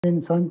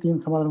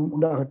சாந்தியும் சமாதானம்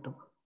உண்டாகட்டும்.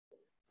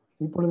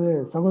 இப்பொழுது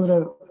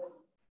சகோதரர்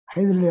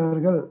ஹைதர்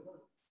அவர்கள்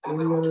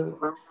எங்கள்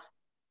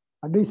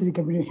அட்வைசரி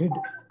கமிட்டி ஹெட்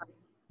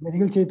இந்த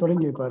நிகழ்ச்சியை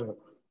தொடங்கி வைப்பார்கள்.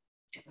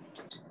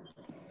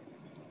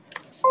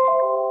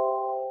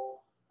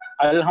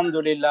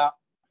 அல்ஹம்துலில்லாஹ்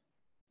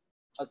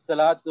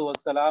அஸ்ஸலாத்து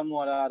வஸ்ஸலாமு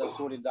அலா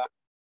ரசூலில்லாஹ்.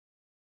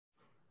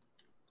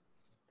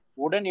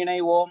 உடன்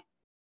இணைவோம்,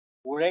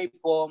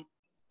 உழைப்போம்,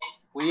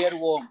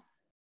 உயர்வோம்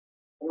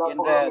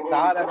என்ற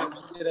தாரக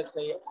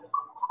மந்திரத்தை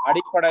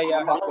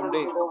அடிப்படையாக கொண்டு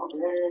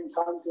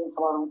சாந்தியும்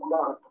சமாதானம்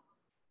உண்டாகட்டும்.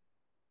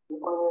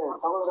 இப்பொழுது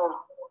சகோதரர்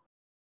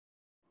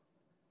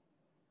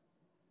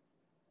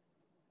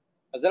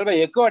அசல்பா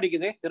எக்கோ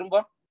அடிக்குது திரும்ப.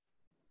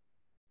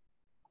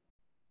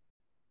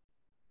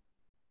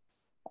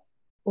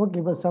 Okay,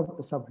 bus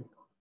stop.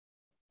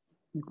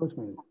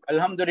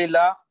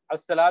 அல்ஹம்துலில்லாஹ்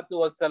அஸ்ஸலாத்து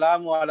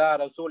வஸ்ஸலாமு அலா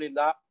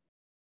ரசூலில்லாஹ்.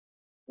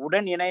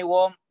 உடன்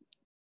இணைவோம்,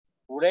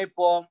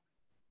 உழைப்போம்,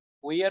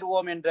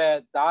 உயர்வோம் என்ற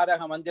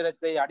தாரக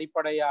மந்திரத்தை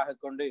அடிப்படையாக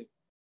கொண்டு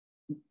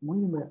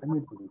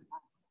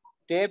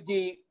TABG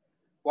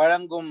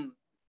வழங்கும்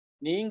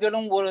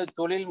நீங்களும் ஒரு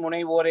தொழில்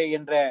முனைவோரே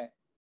என்ற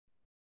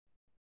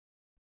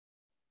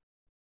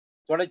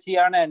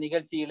தொடர்ச்சியான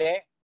நிகழ்ச்சியிலே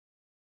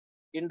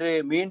இன்று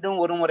மீண்டும்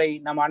ஒருமுறை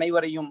நம்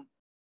அனைவரையும்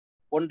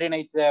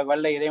ஒன்றிணைத்த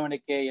வல்ல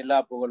இறைவனுக்கே எல்லா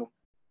புகழும்.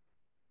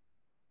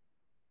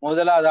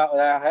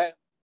 முதலாவதாக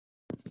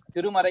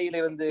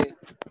திருமறையிலிருந்து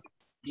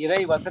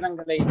இறை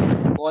வசனங்களை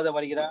ஓத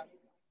வருகிறார்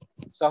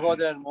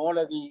சகோதரர்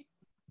மௌலவி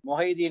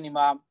முஹைதீன்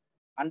இமாம்,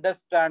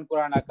 அண்டர்ஸ்டாண்ட்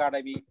குர்ஆன்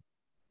அகாடமி,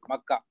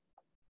 மக்கா.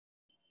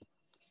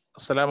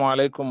 அஸ்ஸலாமு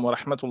அலைக்கும்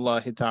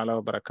வரஹ்மத்துல்லாஹி தஆலா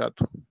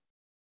வபரகாத்துஹு.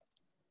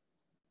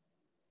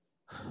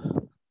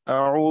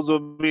 அஊது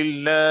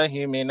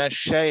பில்லாஹி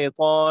மினஷ்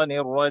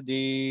ஷைத்தானிர்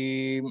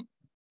ரஜீம்.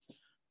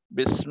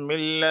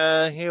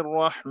 பிஸ்மில்லாஹிர்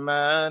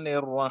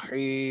ரஹ்மானிர்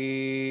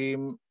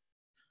ரஹீம்.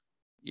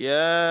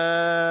 يا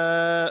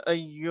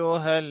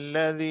أيها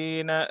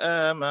الذين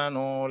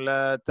آمنوا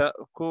لا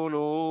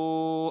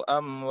تأكلوا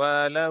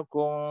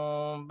أموالكم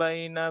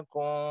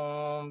بينكم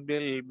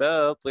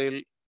بالباطل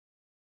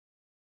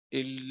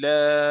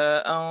إلا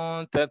أن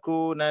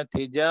تكون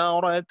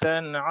تجارة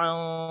عن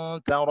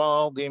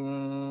تراض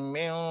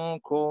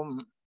منكم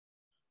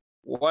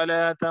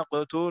ولا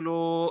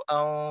تقتلوا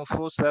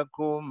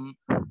أنفسكم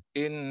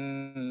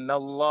إن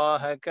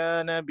الله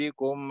كان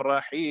بكم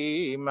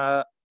رحيما.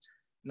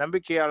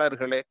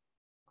 நம்பிக்கையாளர்களே,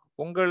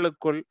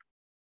 உங்களுக்குள்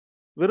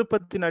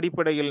விருப்பத்தின்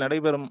அடிப்படையில்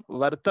நடைபெறும்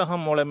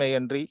வர்த்தகம்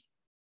மூலமேயன்றி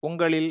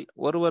உங்களில்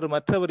ஒருவர்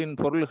மற்றவரின்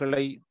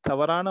பொருள்களை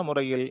தவறான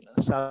முறையில்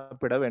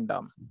சாப்பிட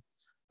வேண்டாம்.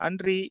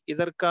 அன்றி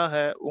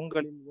இதற்காக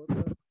உங்களில்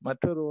ஒருவர்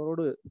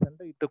மற்றொருவரோடு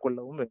சண்டையிட்டுக்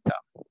கொள்ளவும்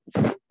வேண்டாம்.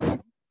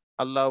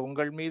 அல்லாஹ்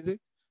உங்கள் மீது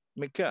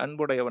மிக்க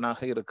அன்புடையவனாக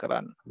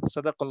இருக்கிறான்.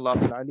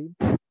 ஸதகல்லாஹுல் அலீம்.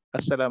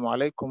 அஸ்ஸலாமு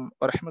அலைக்கும்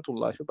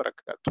வரஹ்மத்துல்லாஹி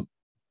வபரகாத்துஹு.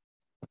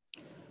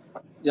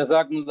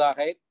 ஜஸாக்குமுல்லாஹ்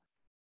ஹைர்.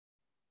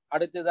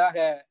 அடுத்ததாக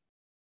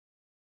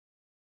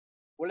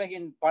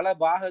உலகின் பல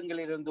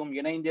பாகங்களிலிருந்தும்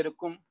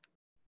இணைந்திருக்கும்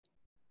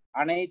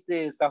அனைத்து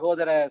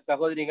சகோதர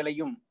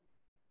சகோதரிகளையும்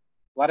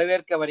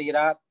வரவேற்க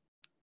வருகிறார்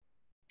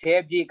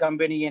TABG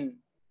கம்பெனியின்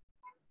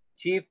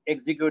சீஃப்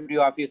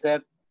எக்ஸிகியூட்டிவ்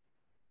ஆஃபீஸர்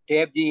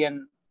TABGN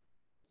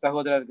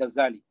சகோதரர்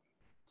கசாலி.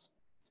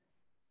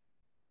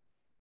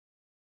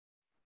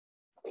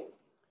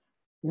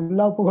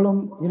 எல்லா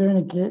புகழும்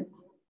இறைவனுக்கே.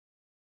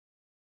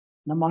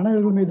 நம்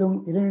அனைவர்கள் மீதும்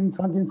இறைவனின்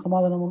சாந்தியும்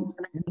சமாதானமும்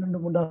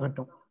என்றென்றும்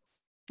உண்டாகட்டும்.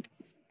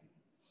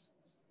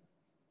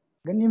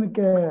 கண்ணியமிக்க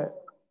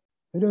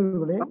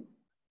பெரியவர்களே,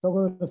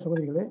 சகோதர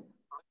சகோதரிகளே,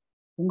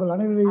 உங்கள்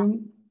அனைவரையும்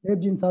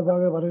TABGயின்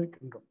சார்பாக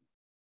வரவேற்கின்றோம்.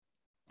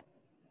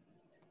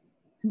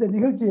 இந்த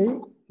நிகழ்ச்சியை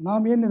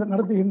நாம் ஏன்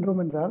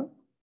நடத்துகின்றோம் என்றால்,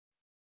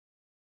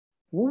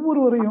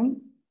 ஒவ்வொருவரையும்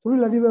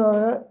தொழில் அதிபராக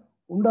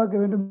உண்டாக்க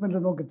வேண்டும்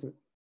என்ற நோக்கத்தில்.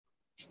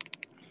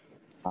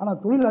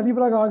 ஆனால் தொழில்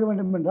அதிபராக ஆக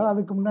வேண்டும் என்றால்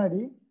அதுக்கு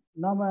முன்னாடி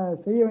நாம்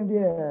செய்ய வேண்டிய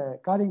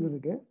காரியங்கள்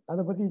இருக்குது.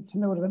 அதை பற்றி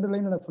சின்ன ஒரு 2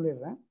 லைன் நான்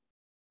சொல்லிடுறேன்.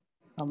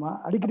 ஆமாம்,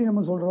 அடிக்கடி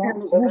நம்ம சொல்கிறோம்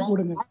ஊ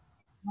போடுங்க,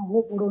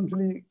 ஓ போடுவோம்னு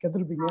சொல்லி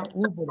கற்றுருப்பீங்க.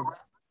 ஊ போடுங்க.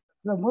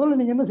 இல்லை, முதல்ல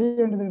நீங்கள் என்ன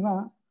செய்ய வேண்டியதுன்னா,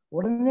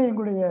 உடனே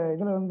எங்களுடைய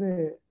இதில்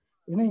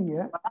இணைங்க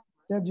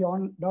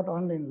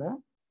TABG.online.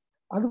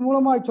 அது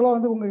மூலமாக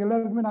ஆக்சுவலாக உங்கள்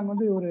எல்லாருக்குமே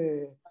நாங்கள் ஒரு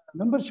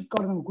மெம்பர்ஷிப்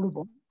கார்டு நாங்கள்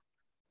கொடுப்போம்.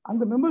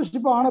 அந்த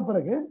மெம்பர்ஷிப் ஆன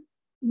பிறகு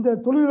இந்த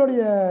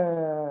தொழிலுடைய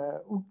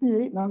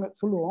உக்தியை நாங்கள்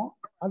சொல்லுவோம்.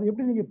 அது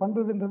எப்படி நீங்கள்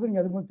பண்ணுறதுன்றது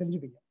நீங்கள் அது மாதிரி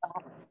தெரிஞ்சுப்பீங்க.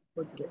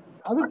 ஓகே,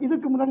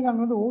 இதுக்கு முன்னாடி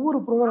நாங்கள் ஒவ்வொரு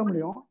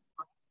ப்ரோக்ராம்லையும்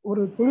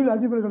ஒரு தொழில்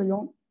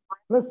அதிபர்களையும்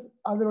ப்ளஸ்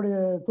அதனுடைய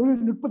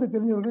தொழில்நுட்பத்தை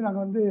தெரிஞ்சவர்களையும்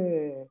நாங்கள்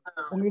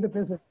உங்ககிட்ட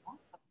பேசுகிறோம்.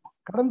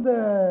 கடந்த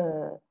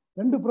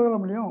 2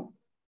 ப்ரோக்ராம்லையும்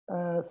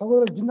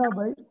சகோதரர்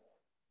ஜின்னாபாய்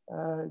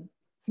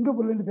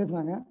சிங்கப்பூர்லேருந்து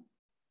பேசுனாங்க.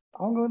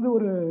 அவங்க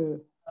ஒரு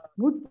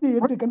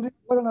 108 கண்ட்ரி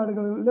உலக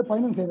நாடுகளில்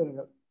பயணம்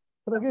செய்தவர்கள்.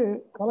 பிறகு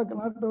பல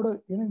நாட்டோடு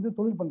இணைந்து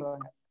தொழில்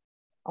பண்ணுறாங்க.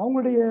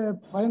 அவங்களுடைய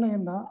பயணம்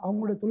என்ன,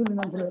 அவங்களுடைய தொழில்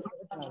என்னன்னு சொல்லி.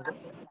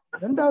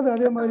 2வது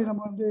அதே மாதிரி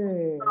நம்ம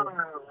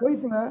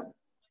குவைத்தில்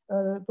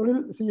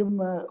தொழில் செய்யும்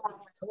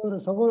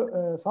சகோதரர்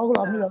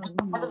சாகுல் அமீர்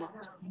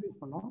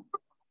பண்ணோம்.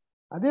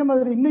 அதே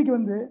மாதிரி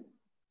இன்னைக்கு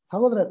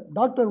சகோதரர்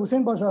டாக்டர்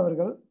ஹுசைன் பாஷா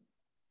அவர்கள்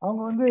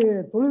அவங்க வந்து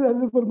தொழில்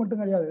அதிபர்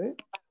மட்டும் கிடையாது,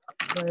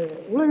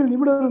 உலகில்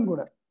நிபுணரும்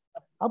கூட.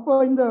 அப்போ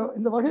இந்த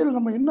இந்த வகையில்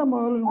நம்ம என்ன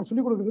முதல்ல நம்ம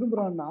சொல்லிக் கொடுக்க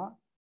விரும்புகிறோம்னா,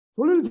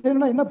 தொழில்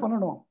செய்யணும்னா என்ன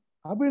பண்ணணும்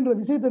அப்படின்ற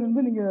விஷயத்தை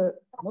வந்து நீங்கள்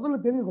முதல்ல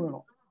தெரிந்து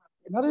கொள்ளணும்.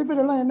 நிறைய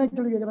பேர் எல்லாம் என்ன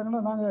கேள்வி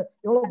கேட்குறாங்கன்னா, நாங்கள்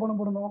எவ்வளோ பணம்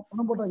போடணும்,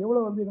 பணம் போட்டால்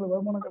எவ்வளோ வந்து எங்களுக்கு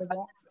வருமானம்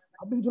கிடைக்கும்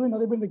அப்படின்னு சொல்லி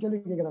நிறைய பேர் இந்த கேள்வி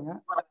கேட்குறாங்க.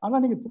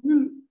 ஆனால் நீங்கள்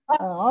தொழில்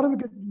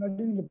ஆரம்பிக்கிறதுக்கு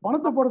முன்னாடி, நீங்கள்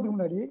பணத்தை போடுறதுக்கு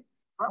முன்னாடி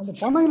அந்த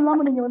பணம்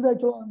இல்லாமல் நீங்கள் வந்து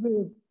ஆக்சுவலாக வந்து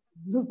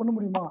பிஸ்னஸ் பண்ண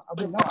முடியுமா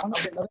அப்படின்னா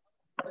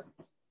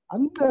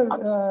அந்த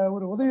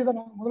ஒரு உதவி தான்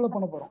நாங்கள் முதல்ல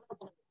பண்ண போகிறோம்.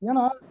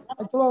 ஏன்னா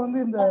ஆக்சுவலாக வந்து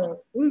இந்த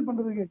தொழில்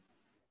பண்ணுறதுக்கு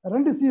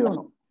 2 C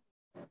வேணும்.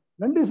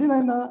 2 Cனா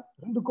என்ன?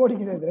 2 கோடி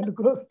கிடையாது, 2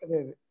 crores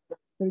கிடையாது,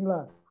 சரிங்களா?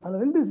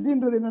 அதில் 2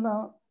 Cன்றது என்னன்னா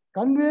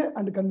கன்வே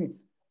அண்ட் கன்வின்ஸ்.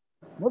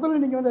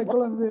 முதல்ல நீங்கள் வந்து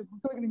ஆக்சுவலாக வந்து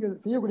மக்களுக்கு நீங்கள்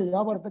செய்யக்கூடிய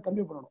வியாபாரத்தை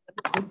கன்வே பண்ணணும்,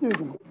 எத்தி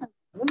வைக்கணும்.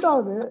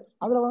 2வது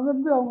அதில்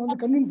வந்து அவங்க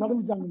வந்து கன்வின்ஸ்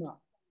அடைஞ்சிட்டாங்கன்னா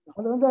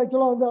அதை வந்து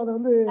ஆக்சுவலாக வந்து அதை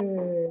வந்து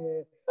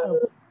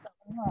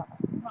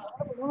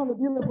அந்த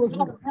டீலை க்ளோஸ்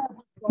பண்ணுறோம்.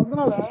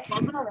 அதனால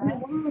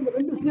நீங்கள் முதல்ல இந்த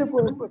 2 C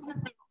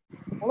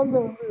குழந்தை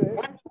வந்து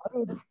அது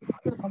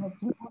நம்ம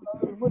சின்ன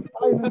குழந்தை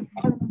தாய்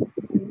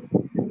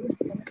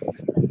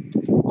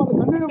அந்த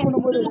கன்வே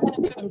பண்ணும்போது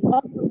அது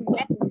தாய்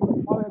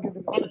பால் கேட்டு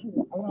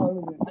அதனால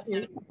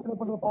என்ன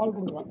பண்ற பால்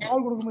கொடுக்கலாம்.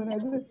 பால் கொடுக்கும்போது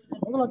இது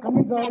முதல்ல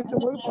கன்வின்ஸ் ஆகிட்ட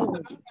போது பால்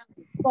கொடுக்கும்.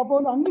 அப்போ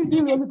வந்து அங்கே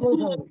டீல் வந்து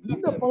க்ளோஸ் ஆகுது.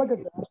 இந்த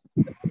பழக்கத்தை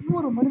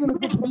ஒவ்வொரு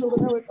மனிதனுக்கும் பிறந்த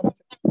உடனே கிடைச்சது.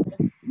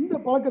 இந்த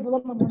பழக்கத்தை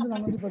தான் நம்ம வந்து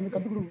நாங்கள் வந்து இப்போ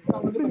கற்றுக்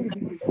கொடுக்குறோம். எப்படி நீங்கள்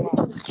பிஸ்னஸ்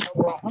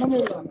பண்ணலாம் பணமே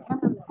இல்லாமல்.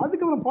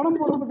 அதுக்கப்புறம் பணம்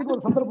போடுறதுக்கு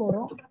ஒரு சந்தர்ப்பம்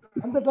வரும்.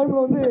 அந்த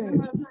டைமில் வந்து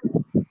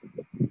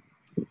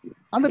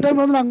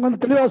நாங்கள்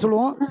வந்து தெளிவாக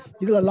சொல்லுவோம்,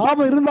 இதில்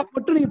லாபம் இருந்தால்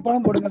மட்டும் நீங்கள்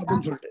பணம் போடுங்க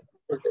அப்படின்னு சொல்லிட்டு.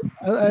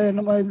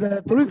 நம்ம இந்த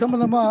தொழில்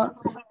சம்பந்தமா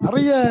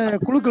நிறைய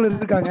குழுக்கள்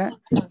இருக்காங்க.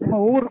 நம்ம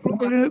ஒவ்வொரு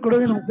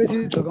குழுக்களோடையும் நம்ம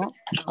பேசிட்டு இருக்கோம்.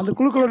 அந்த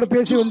குழுக்களோட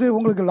பேசி வந்து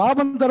உங்களுக்கு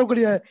லாபம்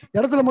தரக்கூடிய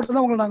இடத்துல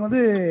மட்டும்தான் உங்களை நாங்கள்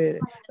வந்து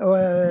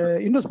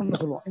இன்வெஸ்ட் பண்ண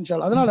சொல்லுவோம்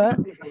இன்ஷால்லா. அதனால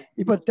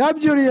இப்போ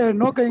டேப்ஜியோடைய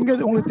நோக்கம் எங்கே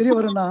உங்களுக்கு தெரிய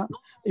வரும்னா,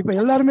 இப்போ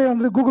எல்லாருமே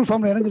வந்து கூகுள்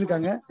ஃபார்ம்ல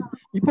இணைஞ்சிருக்காங்க.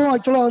 இப்போ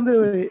ஆக்சுவலாக வந்து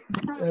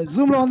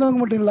ஜூம்ல வந்தவங்க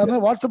மட்டும்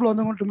இல்லாமல், வாட்ஸ்அப்ல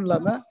வந்தவங்க மட்டும்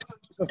இல்லாமல்,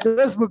 இப்போ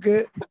ஃபேஸ்புக்கு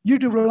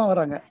யூடியூப்லலாம்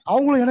வராங்க.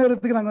 அவங்களும்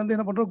இணையறதுக்கு நாங்கள் வந்து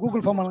என்ன பண்ணுறோம்,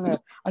 கூகுள் ஃபார்ம்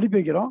நாங்கள் அனுப்பி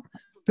வைக்கிறோம்.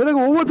 பிறகு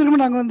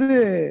ஒவ்வொருத்தருக்கும் நாங்கள் வந்து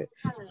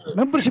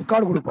மெம்பர்ஷிப்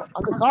கார்டு கொடுப்போம்.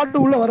 அந்த கார்டு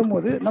உள்ள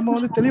வரும்போது நம்ம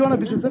வந்து தெளிவான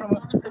பிசினஸ் நம்ம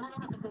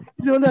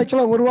இது வந்து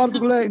ஆக்சுவலாக ஒரு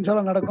வாரத்துக்குள்ள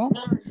இன்ஷால்லா நடக்கும்.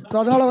 ஸோ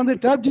அதனால வந்து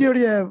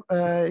டேப்ஜியோடைய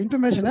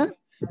இன்ஃபர்மேஷனை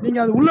நீங்க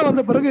அது உள்ள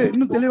வந்த பிறகு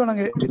இன்னும் தெளிவாக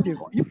நாங்கள்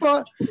ஏற்றிருக்கோம். இப்போ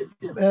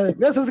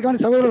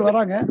பேசுறதுக்கான சகோதரர்கள்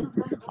வராங்க.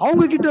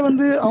 அவங்க கிட்ட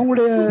வந்து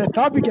அவங்களுடைய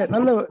டாபிக்கை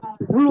நல்ல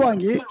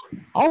உள்வாங்கி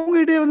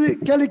அவங்ககிட்டே வந்து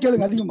கேள்வி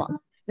கேளுங்க அதிகமா.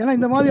 ஏன்னா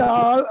இந்த மாதிரி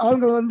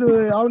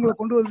ஆளுங்களை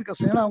கொண்டு வரது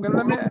கஷ்டம். ஏன்னா அவங்க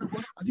எல்லாமே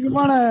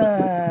அதிகமான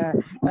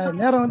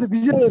நேரம் வந்து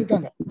பிஸியாக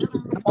இருக்காங்க.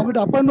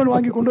 அவங்ககிட்ட அப்பாயின்மெண்ட்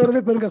வாங்கி கொண்டு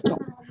வரதே பெரும்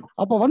கஷ்டம்.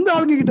 அப்போ வந்து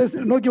ஆளுங்க கிட்ட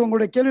நோக்கி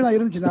உங்களுடைய கேள்விலாம்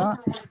இருந்துச்சுன்னா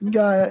இங்க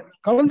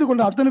கலந்து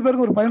கொண்ட அத்தனை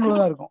பேருக்கும் ஒரு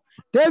பயனுள்ளதா இருக்கும்.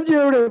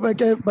 டேப்ஜியோட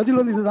பதில்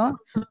வந்து இதுதான்.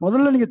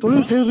 முதல்ல நீங்க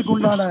தொழில் செய்வதற்கு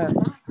உண்டான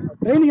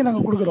ட்ரைனிங்கை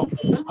நாங்கள் கொடுக்குறோம்.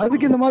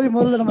 அதுக்கு இந்த மாதிரி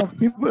முதல்ல நம்ம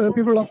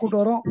பீப்புளெலாம்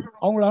கூட்டு வரோம்.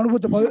 அவங்களோட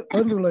அனுபவத்தை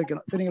பகிர்ந்து கொள்ள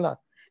வைக்கணும். சரிங்களா?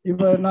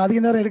 இப்போ நான் அதிக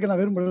நேரம் எடுக்க நான்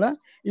விரும்பல.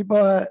 இப்போ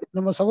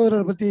நம்ம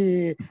சகோதரரை பற்றி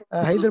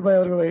ஹைதர்பாய்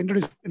அவர்கள்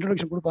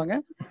இன்ட்ரோடக்ஷன் கொடுப்பாங்க.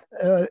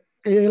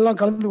 எல்லாம்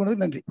கலந்து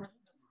கொண்டது நன்றி.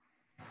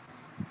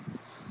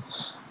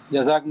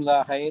 ஜஸாக்குல்லா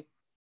ஹைர்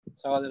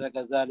சகோதரர்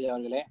கசாலி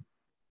அவர்களே.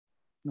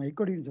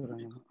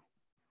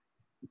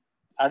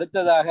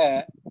 அடுத்ததாக,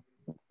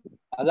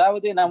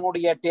 அதாவது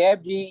நம்முடைய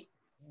டேப்ஜி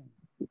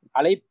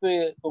அழைப்பு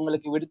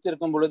உங்களுக்கு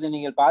விடுத்திருக்கும் பொழுது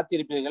நீங்கள்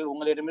பார்த்திருப்பீர்கள்,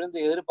 உங்களிடமிருந்து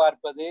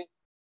எதிர்பார்ப்பது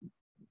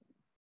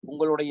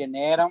உங்களுடைய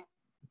நேரம்,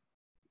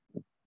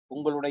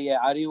 உங்களுடைய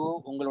அறிவு,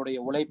 உங்களுடைய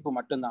உழைப்பு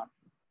மட்டும்தான்.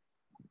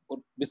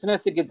 ஒரு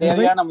பிசினஸுக்கு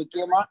தேவையான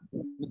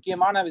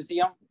முக்கியமான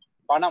விஷயம்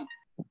பணம்.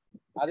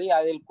 அதை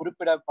அதில்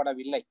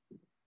குறிப்பிடப்படவில்லை.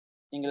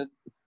 நீங்கள்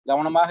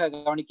கவனமாக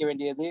கவனிக்க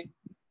வேண்டியது,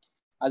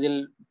 அதில்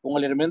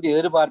உங்களிடமிருந்து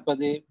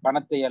எதிர்பார்ப்பது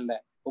பணத்தை அல்ல,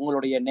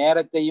 உங்களுடைய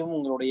நேரத்தையும்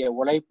உங்களுடைய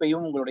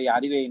உழைப்பையும் உங்களுடைய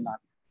அறிவையும்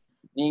தான்.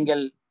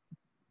 நீங்கள்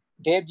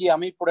டேப்ஜி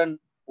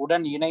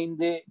அமைப்புடன்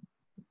இணைந்து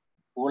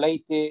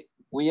உழைத்து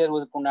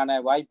உயர்வதற்குண்டான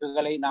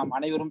வாய்ப்புகளை நாம்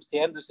அனைவரும்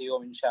சேர்ந்து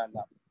செய்வோம் இன்ஷா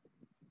அல்லாஹ்.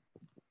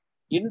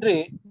 இன்று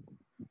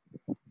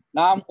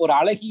நாம் ஒரு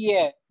அழகிய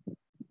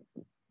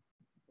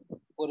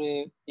ஒரு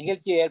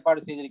நிகழ்ச்சியை ஏற்பாடு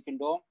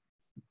செய்திருக்கின்றோம்.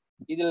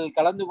 இதில்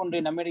கலந்து கொண்டு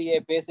நம்மிடையே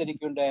பேச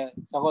இருக்கின்ற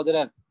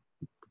சகோதரர்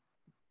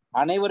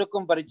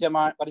அனைவருக்கும்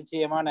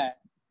பரிச்சயமான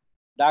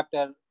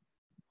டாக்டர்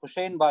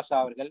ஹுசைன் பாஷா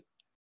அவர்கள்.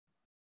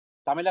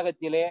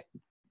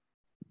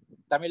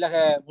 தமிழக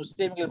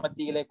முஸ்லிம்கள்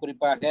மத்தியிலே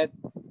குறிப்பாக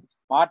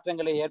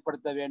மாற்றங்களை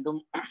ஏற்படுத்த வேண்டும்,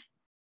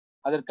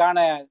 அதற்கான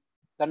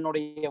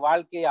தன்னுடைய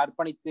வாழ்க்கையை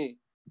அர்ப்பணித்து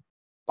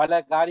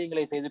பல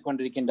காரியங்களை செய்து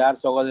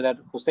கொண்டிருக்கின்றார் சகோதரர்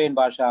ஹுசைன்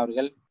பாஷா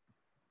அவர்கள்.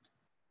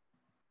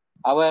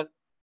 அவர்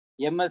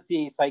MSc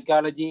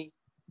psychology,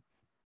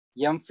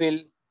 MPhil,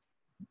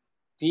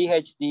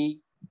 PhD,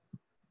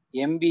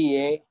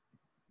 MBA,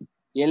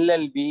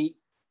 LLB,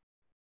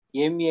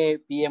 MA,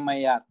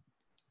 PMIR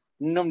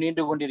இன்னும்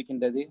நீண்டு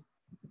கொண்டிருக்கின்றது.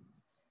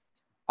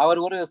 அவர்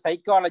ஒரு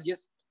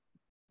சைக்காலஜிஸ்ட்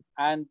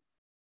அண்ட்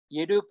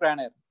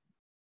எடுப்ரானர்.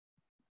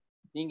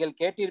 நீங்கள்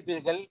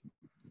கேட்டிருப்பீர்கள்,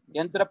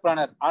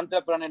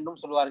 ஆண்டர்பிரனர்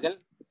என்றும் சொல்வார்கள்.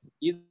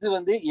 இது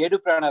வந்து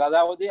எடுப்பிரனர்,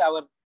 அதாவது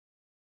அவர்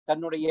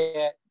தன்னுடைய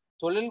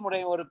தொழில்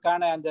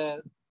முனைவோருக்கான அந்த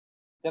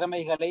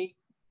திறமைகளை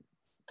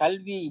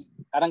கல்வி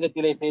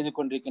அரங்கத்திலே செய்து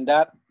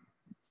கொண்டிருக்கின்றார்.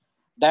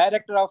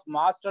 Director of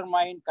master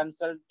mind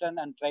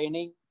consultant and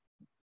training,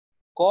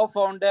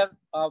 co-founder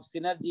of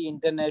Synergy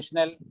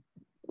International,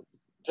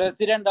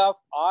 president of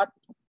Art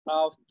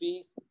of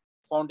Peace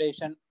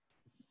Foundation,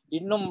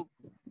 இன்னும்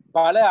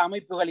பல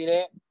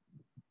அமைப்புகளிலே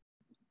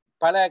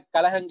பல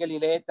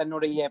கழகங்களிலே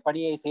தன்னுடைய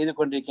பணியை செய்து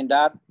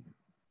கொண்டிருக்கின்றார்.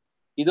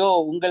 இதோ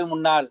உங்கள்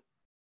முன்னால்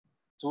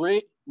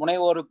தொழில்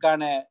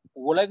முனைவோருக்கான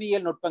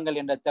உளவியல் நுட்பங்கள்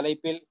என்ற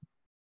தலைப்பில்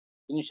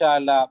இன்ஷா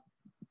அல்லாஹ்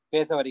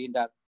பேச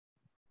வருகின்றார்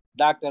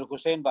டாக்டர்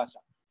ஹுசைன்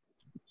பாஷா.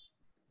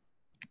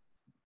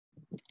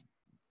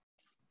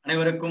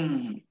 அனைவருக்கும்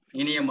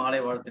இனிய மாலை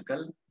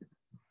வாழ்த்துக்கள்.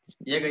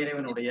 ஏக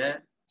இறைவனுடைய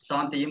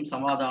சாந்தியும்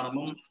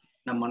சமாதானமும்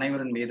நம்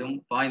அனைவரின் மீதும்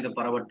பாய்ந்து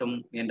பரவட்டும்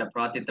என்ற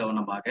பிரார்த்தித்த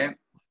வண்ணமாக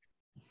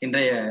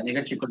இன்றைய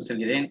நிகழ்ச்சிக்குள்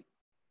செல்கிறேன்.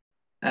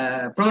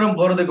 ப்ரோக்ராம்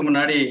போறதுக்கு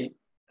முன்னாடி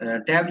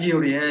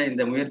டேப்ஜியுடைய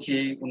இந்த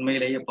முயற்சியை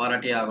உண்மையிலேயே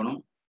பாராட்டியே ஆகணும்.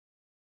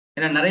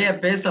 ஏன்னா நிறைய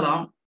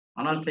பேசலாம்,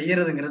 ஆனால்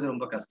செய்யறதுங்கிறது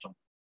ரொம்ப கஷ்டம்.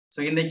 ஸோ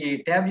இன்னைக்கு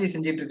டேப்ஜி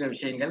செஞ்சிட்டு இருக்க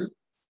விஷயங்கள்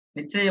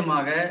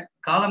நிச்சயமாக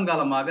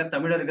காலங்காலமாக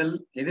தமிழர்கள்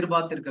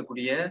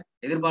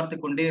எதிர்பார்த்து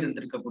கொண்டே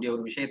இருந்திருக்கக்கூடிய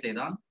ஒரு விஷயத்தை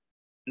தான்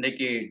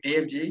இன்றைக்கு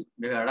டேப்ஜி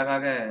மிக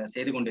அழகாக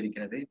செய்து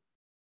கொண்டிருக்கிறது.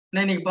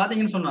 இன்னைக்கு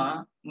பாத்தீங்கன்னு சொன்னா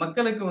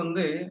மக்களுக்கு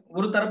வந்து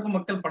ஒரு தரப்பு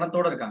மக்கள்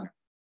பணத்தோட இருக்காங்க,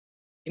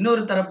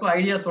 இன்னொரு தரப்பு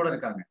ஐடியாஸோட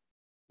இருக்காங்க,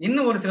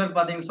 இன்னும் ஒரு சிலர்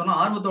பாத்தீங்கன்னு சொன்னா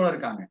ஆர்வத்தோட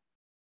இருக்காங்க.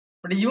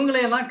 பட்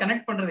இவங்களையெல்லாம்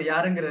கனெக்ட் பண்றது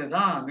யாருங்கிறது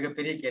தான்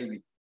மிகப்பெரிய கேள்வி.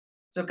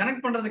 ஸோ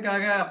கனெக்ட்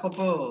பண்றதுக்காக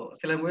அப்பப்போ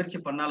சில முயற்சி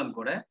பண்ணாலும்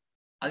கூட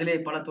அதிலே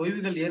பல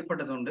தொய்வுகள்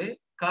ஏற்பட்டது உண்டு.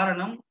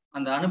 காரணம்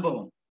அந்த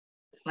அனுபவம்.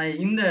 நான்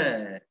இந்த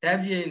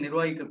டேப்ஜியை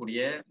நிர்வகிக்கக்கூடிய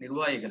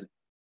நிர்வாகிகள்,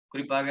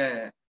 குறிப்பாக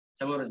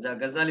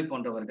சகோதரர் கசாலி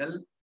போன்றவர்கள்,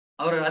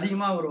 அவர்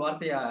அதிகமா ஒரு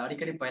வார்த்தையை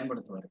அடிக்கடி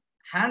பயன்படுத்துவார்.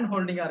 ஹேண்ட்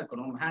ஹோல்டிங்கா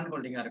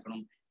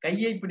இருக்கணும்,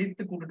 கையை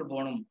பிடித்து கூட்டிட்டு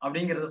போகணும்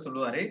அப்படிங்கிறத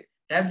சொல்லுவாரு.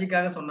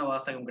 டேப்ஜிக்காக சொன்ன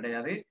வாசகம்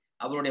கிடையாது.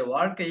 அவருடைய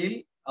வாழ்க்கையில்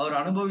அவர்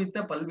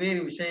அனுபவித்த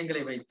பல்வேறு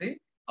விஷயங்களை வைத்து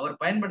அவர்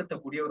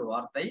பயன்படுத்தக்கூடிய ஒரு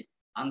வார்த்தை.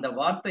 அந்த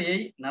வார்த்தையை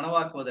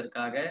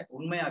நனவாக்குவதற்காக,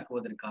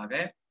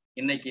 உண்மையாக்குவதற்காக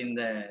இன்னைக்கு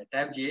இந்த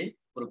டேப்ஜியை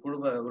ஒரு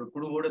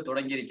குழுவோடு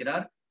தொடங்கி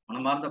இருக்கிறார்.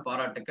 மனமார்ந்த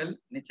பாராட்டுக்கள்.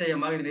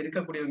 நிச்சயமாக இதில்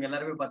இருக்கக்கூடியவங்க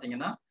எல்லாருமே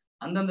பாத்தீங்கன்னா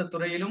அந்தந்த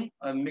துறையிலும்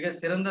மிக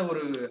சிறந்த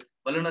ஒரு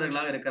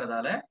வல்லுநர்களாக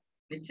இருக்கிறதால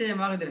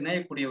நிச்சயமாக இதில்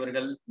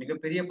இணையக்கூடியவர்கள்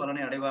மிகப்பெரிய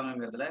பலனை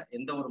அடைவாங்கிறதுல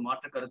எந்த ஒரு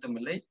மாற்று கருத்தும்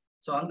இல்லை.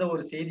 ஸோ அந்த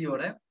ஒரு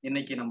செய்தியோட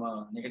இன்னைக்கு நம்ம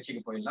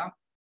நிகழ்ச்சிக்கு போயிடலாம்.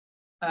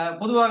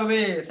 பொதுவாகவே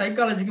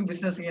சைக்காலஜிக்கும்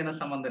பிசினஸுக்கும் என்ன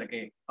சம்மந்தம்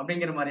இருக்கு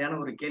அப்படிங்கிற மாதிரியான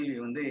ஒரு கேள்வி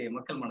வந்து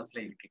மக்கள் மனசுல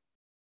இருக்கு.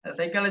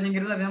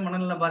 சைக்காலஜிங்கிறது அது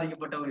மனநலம்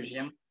பாதிக்கப்பட்ட ஒரு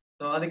விஷயம்.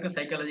 ஸோ அதுக்கும்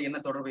சைக்காலஜி என்ன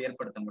தொடர்பு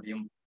ஏற்படுத்த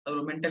முடியும்? அது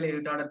ஒரு மென்டலி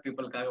ரிட்டார்டட்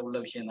பீப்புளுக்காக உள்ள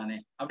விஷயம் தானே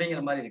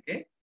அப்படிங்கிற மாதிரி இருக்கு.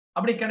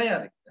 அப்படி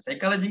கிடையாது.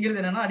 சைக்காலஜிங்கிறது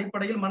என்னன்னா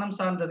அடிப்படையில் மனம்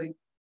சார்ந்தது.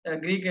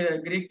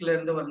 கிரீக்ல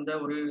இருந்து வந்த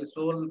ஒரு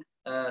சோல்,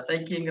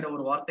 சைக்கிங்கிற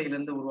ஒரு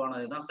வார்த்தையிலிருந்து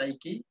உருவானதுதான்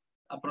சைக்கி.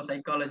 அப்புறம்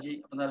சைக்காலஜி,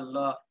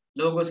 அப்புறம்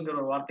லோகோஸ்ங்கிற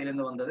ஒரு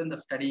வார்த்தையிலிருந்து வந்தது இந்த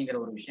ஸ்டடிங்கிற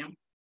ஒரு விஷயம்.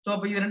 ஸோ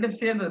அப்போ இது ரெண்டும்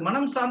சேர்ந்தது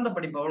மனம் சார்ந்த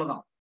படிப்பு,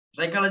 அவ்வளவுதான்.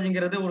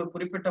 சைக்காலஜிங்கிறது ஒரு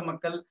குறிப்பிட்ட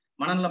மக்கள்,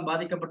 மனநலம்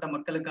பாதிக்கப்பட்ட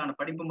மக்களுக்கான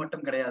படிப்பு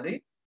மட்டும் கிடையாது,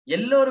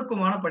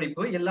 எல்லோருக்குமான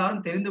படிப்பு.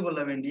 எல்லாரும் தெரிந்து கொள்ள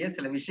வேண்டிய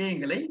சில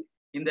விஷயங்களை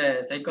இந்த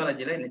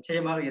சைக்காலஜில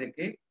நிச்சயமாக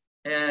இருக்கு.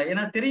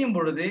 ஏன்னா தெரியும்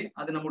பொழுது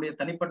அது நம்முடைய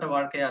தனிப்பட்ட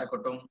வாழ்க்கையா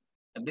இருக்கட்டும்,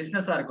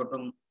 பிசினஸா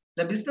இருக்கட்டும்,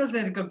 இல்ல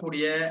பிசினஸ்ல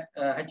இருக்கக்கூடிய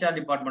ஹெச்ஆர்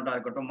டிபார்ட்மெண்டா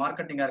இருக்கட்டும்,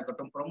 மார்க்கெட்டிங்கா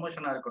இருக்கட்டும்,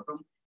 ப்ரொமோஷனா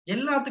இருக்கட்டும்,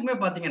 எல்லாத்துக்குமே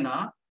பாத்தீங்கன்னா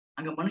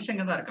அங்க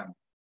மனுஷங்க தான் இருக்காங்க.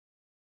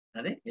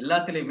 அது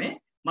எல்லாத்துலயுமே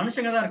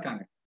மனுஷங்க தான்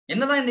இருக்காங்க.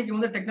 என்னதான் இன்னைக்கு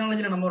வந்து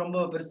டெக்னாலஜில நம்ம ரொம்ப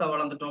பெருசா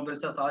வளர்ந்துட்டோம்,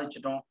 பெருசா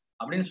சாதிச்சிட்டோம்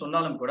அப்படின்னு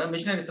சொன்னாலும் கூட,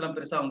 மிஷினரிஸ் எல்லாம்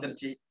பெருசா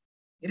வந்துருச்சு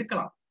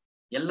இருக்கலாம்,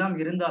 எல்லாம்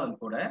இருந்தாலும்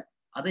கூட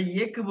அதை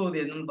இயக்கும்போது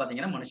என்னன்னு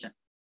பாத்தீங்கன்னா மனுஷன்.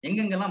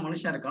 எங்கெங்கெல்லாம்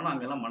மனுஷன் இருக்கானோ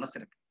அங்கெல்லாம் மனசு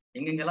இருக்கு.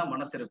 எங்கெங்கெல்லாம்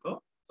மனசு இருக்கோ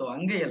ஸோ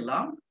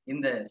அங்கெல்லாம்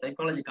இந்த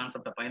சைக்காலஜி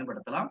கான்செப்டை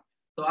பயன்படுத்தலாம்.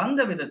 ஸோ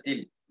அந்த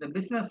விதத்தில் இந்த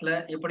பிசினஸ்ல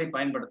எப்படி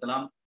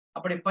பயன்படுத்தலாம்,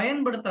 அப்படி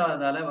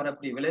பயன்படுத்தாததால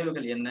வரக்கூடிய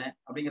விளைவுகள் என்ன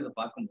அப்படிங்கிறத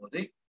பார்க்கும்போது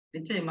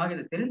நிச்சயமாக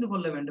இதை தெரிந்து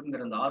கொள்ள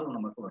வேண்டும்ங்கிற அந்த ஆர்வம்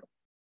நமக்கு வரும்.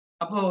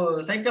 அப்போ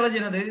சைக்காலஜி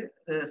என்னது?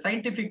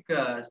 Scientific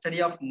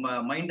study of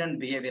mind and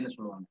பிஹேவியர்னு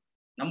சொல்லுவாங்க.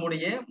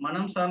 நம்முடைய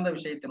மனம் சார்ந்த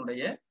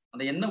விஷயத்தினுடைய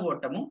அந்த எண்ண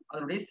ஓட்டமும்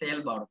அதனுடைய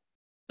செயல்பாடும்.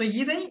 ஸோ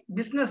இதை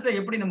பிசினஸ்ல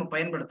எப்படி நம்ம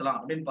பயன்படுத்தலாம்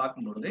அப்படின்னு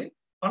பார்க்கும்பொழுது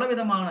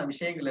பலவிதமான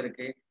விஷயங்கள்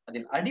இருக்கு.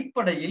 அதில்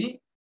அடிப்படையில்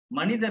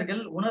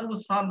மனிதர்கள் உணர்வு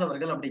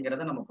சார்ந்தவர்கள்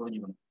அப்படிங்கிறத நம்ம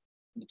புரிஞ்சுக்கணும்.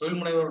 இந்த தொழில்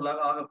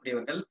முனைவோர்களாக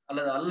ஆகக்கூடியவர்கள்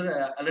அல்லது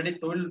ஆல்ரெடி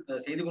தொழில்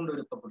செய்து கொண்டு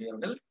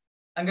இருக்கக்கூடியவர்கள்,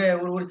 அங்க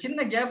ஒரு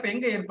சின்ன கேப்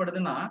எங்க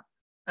ஏற்படுதுன்னா,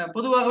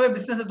 பொதுவாகவே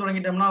பிசினஸ்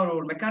தொடங்கிட்டோம்னா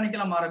ஒரு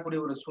மெக்கானிக்கலா மாறக்கூடிய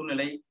ஒரு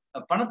சூழ்நிலை,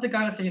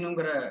 பணத்துக்காக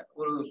செய்யணுங்கிற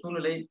ஒரு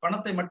சூழ்நிலை,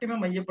 பணத்தை மட்டுமே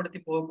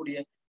மையப்படுத்தி போகக்கூடிய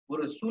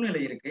ஒரு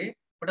சூழ்நிலை இருக்கு.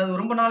 பட்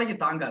அது ரொம்ப நாளைக்கு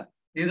தாங்காது.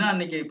 இதுதான்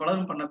இன்னைக்கு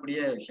பலரும் பண்ணக்கூடிய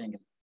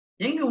விஷயங்கள்.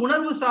 எங்க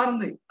உணர்வு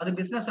சார்ந்து, அது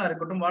பிசினஸா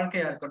இருக்கட்டும்,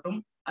 வாழ்க்கையா இருக்கட்டும்,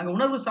 அங்க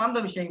உணர்வு சார்ந்த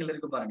விஷயங்கள்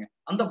இருக்கு பாருங்க,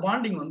 அந்த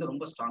பாண்டிங் வந்து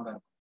ரொம்ப ஸ்ட்ராங்கா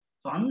இருக்கும்.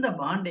 ஸோ அந்த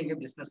பாண்டிங்கை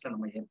பிசினஸ்ல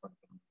நம்ம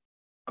ஏற்படுத்தணும்.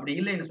 அப்படி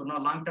இல்லைன்னு சொன்னா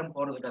லாங் டேர்ம்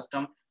போறது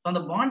கஷ்டம்.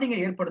 அந்த பாண்டிங்கை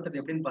ஏற்படுத்துறது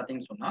எப்படின்னு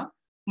பாத்தீங்கன்னு சொன்னா,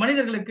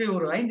 மனிதர்களுக்கு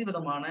ஒரு 5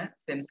 விதமான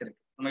சென்ஸ் இருக்கு.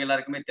 நம்ம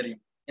எல்லாருக்குமே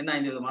தெரியும் என்ன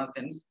 5 விதமான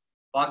சென்ஸ்.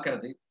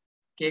 பார்க்கறது,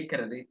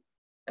 கேட்கறது,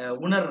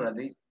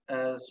 உணர்றது,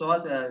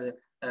 சுவாச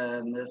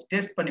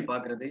டேஸ்ட் பண்ணி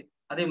பார்க்கறது,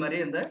 அதே மாதிரி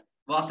இந்த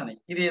வாசனை.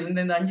 இது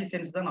இந்த 5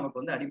 சென்ஸ் தான் நமக்கு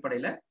வந்து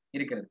அடிப்படையில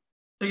இருக்கிறது.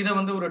 ஸோ இதை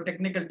வந்து ஒரு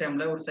டெக்னிக்கல்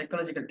டேர்ம்ல, ஒரு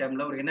சைக்காலஜிக்கல்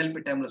டேர்ம்ல, ஒரு NLP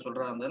டேர்ம்ல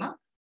சொல்றதா இருந்ததுன்னா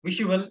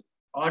விஷுவல்,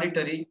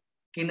 ஆடிட்டரி,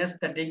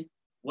 கினஸ்தட்டிக்,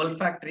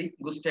 ஒல்ஃபாக்டரி,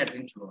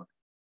 குஸ்டாட்டரின்னு சொல்லுவாங்க.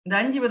 இந்த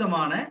 5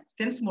 விதமான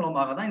சென்ஸ்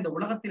மூலமாக தான் இந்த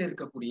உலகத்தில்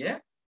இருக்கக்கூடிய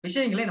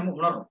விஷயங்களை நம்ம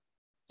உணர்றோம்.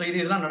 ஸோ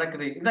இதெல்லாம்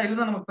நடக்குது,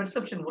 இதுதான் நம்ம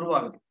பெர்செப்ஷன்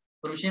உருவாகுது.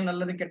 ஒரு விஷயம்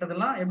நல்லது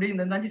கெட்டதெல்லாம் எப்படி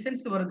இந்த 5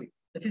 சென்ஸ் வருது.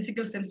 இந்த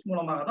பிசிக்கல் சென்ஸ்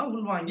மூலமாக தான்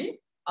உள்வாங்கி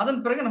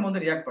அதன் பிறகு நம்ம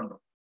வந்து ரியாக்ட்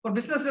பண்றோம். ஒரு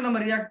பிசினஸ்ல நம்ம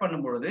ரியாக்ட்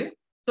பண்ணும்பொழுது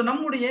ஸோ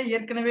நம்முடைய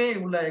ஏற்கனவே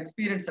உள்ள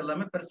எக்ஸ்பீரியன்ஸ்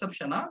எல்லாமே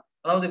பெர்செப்ஷனா,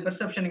 அதாவது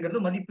பெர்செப்ஷனுங்கிறது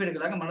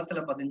மதிப்பீடுகளாக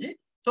மனசுல பதிஞ்சு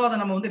ஸோ அதை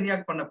நம்ம வந்து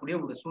ரியாக்ட் பண்ணக்கூடிய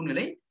ஒரு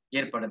சூழ்நிலை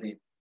ஏற்படுது.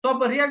 ஸோ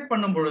அப்ப ரியாக்ட்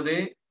பண்ணும் பொழுது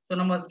ஸோ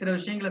நம்ம சில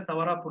விஷயங்களை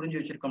தவறா புரிஞ்சு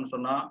வச்சிருக்கோம்னு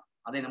சொன்னா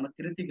அதை நம்ம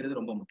திருத்திக்கிறது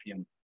ரொம்ப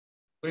முக்கியம்.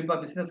 குறிப்பா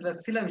பிசினஸ்ல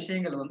சில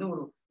விஷயங்கள் வந்து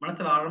ஒரு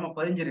மனசுல ஆழமா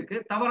பதிஞ்சிருக்கு,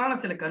 தவறான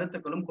சில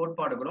கருத்துக்களும்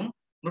கோட்பாடுகளும்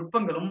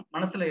நுட்பங்களும்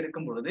மனசுல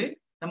இருக்கும் பொழுது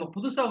நம்ம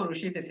புதுசா ஒரு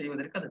விஷயத்தை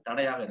செய்வதற்கு அது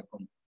தடையாக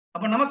இருக்கும்.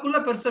 அப்ப நமக்குள்ள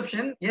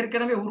பெர்செப்ஷன்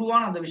ஏற்கனவே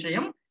உருவான அந்த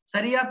விஷயம்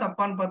சரியா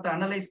தப்பான்னு பார்த்து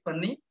அனலைஸ்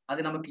பண்ணி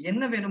அது நமக்கு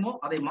என்ன வேணுமோ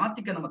அதை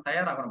மாத்திக்க நம்ம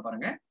தயாராகிறோம்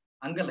பாருங்க,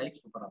 அங்க லைஃப்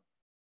சூப்பரா இருக்கும்.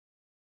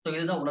 ஸோ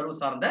இதுதான் உணர்வு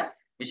சார்ந்த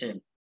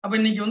விஷயம். அப்ப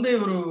இன்னைக்கு வந்து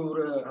ஒரு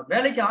ஒரு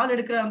வேலைக்கு ஆள்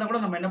எடுக்கிறதா கூட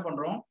நம்ம என்ன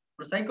பண்றோம்,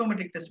 ஒரு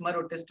சைக்கோமெட்ரிக் டெஸ்ட் மாதிரி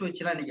ஒரு டெஸ்ட்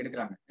வச்சுலாம் இன்னைக்கு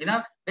எடுக்கிறாங்க. ஏன்னா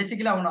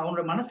பேசிக்கலா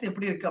அவனோட மனசு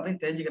எப்படி இருக்கு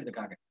அப்படின்னு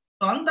தெரிஞ்சுக்கிறதுக்காக.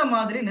 ஸோ அந்த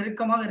மாதிரி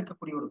நெருக்கமாக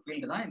இருக்கக்கூடிய ஒரு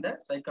ஃபீல்டு தான் இந்த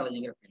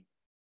சைக்காலஜிங்கிற ஃபீல்டு.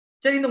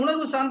 சரி, இந்த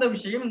உணர்வு சார்ந்த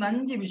விஷயம், இந்த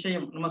 5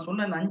 விஷயம் நம்ம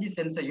சொன்ன இந்த 5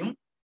 சென்ஸையும்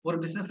ஒரு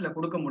பிசினஸ்ல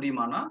கொடுக்க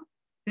முடியுமானா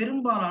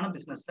பெரும்பாலான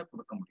பிசினஸ்ல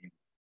கொடுக்க முடியும்.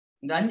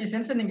 இந்த 5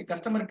 சென்ஸை நீங்க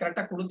கஸ்டமர்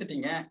கரெக்டா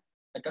கொடுத்துட்டீங்க,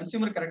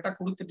 கன்சியூமர் கரெக்டா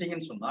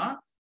கொடுத்துட்டீங்கன்னு சொன்னா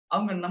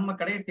அவங்க நம்ம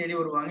கடையை தேடி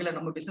வருவாங்க, இல்ல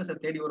நம்ம பிசினஸை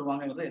தேடி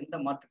வருவாங்கிறது எந்த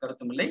மாற்று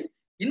கருத்தும் இல்லை.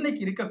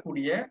 இன்னைக்கு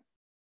இருக்கக்கூடிய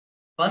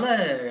பல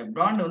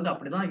பிராண்ட் வந்து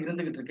அப்படிதான்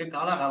இருந்துகிட்டு இருக்கு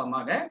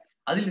காலாகாலமாக.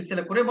 அதில்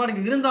சில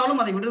குறைபாடுகள்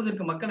இருந்தாலும் அதை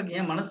விடுறதுக்கு மக்களுக்கு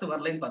ஏன் மனசு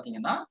வரலைன்னு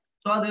பாத்தீங்கன்னா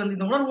சோ அது வந்து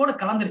இந்த உணர்வோட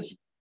கலந்துருச்சு.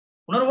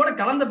 உணர்வோட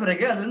கலந்த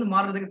பிறகு அதுல இருந்து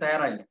மாறுறதுக்கு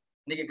தயாரா இல்லை.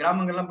 இன்னைக்கு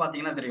கிராமங்கள்லாம்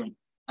பாத்தீங்கன்னா தெரியும்,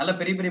 நல்ல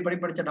பெரிய பெரிய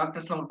படிச்ச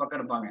டாக்டர்ஸ் எல்லாம் ஒரு பக்கம்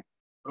இருப்பாங்க.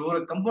 ஒரு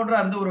கம்பவுண்டரா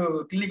இருந்து ஒரு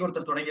கிளினிக்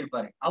ஒருத்தர் தொடங்கி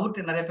இருப்பாரு,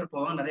 அவர்கிட்ட நிறைய பேர்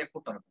போவாங்க, நிறைய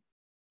கூட்டம் இருக்கும்.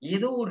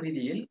 ஏதோ ஒரு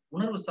ரீதியில்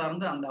உணர்வு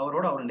சார்ந்து அந்த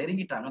அவரோட அவர்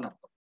நெருங்கிட்டாங்கன்னு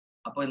அர்த்தம்.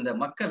 அப்போ இந்த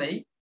மக்களை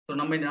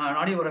நம்ம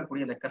நாடி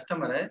வரக்கூடிய இந்த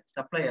கஸ்டமரை,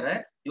 சப்ளையரை,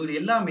 இவர்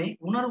எல்லாமே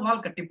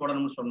உணர்வால் கட்டி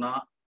போடணும்னு சொன்னா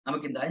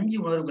நமக்கு இந்த 5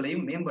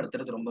 உணர்வுகளையும்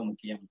மேம்படுத்துறது ரொம்ப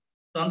முக்கியம்.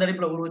 ஸோ அந்த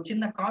அடிப்படையில் ஒரு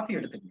சின்ன காஃபி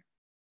எடுத்துக்கங்க.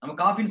 நம்ம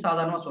காஃபின்னு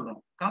சாதாரணமா சொல்றோம்,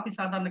 காஃபி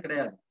சாதாரண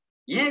கிடையாது.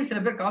 ஏன் சில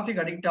பேர்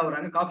காஃபிக்கு அடிக்ட்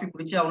ஆகுறாங்க, காஃபி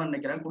குடிச்சே ஆகணும்னு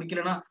நினைக்கிறாங்க,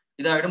 குடிக்கலன்னா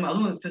இதாயிடும்,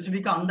 அதுவும்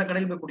ஸ்பெசிஃபிக்கா அந்த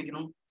கடையில் போய்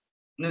குடிக்கணும்.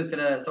 இன்னும்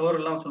சில சோறு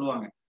எல்லாம்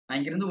சொல்லுவாங்க, நான்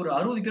இங்கிருந்து ஒரு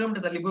 60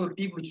 கிலோமீட்டர் தள்ளி போய் ஒரு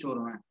டீ குடிச்சிட்டு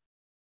வருவேன்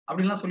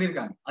அப்படின்லாம்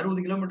சொல்லியிருக்காங்க.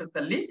 60 கிலோமீட்டர்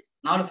தள்ளி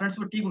 4 ஃப்ரெண்ட்ஸ்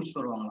போய் டீ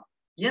குடிச்சிட்டு வருவாங்களாம்.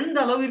 எந்த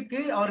அளவிற்கு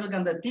அவர்களுக்கு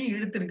அந்த டீ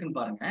இழுத்து இருக்குன்னு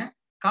பாருங்க.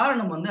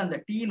 காரணம் வந்து அந்த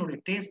டீயினுடைய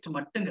டேஸ்ட்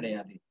மட்டும்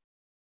கிடையாது,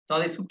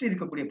 அதை சுற்றி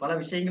இருக்கக்கூடிய பல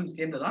விஷயங்களும்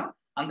சேர்ந்துதான்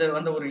அந்த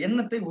அந்த ஒரு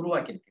எண்ணத்தை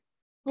உருவாக்கி இருக்கு.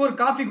 ஒரு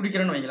காஃபி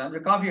குடிக்கிறேன்னு வைங்களேன், அந்த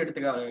காஃபி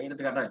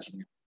எடுத்துக்காட்டா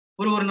வச்சுக்கோங்க.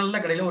 ஒரு நல்ல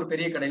கடையில, ஒரு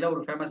பெரிய கடையில,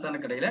 ஒரு ஃபேமஸான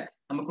கடையில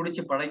நம்ம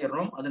குடிச்சு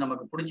பழகிறோம், அது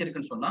நமக்கு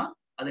பிடிச்சிருக்குன்னு சொன்னா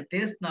அது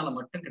டேஸ்ட்னால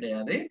மட்டும்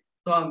கிடையாது.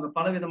 ஸோ அவங்க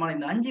பல விதமான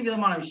இந்த 5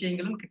 விதமான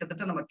விஷயங்களும்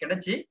கிட்டத்தட்ட நமக்கு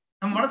கிடைச்சி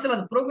நம்ம மனசுல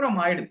அது ப்ரோக்ராம்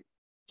ஆயிடுது.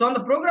 ஸோ அந்த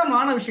ப்ரோக்ராம்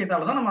ஆன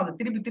விஷயத்தாலதான் நம்ம அதை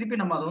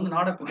திருப்பி நம்ம அதை வந்து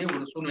நாடக்கூடிய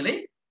ஒரு சூழ்நிலை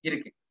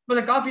இருக்கு. இப்போ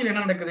இந்த காஃபியில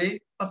என்ன நடக்குது,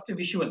 ஃபர்ஸ்ட்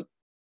விஷுவல்,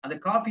 அந்த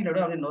காஃபியோட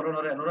அப்படியே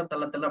நுர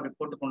தள்ள அப்படி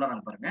போட்டு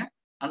கொண்டாடுறாங்க பாருங்க.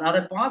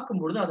 அதை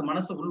பார்க்கும்பொழுது அது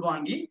மனசு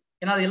உள்வாங்கி,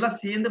 ஏன்னா அது எல்லாம்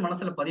சேர்ந்து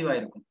மனசுல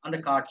பதிவாயிருக்கும் அந்த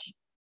காட்சி,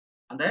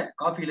 அந்த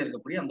காஃபியில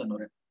இருக்கக்கூடிய அந்த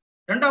நுரை.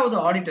 2வது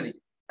ஆடிட்டரி,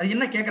 அது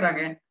என்ன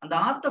கேட்கறாங்க, அந்த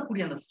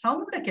ஆத்தக்கூடிய அந்த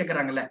சவுண்ட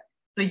கேட்கறாங்கல்ல,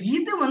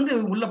 இது வந்து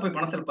உள்ள போய்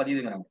மனசுல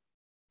பதியுதுங்கிறாங்க.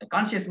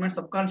 கான்சியஸ் மைண்ட்,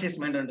 சப்கான்சியஸ்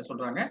மைண்ட் என்று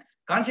சொல்றாங்க.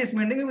 கான்சியஸ்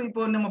மைண்டுங்க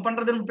இப்போ நம்ம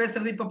பண்றது, நம்ம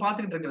பேசுறது, இப்ப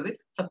பாத்துக்கிட்டு இருக்கிறது.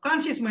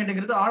 சப்கான்சியஸ்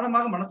மைண்டுங்கிறது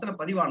ஆழமாக மனசுல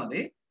பதிவானது.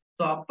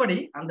 ஸோ அப்படி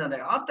அந்த அந்த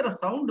ஆத்துற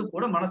சவுண்டு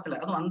கூட மனசுல,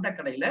 அதுவும் அந்த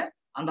கடையில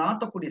அந்த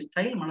ஆத்தக்கூடிய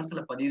ஸ்டைல் மனசுல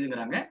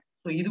பதியுதுங்கிறாங்க.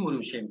 ஸோ இது ஒரு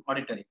விஷயம்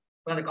ஆடிட்டரி,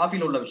 அந்த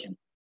காஃபில உள்ள விஷயம்.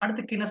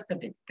 அடுத்து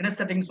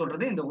கினஸ்தட்டிக்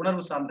சொல்றது இந்த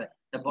உணர்வு சார்ந்த,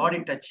 இந்த பாடி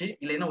டச்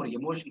இல்லைன்னா ஒரு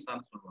எமோஷன்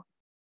சார்ந்து சொல்லுவாங்க.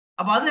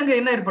 அப்ப அது அங்க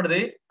என்ன ஏற்படுது,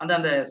 அந்த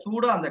அந்த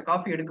சூடா அந்த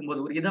காஃபி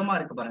எடுக்கும்போது ஒரு இதமா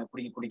இருக்கு பாருங்க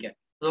குடிக்க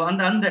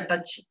அந்த அந்த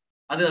டச்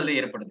அது அதுல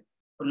ஏற்படுது.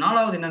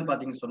 4வது என்னன்னு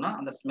பாத்தீங்கன்னு சொன்னா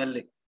அந்த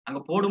ஸ்மெல்லு, அங்க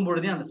போடும்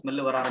பொழுதே அந்த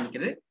ஸ்மெல்லு வர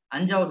ஆரம்பிக்குது.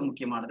 5வது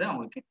முக்கியமானது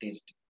அவங்களுக்கு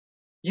டேஸ்ட்.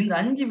 இந்த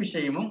 5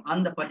 விஷயமும்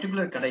அந்த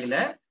பர்டிகுலர் கடையில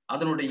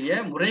அதனுடைய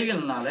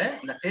முறைகள்னால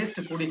இந்த டேஸ்ட்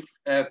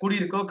கூடி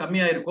இருக்கோ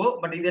கம்மியா இருக்கோ,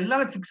 பட் இது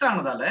எல்லாமே பிக்ஸ்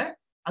ஆனதால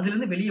அதுல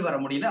இருந்து வெளியே வர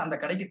முடியல, அந்த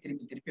கடைக்கு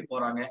திருப்பி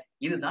போறாங்க.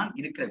 இதுதான்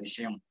இருக்கிற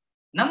விஷயம்.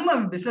 நம்ம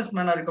பிசினஸ்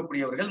மேனா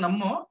இருக்கக்கூடியவர்கள்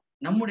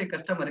நம்முடைய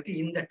கஸ்டமருக்கு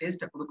இந்த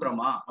டேஸ்ட்டை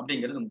கொடுக்குறோமா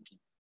அப்படிங்கிறது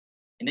முக்கியம்.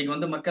 இன்னைக்கு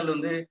வந்து மக்கள்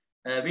வந்து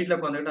வீட்டுல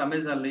உட்காந்துக்கிட்டு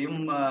அமேசான்லயும்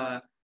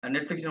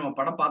நெட்ஃபிளிக்ஸ்ல நம்ம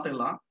படம்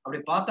பார்த்துக்கலாம். அப்படி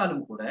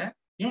பார்த்தாலும் கூட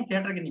ஏன்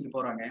தியேட்டருக்கு இன்னைக்கு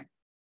போறாங்க,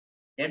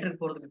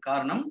 தியேட்டருக்கு போறதுக்கு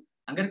காரணம்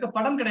அங்க இருக்க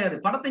படம் கிடையாது,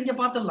 படத்தை இங்க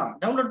பார்த்துடலாம்,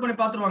 டவுன்லோட் பண்ணி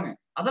பார்த்துருவாங்க,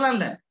 அதெல்லாம்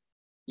இல்ல.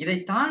 இதை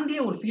தாண்டிய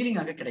ஒரு ஃபீலிங்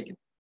அங்க கிடைக்குது,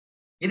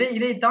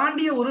 இதை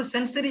தாண்டிய ஒரு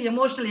சென்சரி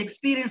எமோஷனல்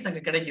எக்ஸ்பீரியன்ஸ்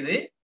அங்க கிடைக்குது.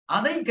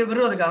 அதை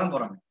விரும்புவதற்காக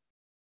போறாங்க.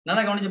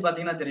 நல்லா கவனிச்சு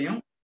பாத்தீங்கன்னா தெரியும்,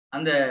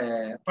 அந்த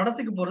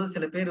படத்துக்கு போறது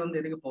சில பேர் வந்து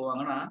எதுக்கு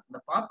போவாங்கன்னா அந்த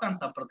பாப்கார்ன்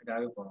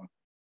சாப்பிடறதுக்காகவே போவாங்க.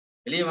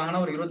 வெளியே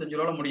வாங்கினா ஒரு 25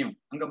 ரூபாய் முடியும்,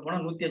 அங்க போனா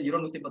 105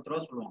 ரூபா 110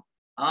 ரூபா சொல்லுவோம்.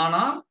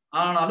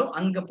 ஆனாலும்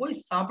அங்க போய்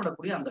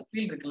சாப்பிடக்கூடிய அந்த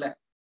ஃபீல் இருக்குல்ல,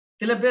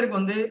 சில பேருக்கு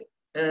வந்து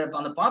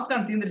அந்த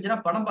பாப்கார்ன் தீந்துருச்சுன்னா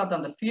படம் பார்த்த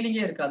அந்த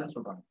ஃபீலிங்கே இருக்காதுன்னு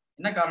சொல்றாங்க.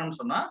 என்ன காரணம்னு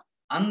சொன்னா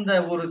அந்த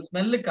ஒரு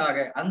ஸ்மெல்லுக்காக,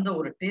 அந்த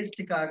ஒரு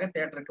டேஸ்ட்டுக்காக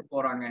தியேட்டருக்கு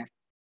போறாங்க.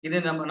 இது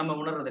நம்ம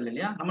உணர்றது இல்லை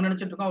இல்லையா? நம்ம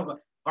நினைச்சிட்டு இருக்கோம்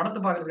படத்தை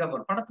பாக்குறதுக்காக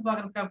போறோம். படத்தை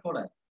பாக்குறதுக்காக போல.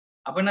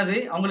 அப்ப என்னது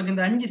அவங்களுக்கு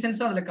இந்த 5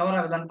 சென்ஸும் அதுல கவர்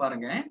ஆகுதான்னு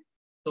பாருங்க.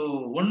 ஸோ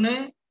ஒண்ணு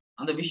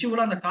அந்த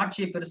விஷுவலா அந்த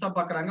காட்சியை பெருசா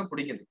பாக்குறாங்க,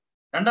 பிடிக்குது.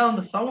 2வது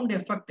அந்த சவுண்ட்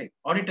எஃபெக்ட்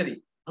ஆடிட்டரி,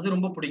 அது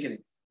ரொம்ப பிடிக்குது.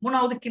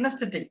 3வது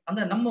கினஸ்தெட்டிக்,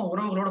 அந்த நம்ம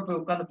உறவுகளோட போய்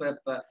உட்கார்ந்து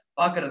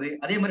பாக்குறது.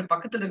 அதே மாதிரி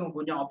பக்கத்துல இருக்கவங்க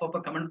கொஞ்சம் அப்பப்ப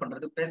கமெண்ட்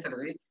பண்றது,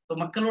 பேசுறது. ஸோ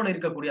மக்களோட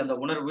இருக்கக்கூடிய அந்த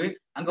உணர்வு,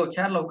 அங்க ஒரு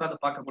சேர்ல உட்கார்ந்து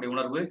பார்க்கக்கூடிய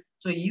உணர்வு.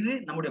 ஸோ இது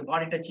நம்முடைய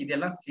பாடி டச்,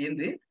 இதெல்லாம்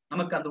சேர்ந்து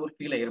நமக்கு அந்த ஒரு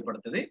ஃபீலை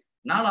ஏற்படுத்துது.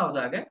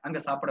 4வதாக அங்க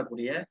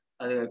சாப்பிடக்கூடிய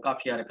அது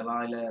காஃபியா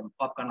இருக்கலாம், இல்ல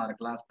பாப்கார்னா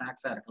இருக்கலாம்,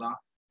 ஸ்நாக்ஸா இருக்கலாம்,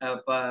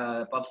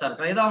 பப்ஸா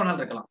இருக்கலாம், ஏதாவது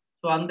வேணாலும் இருக்கலாம்.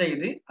 ஸோ அந்த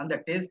இது, அந்த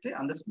டேஸ்ட்,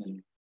 அந்த ஸ்மெல்.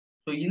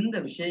 ஸோ இந்த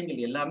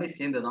விஷயங்கள் எல்லாமே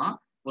சேர்ந்துதான்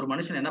ஒரு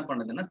மனுஷன் என்ன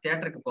பண்ணுதுன்னா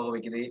தியேட்டருக்கு போக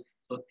வைக்குது.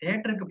 ஸோ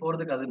தியேட்டருக்கு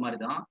போறதுக்கு அது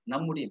மாதிரிதான்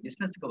நம்முடைய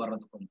பிசினஸ்க்கு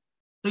வர்றதுக்கும்.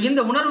 ஸோ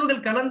இந்த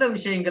உணர்வுகள் கலந்த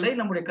விஷயங்களை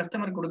நம்முடைய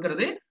கஸ்டமருக்கு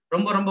கொடுக்கறது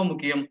ரொம்ப ரொம்ப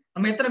முக்கியம்.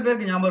 நம்ம எத்தனை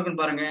பேருக்கு ஞாபகம்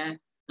இருக்குன்னு பாருங்க.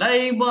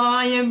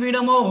 லைபாயம்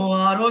விடமோ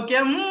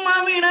ஆரோக்கியம்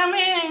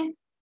விடமே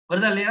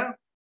வருதா இல்லையா?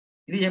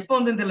 இது எப்ப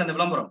வந்து தெரியல அந்த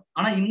விளம்பரம்.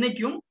 ஆனா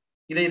இன்னைக்கும்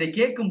இதை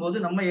கேட்கும் போது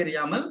நம்ம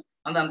எரியாமல்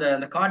அந்த அந்த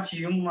அந்த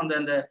காட்சியும் அந்த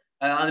அந்த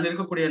அதுல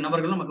இருக்கக்கூடிய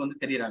நபர்களும் நமக்கு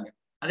வந்து தெரியுறாங்க.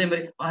 அதே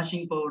மாதிரி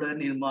washing powder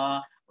Nirma,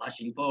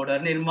 washing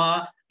powder Nirma,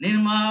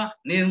 Nirma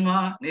Nirma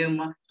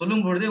Nirma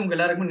சொல்லும் பொழுதே உங்க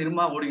எல்லாருக்கும்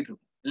நிர்மா ஓடிட்டு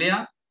இருக்கும் இல்லையா?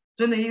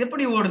 சோ இந்த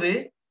எப்படி ஓடுது?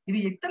 இது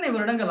எத்தனை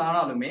வருடங்கள்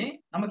ஆனாலுமே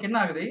நமக்கு என்ன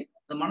ஆகுது?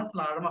 இந்த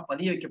மனசுல ஆழமா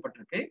பதிய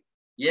வைக்கப்பட்டிருக்கு.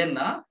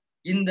 ஏன்னா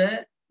இந்த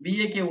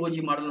VAKOG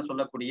மாடல்னு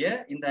சொல்லக்கூடிய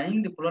இந்த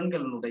 5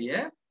 புலன்களினுடைய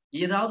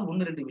ஏதாவது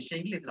 1-2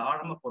 விஷயங்கள் இதுல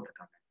ஆழமா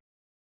போட்டிருக்காங்க.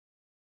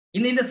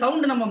 இந்த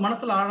சவுண்ட் நம்ம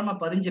மனசுல ஆழமா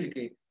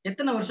பதிஞ்சிருக்கு.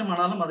 எத்தனை வருஷம்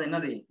ஆனாலும் அது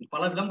என்னது?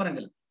 பல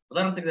விளம்பரங்கள்,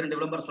 உதாரணத்துக்கு 2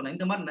 விளம்பரம் சொன்னேன்.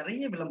 இந்த மாதிரி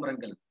நிறைய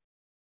விளம்பரங்கள்.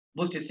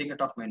 Boost is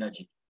secret of my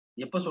energy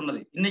எப்ப சொன்னது?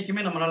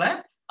 இன்னைக்குமே நம்மளால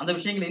அந்த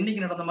விஷயங்கள்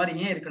இன்னைக்கு நடந்த மாதிரி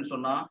ஏன் இருக்குன்னு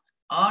சொன்னா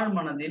ஆழ்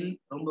மனதில்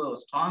ரொம்ப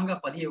ஸ்ட்ராங்கா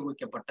பதிய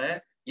வைக்கப்பட்ட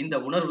இந்த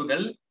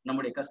உணர்வுகள்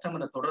நம்முடைய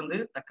கஸ்டமரை தொடர்ந்து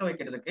தக்க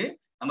வைக்கிறதுக்கு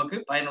நமக்கு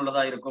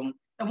பயனுள்ளதா இருக்கும்.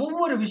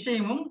 ஒவ்வொரு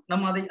விஷயமும்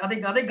நம்ம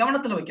அதை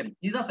கவனத்துல வைக்கணும்.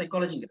 இதுதான்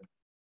சைக்காலஜிங்கிறது.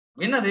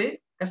 என்னது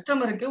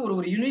கஸ்டமருக்கு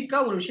ஒரு யூனிக்கா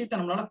ஒரு விஷயத்த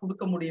நம்மளால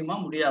கொடுக்க முடியுமா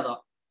முடியாதா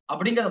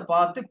அப்படிங்கிறத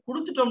பார்த்து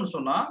கொடுத்துட்டோம்னு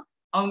சொன்னா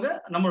அவங்க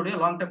நம்மளுடைய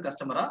லாங் டர்ம்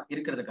கஸ்டமரா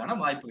இருக்கிறதுக்கான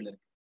வாய்ப்புகள்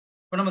இருக்கு.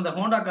 இப்ப நம்ம இந்த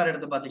ஹோண்டா கார்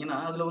எடுத்து பாத்தீங்கன்னா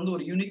அதுல வந்து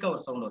ஒரு யூனிக்கா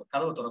ஒரு சவுண்ட் வரும்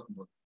கதவை திறக்கும்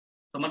போது.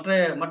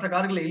 மற்ற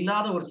கார்கள்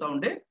இல்லாத ஒரு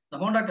சவுண்டு இந்த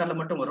ஹோண்டா கார்ல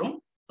மட்டும் வரும்.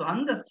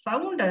 அந்த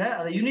சவுண்டை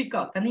அதை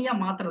யூனிக்கா தனியா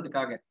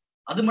மாத்துறதுக்காக,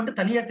 அது மட்டும்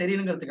தனியா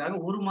தெரியணுங்கிறதுக்காக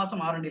 1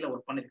 மாசம் R&Dல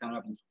ஒர்க் பண்ணிருக்காங்க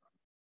அப்படின்னு சொல்றாங்க.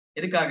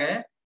 எதுக்காக?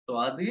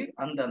 அது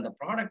அந்த அந்த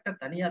ப்ராடக்டை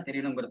தனியா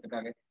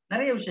தெரியணுங்கிறதுக்காக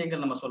நிறைய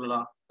விஷயங்கள் நம்ம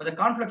சொல்லலாம். அந்த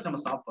கான்ஃபிளெக்ஸ் நம்ம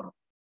சாப்பிடுறோம்,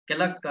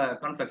 கெல்லாக்ஸ்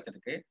கான்ஃபிளெக்ஸ்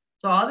இருக்கு.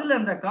 ஸோ அதுல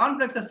அந்த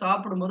கான்ஃபிளெக்ஸை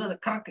சாப்பிடும்போது அது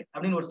கரெக்ட்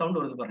அப்படின்னு ஒரு சவுண்ட்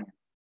வருது பாருங்க.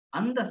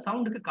 அந்த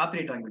சவுண்டுக்கு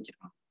காப்பிரைட் வாங்கி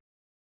வச்சிருக்காங்க.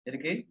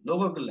 எதுக்கு?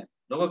 லோகோக்கு இல்ல,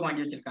 லோகோக்கு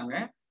வாங்கி வச்சிருக்காங்க,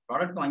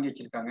 ப்ராடக்ட் வாங்கி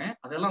வச்சிருக்காங்க,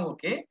 அதெல்லாம்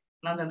ஓகே.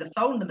 நான் அந்த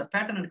சவுண்ட், அந்த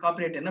பேட்டர்ன் அண்ட்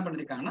காப்பிரைட் என்ன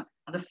பண்ணிருக்காங்கன்னா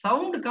அந்த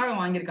சவுண்டுக்காக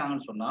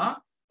வாங்கியிருக்காங்கன்னு சொன்னா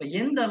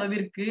எந்த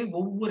அளவிற்கு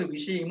ஒவ்வொரு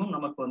விஷயமும்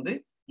நமக்கு வந்து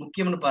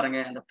முக்கியம்னு பாருங்க.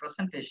 அந்த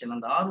பிரசன்டேஷன்,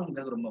 அந்த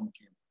ஆர்வம்ங்கிறது ரொம்ப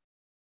முக்கியம்.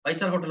 5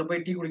 ஸ்டார் ஹோட்டல்ல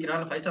போய் டீ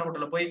குடிக்கிறான், 5 ஸ்டார்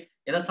ஹோட்டல்ல போய்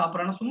எதாவது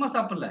சாப்பிடறான்னா சும்மா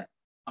சாப்பிடல.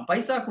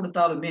 பைசா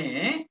கொடுத்தாலுமே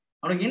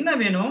அவனுக்கு என்ன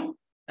வேணும்?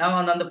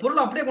 அவன் அந்த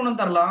பொருளை அப்படியே கொண்டு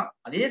வந்து தரலாம்,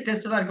 அதே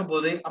டேஸ்ட் தான் இருக்க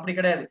போகுது. அப்படி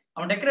கிடையாது.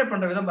 அவன் டெக்கரேட்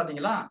பண்ற விதம்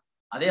பாத்தீங்களா?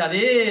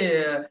 அதே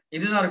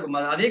இதுதான் இருக்கும்,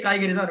 அதே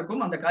காய்கறி தான்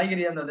இருக்கும். அந்த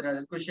காய்கறி அந்த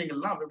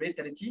விஷயங்கள்லாம் அப்படியே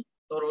தெரிச்சு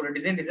ஒரு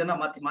டிசைனா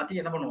மாத்தி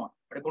என்ன பண்ணுவான்,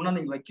 அப்படி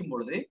கொண்டாந்து இங்க வைக்கும்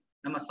பொழுது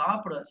நம்ம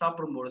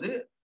சாப்பிடும் பொழுது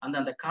அந்த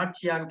அந்த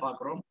காட்சியாக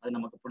பாக்குறோம், அது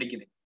நமக்கு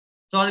பிடிக்குது.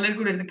 சோ அதுல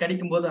இருக்கக்கூடிய எடுத்து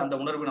கடிக்கும் போது அந்த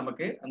உணர்வு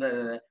நமக்கு அந்த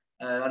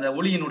அந்த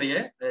ஒளியினுடைய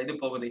இது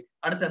போகுது.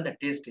 அடுத்து அந்த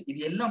டேஸ்ட், இது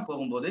எல்லாம்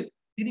போகும்போது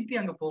திருப்பி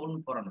அங்க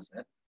போகணும்னு போறாங்க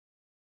சார்.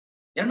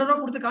 200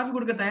 ரூபாய் கொடுத்து காஃபி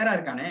கொடுக்க தயாரா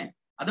இருக்கானே,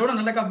 அதோட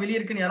நல்ல காஃபி வெளியே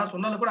இருக்குன்னு யாராவது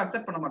சொன்னாலும் கூட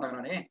அக்செப்ட் பண்ண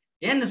மாட்டாங்களானே.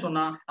 ஏன்னு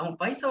சொன்னா அவன்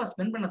பைசாவை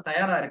ஸ்பெண்ட் பண்ண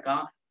தயாரா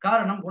இருக்கான்.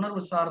 காரணம்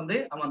உணர்வு சார்ந்து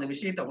அவன் அந்த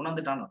விஷயத்தை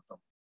உணர்ந்துட்டான்னு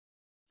அர்த்தம்.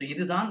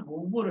 இதுதான்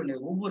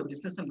ஒவ்வொரு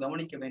பிசினஸும்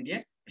கவனிக்க வேண்டிய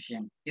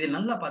விஷயம். இது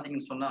நல்லா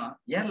பாத்தீங்கன்னு சொன்னா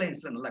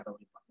ஏர்லைன்ஸ்ல நல்லா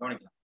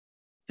கவனிக்கலாம்.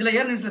 சில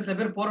ஏர்லைன்ஸ்ல சில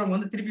பேர் போறவங்க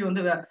வந்து திருப்பி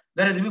வந்து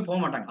வேற எதுவுமே போக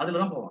மாட்டாங்க,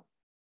 அதுலதான் போவாங்க.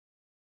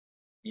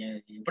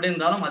 எப்படி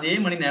இருந்தாலும் அதே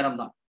மணி நேரம்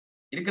தான்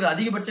இருக்கிற,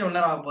 அதிகபட்சம் எவ்வளவு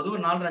நேரம் ஆக போது?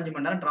 ஒரு 4-5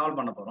 மணி நேரம் டிராவல்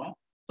பண்ண போறோம்.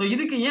 ஸோ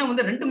இதுக்கு ஏன்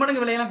வந்து 2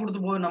 மடங்கு விலையெல்லாம்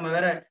கொடுத்து போய் நம்ம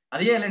வேற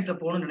அதே ஏர்லைன்ஸ்ல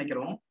போகணும்னு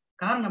நினைக்கிறோம்?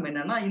 காரணம்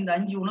என்னன்னா இந்த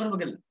 5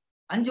 உணர்வுகள்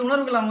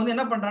அவன் வந்து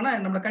என்ன பண்றான்னா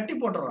நம்மளை கட்டி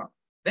போட்டுறான்.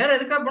 வேற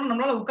எதுக்காக போனா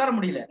நம்மளால உட்கார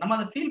முடியல, நம்ம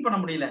அதை ஃபீல் பண்ண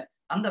முடியல.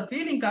 அந்த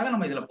ஃபீலிங்காக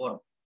நம்ம இதுல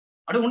போறோம்.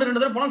 அப்படியே 1-2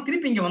 தடவை போனாலும்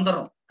திருப்பி இங்க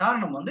வந்துடுறோம்.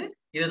 காரணம் வந்து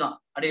இதுதான்.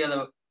 அப்படியே அதை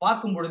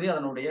பார்க்கும் பொழுதே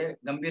அதனுடைய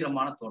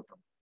கம்பீரமான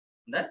தோற்றம்,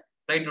 இந்த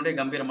ஃபிளைட்டினுடைய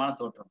கம்பீரமான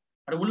தோற்றம்.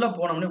 அப்படி உள்ள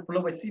போனோம்னே, உள்ள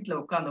போய் சீட்ல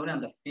உட்கார்ந்தவொடனே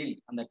அந்த ஃபீல்,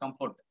 அந்த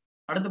கம்ஃபர்ட்.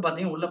 அடுத்து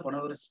பாத்தீங்கன்னா உள்ள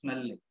போன ஒரு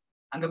ஸ்மெல்,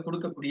 அங்க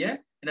கொடுக்கக்கூடிய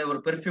ஒரு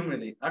பெர்ஃப்யூம்.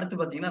 இது அடுத்து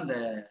பாத்தீங்கன்னா அந்த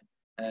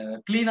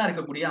கிளீனா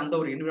இருக்கக்கூடிய அந்த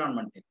ஒரு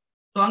என்விரான்மெண்ட்.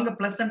 ஸோ அங்க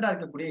பிளசண்டா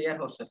இருக்கக்கூடிய ஏர்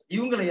ஹோஸ்டஸ்,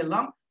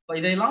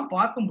 இதையெல்லாம்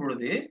பார்க்கும்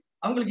பொழுது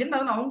அவங்களுக்கு என்ன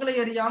ஆகுதுன்னா அவங்களே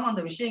அறியாம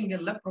அந்த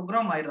விஷயங்கள்ல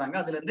ப்ரோக்ராம் ஆயிடுறாங்க.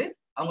 அதுல இருந்து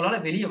அவங்களால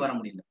வெளியே வர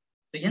முடியல.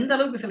 எந்த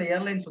அளவுக்கு சில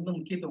ஏர்லைன்ஸ் வந்து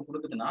முக்கியத்துவம்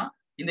கொடுக்குதுன்னா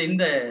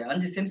இந்த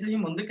 5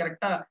 சென்ஸையும் வந்து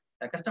கரெக்டா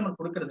கஸ்டமர்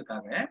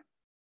கொடுக்கறதுக்காக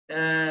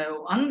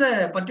அந்த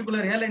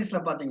பர்டிகுலர் ஏர்லைன்ஸ்ல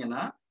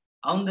பாத்தீங்கன்னா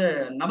அந்த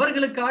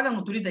நபர்களுக்காக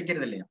அவங்க துணி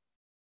தைக்கிறது இல்லையா,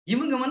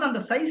 இவங்க வந்து அந்த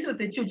சைஸ்ல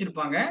தைச்சு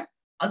வச்சிருப்பாங்க,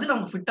 அதுல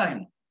அவங்க ஃபிட்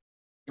ஆகணும்.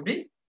 எப்படி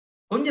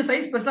கொஞ்சம்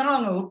சைஸ் பெருசானாலும்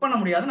அவங்க ஒர்க் பண்ண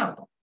முடியாதுன்னு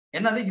அர்த்தம்.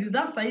 என்னது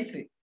இதுதான் சைஸ்,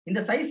 இந்த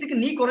சைஸுக்கு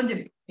நீ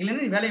குறைஞ்சிரு,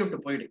 இல்லைன்னா நீ வேலையை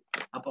விட்டு போயிடு.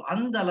 அப்போ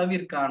அந்த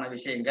அளவிற்கான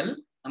விஷயங்கள்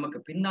நமக்கு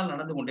பின்னால்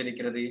நடந்து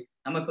கொண்டிருக்கிறது.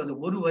 நமக்கு அது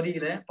ஒரு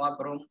வரியில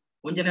பாக்குறோம்,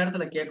 கொஞ்ச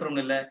நேரத்துல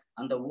கேட்கறோம்னு இல்ல,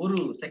 அந்த ஒரு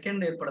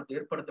செகண்ட்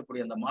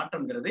ஏற்படுத்தக்கூடிய அந்த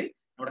மாற்றம்ங்கிறது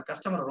நம்மளோட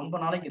கஸ்டமரை ரொம்ப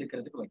நாளைக்கு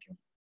இருக்கிறதுக்கு வைக்கும்.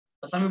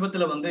 இப்ப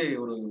சமீபத்துல வந்து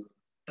ஒரு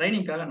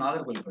ட்ரைனிங்காக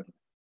நாகர்கோவில் போயிருந்தேன்.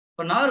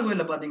 இப்ப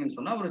நாகர்கோவில்ல பாத்தீங்கன்னு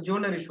சொன்னா ஒரு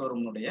ஜுவல்லரி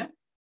ஷோரூமுடைய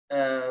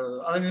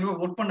அதை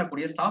ஒர்க்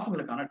பண்ணக்கூடிய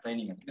ஸ்டாஃபுகளுக்கான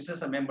ட்ரைனிங்,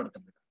 பிசினஸை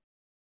மேம்படுத்துறதுக்கு.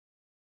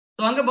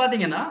 ஸோ அங்க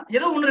பாத்தீங்கன்னா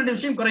ஏதோ 1-2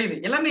 விஷயம் குறையுது,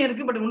 எல்லாமே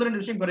இருக்கு, பட் 1-2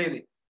 விஷயம் குறையுது.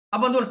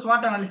 அப்ப வந்து ஒரு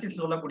ஸ்வாட் அனாலிசிஸ்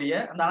சொல்லக்கூடிய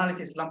அந்த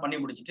அனாலிசிஸ் எல்லாம் பண்ணி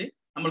முடிச்சுட்டு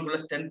நம்மளுக்குள்ள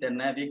ஸ்ட்ரென்த்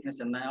என்ன,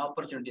 வீக்னஸ் என்ன,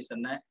 ஆப்பர்ச்சுனிட்டிஸ்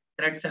என்ன,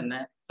 த்ரெட்ஸ் என்ன,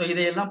 ஸோ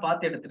இதையெல்லாம்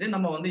பார்த்து எடுத்துட்டு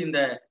நம்ம வந்து இந்த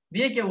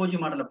விஏகே ஓஜி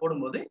மாடலை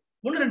போடும்போது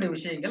 1-2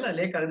 விஷயங்கள்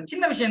லேக் ஆகுது.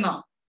 சின்ன விஷயம் தான்,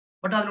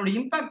 பட் அதனுடைய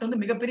இம்பாக்ட்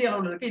வந்து மிகப்பெரிய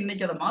அளவில் இருக்கு.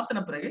 இன்னைக்கு அதை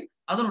மாத்தின பிறகு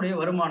அதனுடைய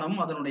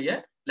வருமானமும் அதனுடைய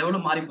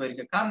லெவலும் மாறி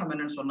போயிருக்கு. காரணம்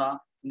என்னன்னு சொன்னா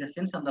இந்த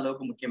சென்ஸ் அந்த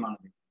அளவுக்கு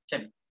முக்கியமானது.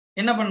 சரி,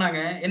 என்ன பண்ணாங்க,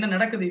 என்ன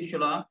நடக்குது?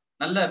 யூஸ்வலா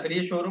நல்ல பெரிய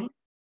ஷோரூம்,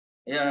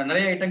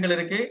 நிறைய ஐட்டங்கள்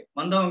இருக்கு,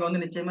 வந்தவங்க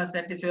வந்து நிச்சயமா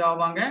சாட்டிஸ்ஃபை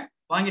ஆவாங்க,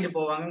 வாங்கிட்டு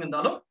போவாங்க.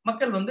 இருந்தாலும்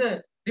மக்கள் வந்து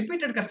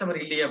ரிப்பீட்டட் கஸ்டமர்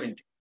இல்லையே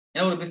அப்படின்ட்டு.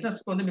 ஏன்னா ஒரு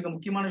பிசினஸ்க்கு வந்து மிக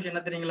முக்கியமான விஷயம்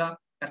என்ன தெரியுங்களா?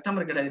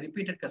 கஸ்டமர் கிடையாது,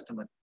 ரிப்பீட்டட்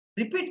கஸ்டமர்.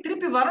 ரிப்பீட்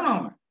திருப்பி வரணும்.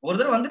 அவன் ஒரு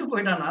தடவை வந்துட்டு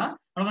போயிட்டானா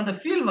அவனுக்கு அந்த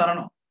ஃபீல்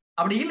வரணும்.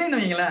 அப்படி இல்லைன்னு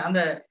வைங்களேன், அந்த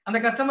அந்த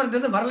கஸ்டமர்கிட்ட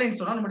இருந்து வரலைன்னு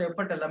சொன்னா நம்மளுடைய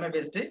எஃபர்ட் எல்லாமே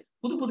வேஸ்ட்.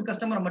 புது புது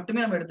கஸ்டமரை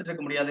மட்டுமே நம்ம எடுத்துட்டு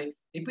இருக்க முடியாது.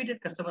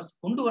 ரிப்பீட்டட் கஸ்டமர்ஸ்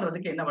கொண்டு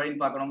வர்றதுக்கு என்ன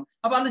வழின்னு பார்க்கணும்.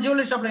 அப்ப அந்த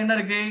ஜுவல்லரி ஷாப்ல என்ன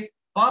இருக்கு?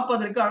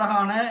 பார்ப்பதற்கு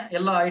அழகான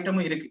எல்லா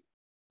ஐட்டமும் இருக்கு,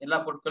 எல்லா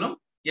பொருட்களும்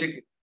இருக்கு.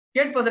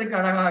 கேட்பதற்கு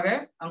அழகாக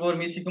அங்க ஒரு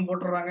மியூசிக்கும்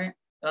போட்டுறாங்க,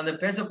 அந்த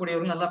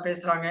பேசக்கூடியவங்க நல்லா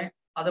பேசுறாங்க,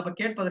 அதை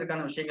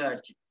கேட்பதற்கான விஷயங்கள்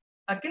ஆயிடுச்சு.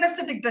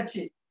 கினஸ்தட்டிக்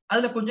டச்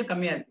அதுல கொஞ்சம்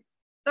கம்மியா இருக்கு.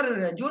 சார்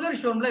ஜுவல்லரி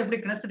ஷோரூம்ல எப்படி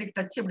கினஸ்தட்டிக்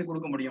டச் எப்படி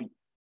கொடுக்க முடியும்?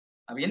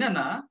 அது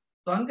என்னன்னா,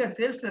 அங்க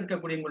சேல்ஸ்ல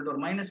இருக்கக்கூடியவங்கள்ட்ட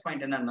ஒரு மைனஸ்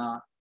பாயிண்ட் என்னன்னா,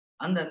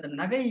 அந்த அந்த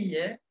நகைய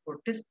ஒரு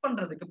டெஸ்ட்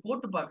பண்றதுக்கு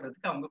போட்டு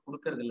பாக்குறதுக்கு அவங்க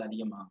கொடுக்கறது இல்லை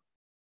அதிகமா.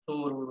 ஸோ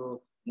ஒரு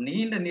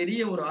நீண்ட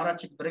நெறிய ஒரு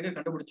ஆராய்ச்சிக்கு பிறகு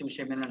கண்டுபிடிச்ச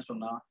விஷயம் என்னன்னு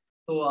சொன்னா,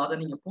 ஸோ அதை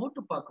நீங்க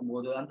போட்டு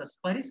பார்க்கும்போது அந்த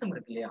ஸ்பரிசம்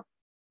இருக்கு இல்லையா,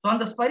 ஸோ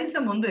அந்த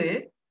ஸ்பரிசம் வந்து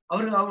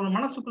அவங்க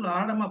மனசுக்குள்ள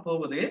ஆழமா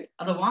போகுது,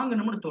 அதை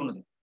வாங்கணும்னு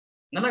தோணுது.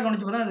 நல்லா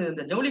கவனிச்சு பார்த்தா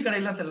இந்த ஜவுளி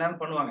கடையெல்லாம் சில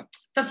நேரம் பண்ணுவாங்க,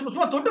 சார்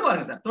சும்மா தொட்டு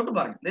பாருங்க சார், தொட்டு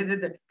பாருங்க,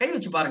 கை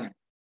வச்சு பாருங்க.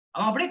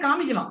 அவன் அப்படியே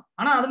காமிக்கலாம்,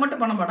 ஆனா அது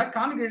மட்டும் பண்ண மாட்டான்,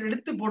 காமிக்க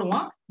எடுத்து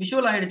போடுவான்,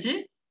 விஷுவல் ஆயிடுச்சு,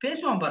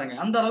 பேசுவான் பாருங்க,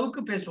 அந்த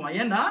அளவுக்கு பேசுவான்.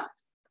 ஏன்னா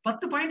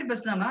 10 பாயிண்ட்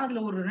பேசினானா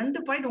அதுல ஒரு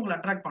 2 பாயிண்ட் உங்களை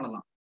அட்ராக்ட்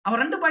பண்ணலாம்.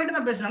 அவன் 2 பாயிண்ட்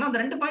தான் பேசுறானா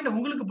அந்த 2 பாயிண்ட்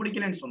உங்களுக்கு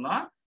பிடிக்கலன்னு சொன்னா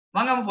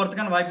வாங்காம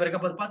போறதுக்கான வாய்ப்பு இருக்கு.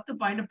 அப்ப 10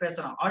 பாயிண்ட்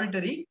பேசுறான்,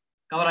 ஆடிட்டரி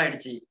கவர்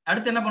ஆயிடுச்சு.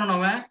 அடுத்து என்ன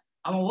பண்ணணும்?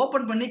 அவன்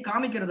ஓபன் பண்ணி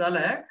காமிக்கிறதால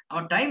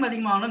அவன் டைம்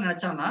அதிகமாகணும்னு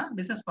நினைச்சான்னா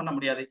பிசினஸ் பண்ண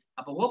முடியாது.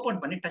 அப்ப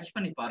ஓபன் பண்ணி டச்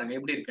பண்ணி பாருங்க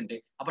எப்படி இருக்குன்ட்டு.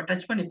 அப்ப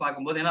டச் பண்ணி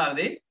பார்க்கும்போது என்ன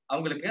ஆகுது?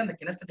 அவங்களுக்கு அந்த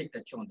கினஸ்தட்டிக்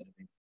டச்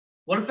வந்துருது.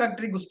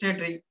 ஒல்ஃபாக்டரி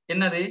குஸ்டேட்டரி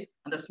என்னது?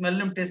 அந்த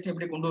ஸ்மெல்லும் டேஸ்ட்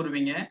எப்படி கொண்டு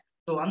வருவீங்க?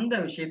 ஸோ அந்த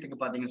விஷயத்துக்கு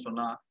பாத்தீங்கன்னு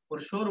சொன்னா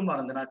ஒரு ஷோரூமா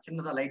இருந்ததுன்னா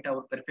சின்னதா லைட்டா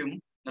ஒரு பெர்ஃபியூம்,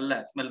 நல்ல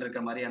ஸ்மெல்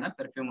இருக்கிற மாதிரியான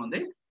பெர்ஃபியூம் வந்து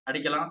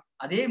அடிக்கலாம்.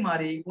 அதே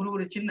மாதிரி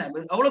ஒரு சின்ன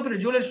அவ்வளவு பெரிய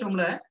ஜுவல்லரி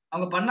ஷோரூம்ல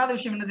அவங்க பண்ணாத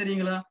விஷயம் என்ன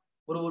தெரியுங்களா?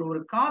 ஒரு ஒரு ஒரு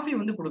காஃபி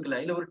வந்து கொடுக்கல,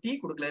 இல்ல ஒரு டீ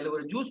கொடுக்கல, இல்ல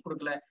ஒரு ஜூஸ்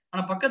கொடுக்கல.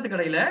 ஆனா பக்கத்து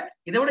கடையில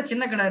இதை விட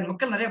சின்ன கடை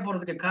மக்கள் நிறைய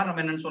போறதுக்கு காரணம்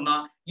என்னன்னு சொன்னா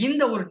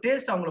இந்த ஒரு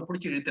டேஸ்ட் அவங்களை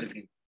பிடிச்சி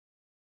இழுத்துருக்கு.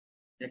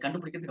 இதை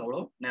கண்டுபிடிக்கிறதுக்கு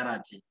அவ்வளவு நேரம்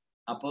ஆச்சு.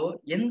 அப்போ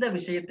எந்த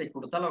விஷயத்தை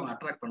கொடுத்தாலும் அவங்க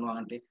அட்ராக்ட்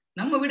பண்ணுவாங்கன்ட்டு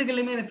நம்ம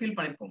வீடுகள்லயுமே இதை ஃபீல்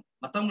பண்ணிருப்போம்.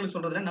 மத்தவங்களுக்கு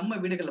சொல்றதுல நம்ம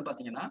வீடுகள்ல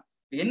பாத்தீங்கன்னா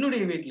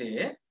என்னுடைய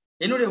வீட்லயே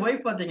என்னுடைய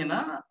ஒய்ஃப் பாத்தீங்கன்னா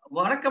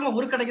வழக்கமா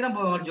ஒரு கடைக்கு தான்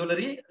போவாங்க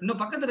ஜுவல்லரி.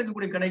 இன்னும் பக்கத்துல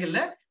இருக்கக்கூடிய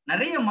கடைகள்ல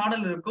நிறைய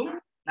மாடல் இருக்கும்,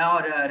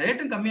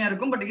 ரேட்டும் கம்மியா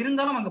இருக்கும், பட்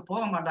இருந்தாலும் அங்க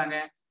போக மாட்டாங்க.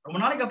 ரொம்ப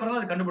நாளைக்கு அப்புறம்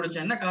தான் அதை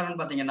கண்டுபிடிச்சேன். என்ன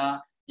காரணம்னு பாத்தீங்கன்னா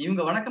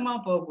இவங்க வழக்கமா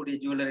போகக்கூடிய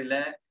ஜுவல்லரியில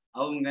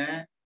அவங்க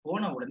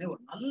போன உடனே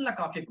ஒரு நல்ல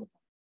காஃபி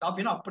கொடுப்போம்.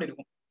 காஃபினா அப்படி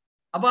இருக்கும்.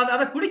 அப்ப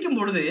அதை குடிக்கும்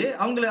பொழுது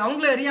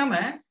அவங்கள அறியாம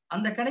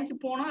அந்த கடைக்கு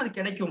போனா அது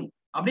கிடைக்கும்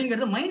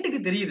அப்படிங்கிறது மைண்டுக்கு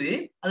தெரியுது.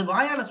 அது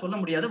வாயால சொல்ல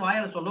முடியாது,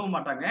 வாயால சொல்லவும்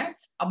மாட்டாங்க.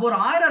 அப்போ ஒரு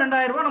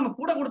 1000-2000 ரூபாய் நம்ம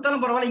கூட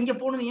கொடுத்தாலும் பரவாயில்ல, இங்க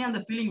போகணும் ஏன்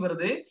அந்த ஃபீலிங்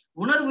வருது?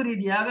 உணர்வு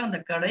ரீதியாக அந்த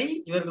கடை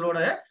இவர்களோட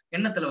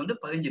எண்ணத்துல வந்து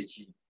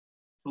பதிஞ்சிருச்சு.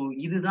 ஸோ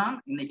இதுதான்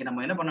இன்னைக்கு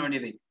நம்ம என்ன பண்ண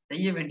வேண்டியது,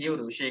 செய்ய வேண்டிய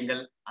ஒரு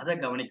விஷயங்கள். அதை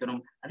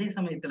கவனிக்கணும். அதே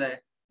சமயத்துல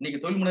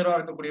இன்னைக்கு தொழில் முனைவரா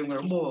இருக்கக்கூடியவங்க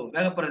ரொம்ப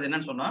வேகப்படுறது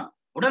என்னன்னு சொன்னா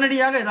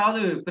உடனடியாக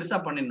ஏதாவது பெருசா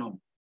பண்ணிடணும்.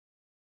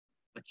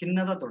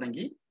 சின்னதா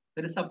தொடங்கி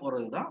பெருசா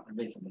போறதுதான்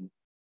அட்வைசபிள்.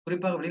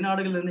 குறிப்பாக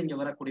வெளிநாடுகள்ல இருந்து இங்க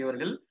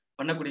வரக்கூடியவர்கள்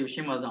பண்ணக்கூடிய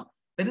விஷயம் அதுதான்.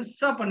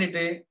 பெருசா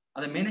பண்ணிட்டு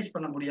அதை மேனேஜ்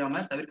பண்ண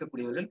முடியாம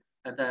தவிர்க்கக்கூடியவர்கள்,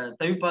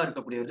 தவிப்பா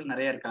இருக்கக்கூடியவர்கள்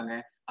நிறைய இருக்காங்க.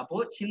 அப்போ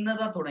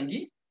சின்னதா தொடங்கி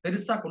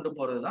பெருசா கொண்டு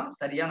போறதுதான்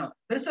சரியான.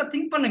 பெருசா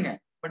திங்க் பண்ணுங்க,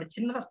 பட்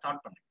சின்னதா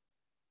ஸ்டார்ட் பண்ணுங்க.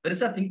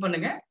 பெருசா திங்க்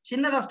பண்ணுங்க,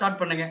 சின்னதா ஸ்டார்ட்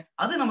பண்ணுங்க,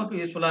 அது நமக்கு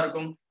யூஸ்ஃபுல்லா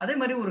இருக்கும். அதே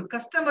மாதிரி ஒரு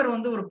கஸ்டமர்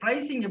வந்து ஒரு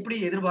பிரைசிங் எப்படி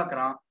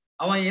எதிர்பார்க்கிறான்,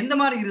 அவன் எந்த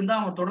மாதிரி இருந்தா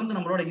அவன் தொடர்ந்து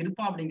நம்மளோட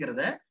இருப்பான்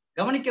அப்படிங்கிறத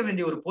கவனிக்க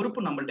வேண்டிய ஒரு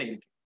பொறுப்பு நம்மள்ட்ட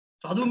இருக்கு.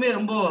 அதுவுமே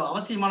ரொம்ப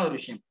அவசியமான ஒரு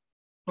விஷயம்.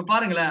 இப்ப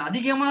பாருங்களேன்,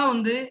 அதிகமா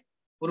வந்து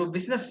ஒரு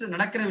பிசினஸ்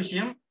நடக்கிற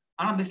விஷயம்,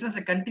 ஆனா பிசினஸ்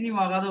கண்டினியூ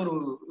ஆகாத ஒரு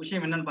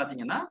விஷயம் என்னன்னு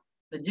பாத்தீங்கன்னா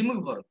இந்த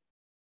ஜிம்முக்கு போறது.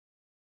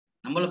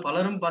 நம்மள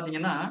பலரும்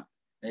பாத்தீங்கன்னா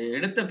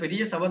எடுத்த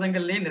பெரிய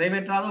சபதங்கள்லயே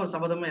நிறைவேற்றாத ஒரு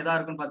சபதம் எதா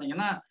இருக்குன்னு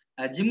பாத்தீங்கன்னா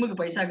ஜிம்முக்கு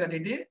பைசா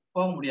கட்டிட்டு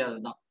போக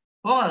முடியாதுதான்,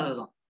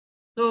 போகாததுதான்.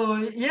 ஸோ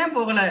ஏன்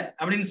போகல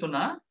அப்படின்னு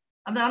சொன்னா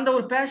அந்த அந்த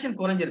ஒரு பேஷன்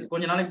குறைஞ்சிருது.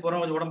 கொஞ்ச நாளைக்கு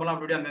போறோம், கொஞ்சம் உடம்பெல்லாம்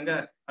அப்படி அங்கங்க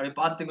அப்படி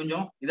பார்த்து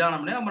கொஞ்சம்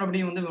இதானோம்னே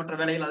மறுபடியும் வந்து மற்ற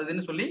வேலைகள் அது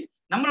இதுன்னு சொல்லி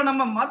நம்மளை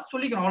நம்ம மாத்தி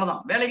சொல்லிக்கிறோம்.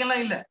 அவ்வளவுதான்.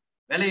 வேலைகள்லாம் இல்ல.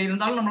 வேலை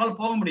இருந்தாலும் நம்மளால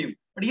போக முடியும்.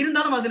 பட்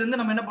இருந்தாலும் அதுல இருந்து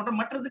நம்ம என்ன பண்றோம்,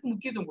 மற்றதுக்கு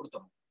முக்கியத்துவம்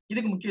கொடுத்துறோம்.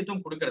 இதுக்கு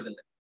முக்கியத்துவம் கொடுக்கறது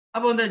இல்லை.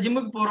 அப்போ இந்த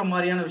ஜிம்முக்கு போற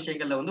மாதிரியான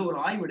விஷயங்கள்ல வந்து ஒரு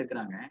ஆய்வு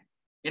எடுக்கிறாங்க.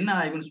 என்ன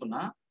ஆய்வுன்னு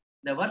சொன்னா,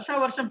 இந்த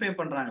வருஷம் பே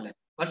பண்றாங்களே,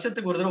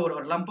 வருஷத்துக்கு ஒரு தடவை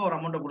ஒரு லம்பா ஒரு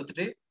அமௌண்ட்டை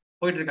கொடுத்துட்டு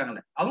போயிட்டு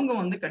இருக்காங்களே, அவங்க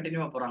வந்து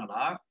கண்டினியூவா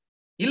போறாங்களா,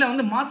 இல்ல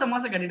வந்து மாசம்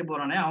மாசம் கட்டிட்டு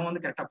போறானே அவன்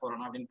வந்து கரெக்டா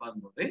போறானா அப்படின்னு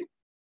பார்க்கும்போது,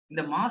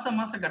 இந்த மாசம்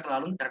மாசம் கட்டுற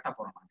ஆளும் கரெக்டா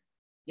போறான்.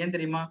 ஏன்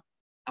தெரியுமா?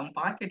 அவன்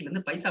பாக்கெட்ல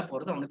இருந்து பைசா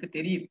போறது அவனுக்கு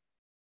தெரியுது.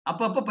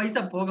 அப்பப்ப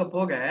பைசா போக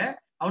போக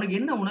அவனுக்கு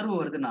என்ன உணர்வு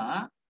வருதுன்னா,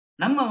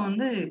 நம்ம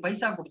வந்து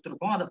பைசா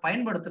குடுத்துருக்கோம், அதை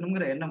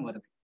பயன்படுத்தணுங்கிற எண்ணம்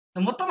வருது.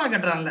 இந்த மொத்தமா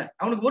கட்டுறான்ல,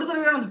 அவனுக்கு ஒரு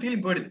தடவையான அந்த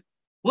ஃபீலிங் போயிடுது.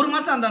 ஒரு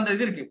மாசம் அந்த அந்த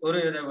இது இருக்கு. ஒரு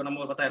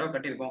நம்ம ஒரு 10,000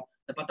 கட்டியிருக்கோம்.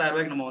 இந்த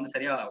 10,000 நம்ம வந்து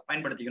சரியா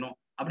பயன்படுத்திக்கணும்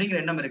அப்படிங்கிற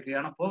எண்ணம் இருக்கு.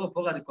 ஆனா போக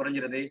போக அது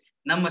குறைஞ்சிருது.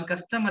 நம்ம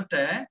கஸ்டமர்ட்ட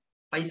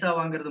பைசா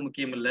வாங்குறது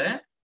முக்கியம் இல்ல.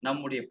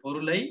 நம்முடைய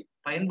பொருளை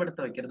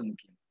பயன்படுத்த வைக்கிறது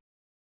முக்கியம்.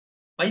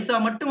 பைசா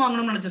மட்டும்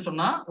வாங்கணும்னு நினைச்சு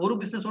சொன்னா ஒரு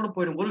பிசினஸோட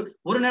போயிடும்.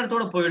 ஒரு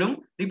நேரத்தோட போயிடும்.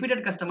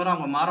 ரிப்பீட்டட் கஸ்டமரா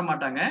அவங்க மாற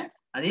மாட்டாங்க.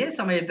 அதே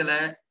சமயத்துல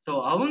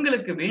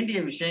அவங்களுக்கு வேண்டிய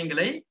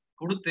விஷயங்களை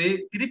குடுத்து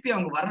திருப்பி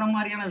அவங்க வர்ற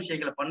மாதிரியான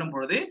விஷயங்களை பண்ணும்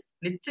பொழுது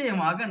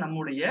நிச்சயமாக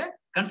நம்முடைய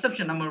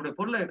கன்சப்ஷன், நம்மளுடைய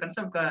பொருளை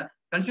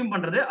கன்சியூம்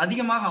பண்றது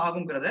அதிகமாக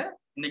ஆகுங்கிறத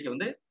இன்னைக்கு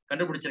வந்து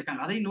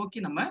கண்டுபிடிச்சிருக்காங்க. அதை நோக்கி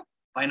நம்ம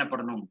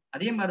பயணப்படணும்.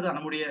 அதே மாதிரிதான்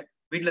நம்முடைய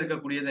வீட்டுல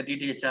இருக்கக்கூடிய இந்த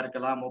டிடிஹெச்சா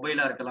இருக்கலாம்,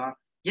 மொபைலா இருக்கலாம்,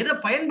 எதை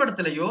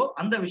பயன்படுத்தலையோ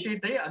அந்த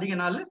விஷயத்தை அதிக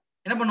நாள்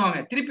என்ன பண்ணுவாங்க,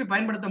 திருப்பி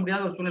பயன்படுத்த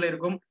முடியாத ஒரு சூழ்நிலை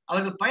இருக்கும்.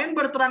 அவர்கள்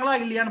பயன்படுத்துறாங்களா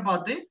இல்லையான்னு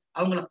பார்த்து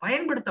அவங்கள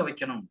பயன்படுத்த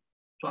வைக்கணும்.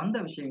 அந்த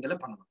விஷயங்களை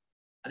பண்ணணும்.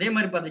 அதே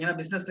மாதிரி பாத்தீங்கன்னா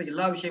பிசினஸ்ல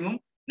எல்லா விஷயமும்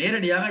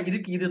நேரடியாக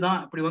இதுக்கு இதுதான்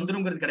இப்படி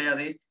வந்துருங்கிறது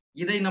கிடையாது.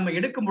 இதை நம்ம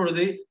எடுக்கும்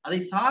பொழுது அதை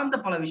சார்ந்த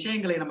பல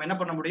விஷயங்களை நம்ம என்ன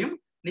பண்ண முடியும்,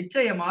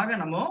 நிச்சயமாக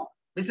நம்ம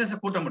பிசினஸை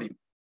கூட்ட முடியும்.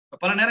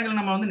 பல நேரங்களில்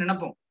நம்ம வந்து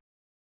நினைப்போம்,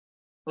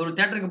 ஒரு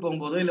தியேட்டருக்கு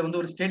போகும்போதோ இல்ல வந்து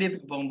ஒரு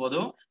ஸ்டேடியத்துக்கு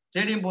போகும்போதோ,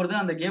 ஸ்டேடியம் போறது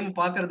அந்த கேம்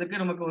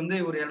பாக்குறதுக்கு நமக்கு வந்து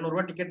ஒரு 200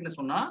 ரூபாய் டிக்கெட்னு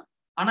சொன்னா,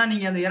 ஆனா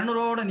நீங்க அந்த 200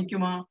 ரூபாயோட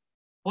நிக்குமா?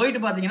 போயிட்டு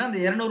பாத்தீங்கன்னா அந்த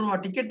 200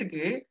 ரூபாய்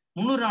டிக்கெட்டுக்கு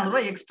 300, 400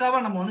 ரூபாய் எக்ஸ்ட்ராவா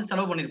நம்ம வந்து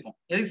செலவு பண்ணிருப்போம்.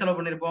 எதுக்கு செலவு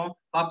பண்ணிருப்போம்?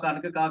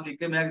 பாப்கார்னுக்கு,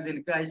 காஃபிக்கு,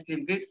 மேகசினுக்கு,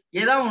 ஐஸ்கிரீமுக்கு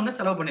ஏதாவது ஒண்ணு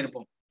செலவு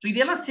பண்ணிருப்போம்.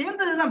 இதெல்லாம்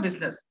சேர்ந்ததுதான்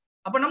பிசினஸ்.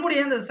 அப்ப நம்முடைய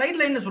இந்த சைட்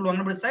லைன் சொல்லுவாங்க.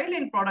 நம்முடைய சைட்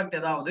லைன் ப்ராடக்ட்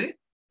ஏதாவது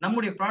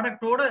நம்முடைய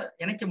ப்ராடக்ட்டோட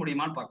இணைக்க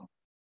முடியுமான்னு பார்க்கணும்.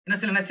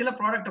 ஏன்னா சில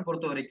ப்ராடக்ட்டை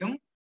பொறுத்த வரைக்கும்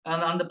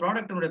அந்த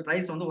ப்ராடக்ட்டினுடைய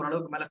பிரைஸ் வந்து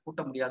ஓரளவுக்கு மேல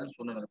கூட்ட முடியாதுன்னு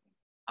சூழ்நிலை இருக்கும்.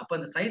 அப்ப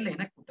அந்த சைட்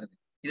லைனை கூட்டுறது.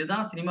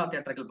 இதுதான் சினிமா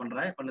தியேட்டர்கள்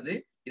பண்ணுது.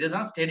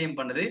 இதுதான் ஸ்டேடியம்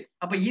பண்ணுது.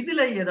 அப்ப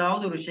இதுல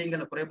ஏதாவது ஒரு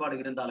விஷயங்கள்ல குறைபாடு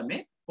இருந்தாலுமே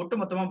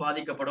ஒட்டுமொத்தமா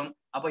பாதிக்கப்படும்.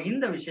 அப்ப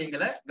இந்த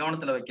விஷயங்களை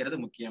கவனத்துல வைக்கிறது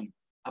முக்கியம்.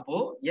 அப்போ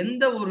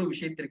எந்த ஒரு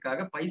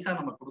விஷயத்திற்காக பைசா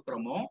நம்ம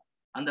கொடுக்குறோமோ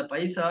அந்த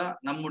பைசா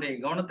நம்முடைய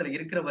கவனத்துல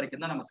இருக்கிற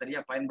வரைக்கும் தான் நம்ம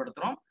சரியா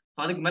பயன்படுத்துறோம்.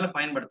 அதுக்கு மேல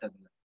பயன்படுத்துறது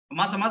இல்லை.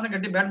 மாசம் மாசம்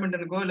கட்டி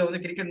பேட்மிண்டனுக்கோ இல்ல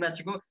வந்து கிரிக்கெட்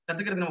மேட்சுக்கோ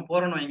கத்துக்கிறதுக்கு நம்ம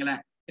போறோம்னு வைங்களேன்,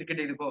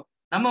 கிரிக்கெட் இதுக்கோ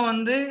நம்ம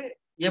வந்து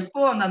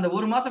எப்போ அந்த அந்த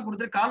ஒரு மாசம்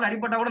கொடுத்துட்டு கால்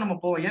அடிபட்டா கூட நம்ம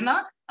போவோம். ஏன்னா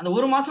அந்த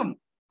ஒரு மாசம்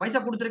பைசா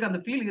கொடுத்துருக்க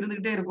அந்த ஃபீல்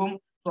இருந்துகிட்டே இருக்கும்.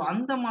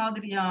 அந்த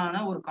மாதிரியான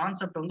ஒரு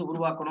கான்செப்ட் வந்து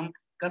உருவாக்கணும்.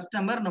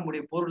 கஸ்டமர்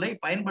நம்முடைய பொருளை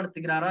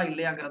பயன்படுத்துகிறாரா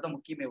இல்லையாங்கிறத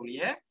முக்கியமே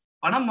ஒழிய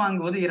பணம்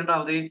வாங்குவது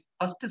இரண்டாவது.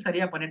 ஃபர்ஸ்ட்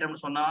சரியா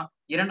பண்ணிட்டோம்னு சொன்னா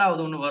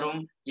இரண்டாவது ஒண்ணு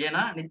வரும்.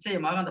 ஏன்னா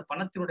நிச்சயமாக அந்த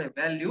பணத்தினுடைய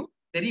வேல்யூ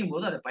தெரியும்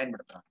போது அதை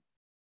பயன்படுத்துறாங்க.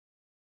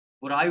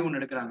 ஒரு ஆய்வு ஒண்ணு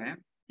எடுக்கிறாங்க.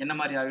 என்ன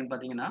மாதிரி ஆய்வுன்னு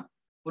பாத்தீங்கன்னா,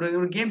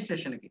 ஒரு கேம்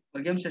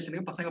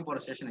ஸ்டேஷனுக்கு பசங்க போற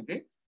ஸ்டேஷனுக்கு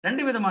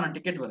 2 விதமான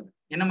டிக்கெட் வருது.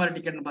 என்ன மாதிரி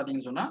டிக்கெட்னு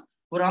பாத்தீங்கன்னு சொன்னா,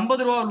 ஒரு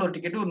 50 ரூபா உள்ள ஒரு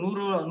டிக்கெட், ஒரு 100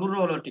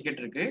 ரூபா உள்ள ஒரு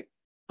டிக்கெட் இருக்கு.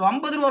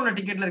 50 ரூபா உள்ள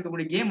டிக்கெட்ல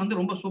இருக்கக்கூடிய கேம் வந்து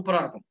ரொம்ப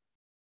சூப்பரா இருக்கும்.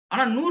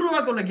 ஆனா 100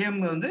 ரூபாய்க்கு உள்ள கேம்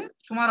வந்து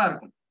சுமாரா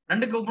இருக்கும்.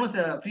 2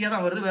 கூப்பனும் ஃப்ரீயா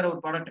தான் வருது வேற ஒரு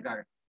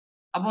ப்ராடக்ட்டுக்காக.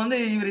 அப்ப வந்து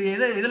இவரு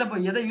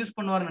எதை யூஸ்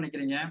பண்ணுவாருன்னு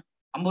நினைக்கிறீங்க?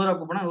 50 ரூபா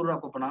கூப்பனா, 100 ரூபா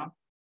கூப்பனா?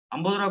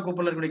 50 ரூபா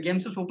கூப்பன்ல இருக்கக்கூடிய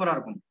கேம்ஸ் சூப்பரா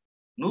இருக்கும்.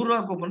 100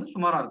 ரூபா கூப்பன்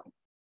சுமாரா இருக்கும்.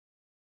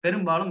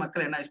 பெரும்பாலும்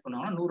மக்கள் என்ன யூஸ்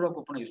பண்ணுவாங்கன்னா 100 ரூபா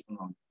கூப்பனை யூஸ்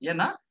பண்ணுவாங்க.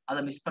 ஏன்னா அதை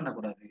மிஸ்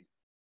பண்ணக்கூடாது.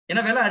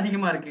 ஏன்னா விலை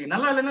அதிகமா இருக்கு.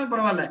 நல்லா இல்லைன்னாலும்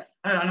பரவாயில்ல.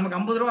 நமக்கு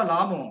 50 ரூபா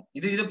லாபம்.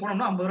 இது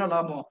போனோம்னா 50 ரூபா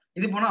லாபம்.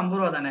 இது போனா 50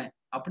 ரூபா தானே.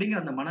 அப்படிங்கிற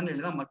அந்த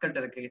மனநிலை தான் மக்கள்கிட்ட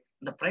இருக்கு.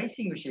 இந்த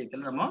பிரைசிங்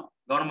விஷயத்துல நம்ம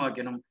கவனமா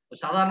வைக்கணும்.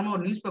 சாதாரணமா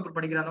ஒரு நியூஸ் பேப்பர்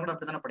படிக்கிறாங்க கூட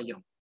அப்படித்தானே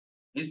படிக்கிறோம்.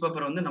 நியூஸ்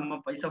பேப்பர் வந்து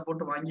நம்ம பைசா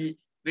போட்டு வாங்கி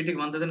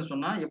வீட்டுக்கு வந்ததுன்னு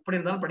சொன்னா எப்படி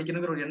இருந்தாலும்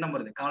படிக்கணுங்கிற ஒரு எண்ணம்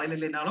வருது. காலையில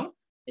இல்லைனாலும்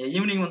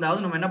ஈவினிங்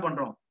வந்தாவது நம்ம என்ன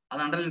பண்றோம்,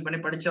 அதை அண்டர்லைன் பண்ணி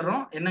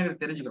படிச்சிடறோம்,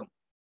 என்னங்கிறது தெரிஞ்சுக்கிறோம்.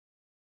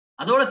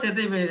 அதோட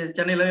சேர்த்து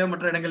சென்னையிலயோ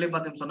மற்ற இடங்களையும்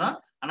பார்த்தோம்னு சொன்னா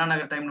அண்ணா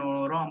நகர் டைம்னு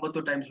ஒன்று வரும்,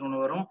 அம்பத்தூர் டைம்ஸ்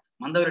ஒன்று வரும்,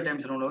 மந்தவரி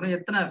டைம்ஸ் ஒன்று வரும்.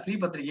 எத்தனை ஃப்ரீ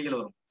பத்திரிகைகள்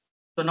வரும்.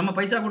 நம்ம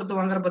பைசா கொடுத்து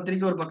வாங்குற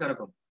பத்திரிகை ஒரு பக்கம்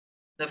இருக்கும்,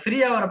 இந்த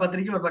ஃப்ரீயா வர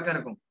பத்திரிகை ஒரு பக்கம்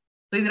இருக்கும்.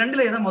 இது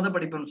ரெண்டுல எதை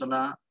படிப்போம்னு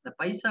சொன்னா இந்த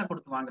பைசா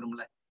கொடுத்து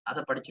வாங்குறோம்ல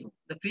அதை படிச்சிடும்.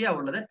 இந்த ஃப்ரீயா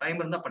உள்ளதை டைம்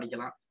இருந்தா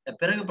படிக்கலாம்,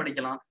 பிறகு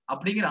படிக்கலாம்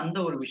அப்படிங்கிற அந்த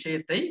ஒரு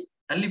விஷயத்தை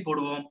தள்ளி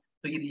போடுவோம்.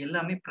 இது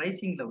எல்லாமே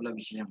பிரைசிங்ல உள்ள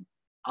விஷயம்.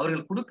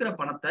 அவர்கள் கொடுக்கிற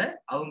பணத்தை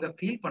அவங்க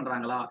ஃபீல்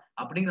பண்றாங்களா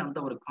அப்படிங்கிற அந்த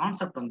ஒரு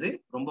கான்செப்ட் வந்து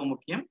ரொம்ப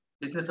முக்கியம்.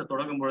 பிசினஸ்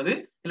தொடங்கும் பொழுது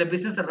இல்ல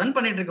பிசினஸ் ரன்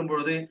பண்ணிட்டு இருக்கும்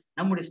பொழுது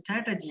நம்முடைய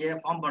ஸ்ட்ராட்டஜியை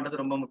ஃபார்ம்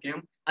பண்றது ரொம்ப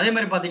முக்கியம். அதே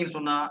மாதிரி பாத்தீங்கன்னு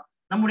சொன்னா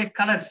நம்முடைய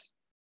கலர்ஸ்,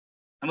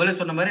 நம்மளே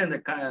சொன்ன மாதிரி அந்த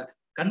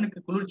கண்ணுக்கு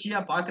குளிர்ச்சியா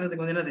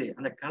பாக்குறதுக்கு வந்து என்னது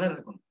அந்த கலர்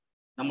இருக்கணும்.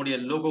 நம்முடைய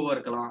லோகோவா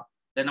இருக்கலாம்,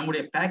 இல்ல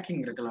நம்முடைய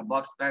பேக்கிங் இருக்கலாம்,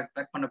 பாக்ஸ்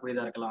பேக்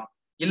பண்ணக்கூடியதா இருக்கலாம்,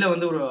 இல்ல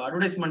வந்து ஒரு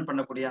அட்வர்டைஸ்மெண்ட்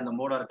பண்ணக்கூடிய அந்த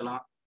மோடா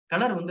இருக்கலாம்.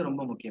 கலர் வந்து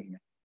ரொம்ப முக்கியங்க.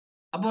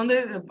 அப்போ வந்து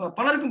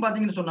பலருக்கும்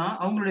பாத்தீங்கன்னு சொன்னா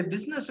அவங்களுடைய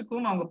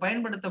பிசினஸுக்கும் அவங்க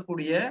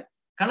பயன்படுத்தக்கூடிய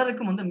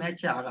கலருக்கும் வந்து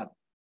மேட்சே ஆகாது.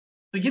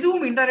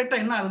 இதுவும் இன்டைரக்டா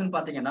என்ன ஆகுதுன்னு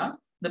பாத்தீங்கன்னா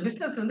இந்த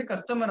பிசினஸ் வந்து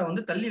கஸ்டமரை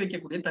வந்து தள்ளி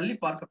வைக்கக்கூடிய, தள்ளி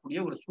பார்க்கக்கூடிய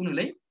ஒரு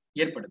சூழ்நிலை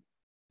ஏற்படுது.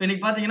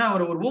 இன்னைக்கு பாத்தீங்கன்னா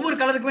ஒரு ஒவ்வொரு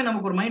கலருக்குமே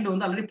நமக்கு ஒரு மைண்ட்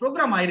வந்து ஆல்ரெடி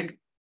ப்ரோக்ராம் ஆயிருக்கு.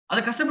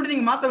 அதை கஷ்டப்பட்டு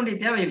நீங்க மாத்த வேண்டிய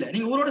தேவையில்லை.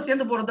 நீங்க ஊரோட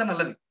சேர்ந்து போறதுதான்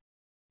நல்லது.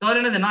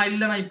 என்னது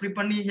நான் இப்படி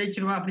பண்ணி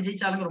ஜெயிச்சிருவேன், அப்படி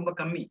ஜெயிச்சாலும் ரொம்ப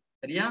கம்மி.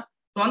 சரியா?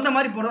 அந்த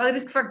மாதிரி போறது அது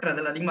ரிஸ்க் ஃபேக்டர்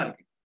அதுல அதிகமா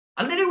இருக்கு.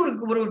 ஆல்ரெடி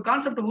ஒரு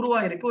கான்செப்ட்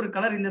உருவாயிருக்கு. ஒரு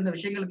கலர் இந்த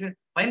விஷயங்களுக்கு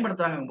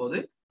பயன்படுத்துறாங்க போது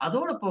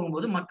அதோட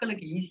போகும்போது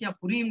மக்களுக்கு ஈஸியா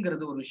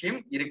புரியுங்கிறது ஒரு விஷயம்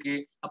இருக்கு.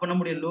 அப்ப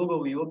நம்முடைய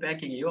லோகோவையோ,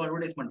 பேக்கிங்கையோ,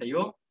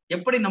 அட்வர்டைஸ்மெண்ட்டையோ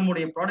எப்படி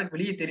நம்முடைய ப்ராடக்ட்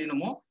வெளியே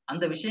தெரியணுமோ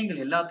அந்த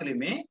விஷயங்கள்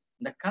எல்லாத்துலயுமே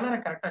இந்த கலரை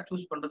கரெக்டா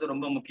சூஸ் பண்றது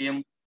ரொம்ப முக்கியம்.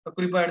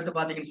 குறிப்பா எடுத்து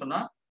பாத்தீங்கன்னு சொன்னா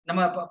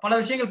நம்ம பல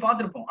விஷயங்கள்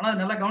பார்த்திருப்போம். ஆனா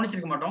நல்லா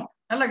கவனிச்சிருக்க மாட்டோம்.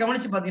 நல்லா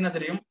கவனிச்சு பாத்தீங்கன்னா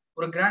தெரியும்.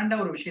 ஒரு கிராண்டா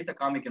ஒரு விஷயத்த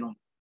காமிக்கணும்,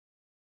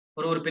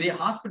 ஒரு பெரிய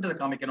ஹாஸ்பிட்டலை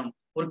காமிக்கணும்,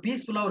 ஒரு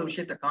பீஸ்ஃபுல்லா ஒரு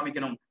விஷயத்த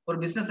காமிக்கணும், ஒரு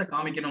பிசினஸை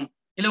காமிக்கணும்,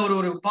 இல்ல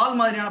ஒரு பால்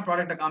மாதிரியான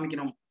ப்ராடக்ட்டை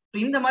காமிக்கணும்.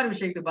 இந்த மாதிரி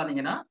விஷயத்துக்கு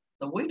பாத்தீங்கன்னா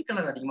இந்த ஒயிட்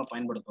கலர் அதிகமா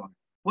பயன்படுத்துவாங்க.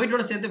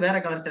 ஒயிட்டோட சேர்த்து வேற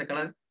கலர், சில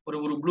கலர்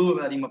ஒரு ப்ளூ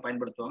அதிகமா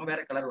பயன்படுத்துவாங்க,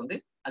 வேற கலர் வந்து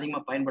அதிகமா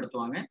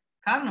பயன்படுத்துவாங்க.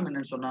 காரணம்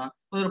என்னன்னு சொன்னா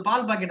ஒரு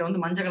பால் பாக்கெட்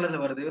வந்து மஞ்சள் கலர்ல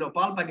வருது, ஒரு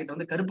பால் பாக்கெட்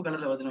வந்து கருப்பு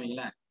கலர்ல வருதுன்னு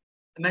வைங்களேன்,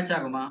 மேட்ச்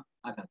ஆகுமா?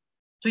 ஆகாது.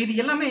 இது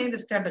எல்லாமே இந்த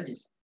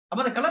ஸ்ட்ராட்டஜிஸ். அப்ப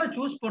அந்த கலரை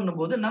சூஸ்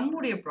பண்ணும்போது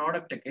நம்முடைய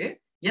ப்ராடக்ட்டுக்கு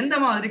எந்த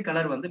மாதிரி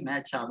கலர் வந்து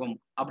மேட்ச் ஆகும்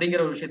அப்படிங்கிற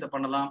ஒரு விஷயத்த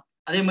பண்ணலாம்.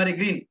 அதே மாதிரி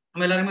கிரீன்,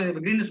 நம்ம எல்லாருமே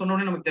கிரீன் சொன்ன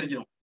உடனே நமக்கு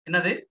தெரிஞ்சிடும்.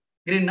 என்னது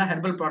கிரீன்னா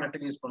ஹெர்பல்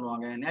ப்ராடக்ட்டுக்கு யூஸ்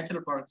பண்ணுவாங்க,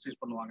 நேச்சுரல் ப்ராடக்ட்ஸ்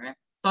யூஸ் பண்ணுவாங்க.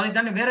 அதை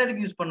தாண்டி வேற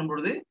எதுக்கு யூஸ்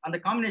பண்ணும்பொழுது அந்த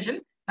காம்பினேஷன்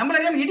நம்மள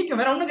எல்லாம் இடிக்கும்,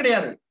 வேற ஒண்ணும்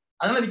கிடையாது.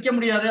 அதனால விற்க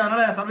முடியாது,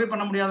 அதனால சர்வே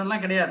பண்ண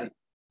முடியாதுலாம் கிடையாது.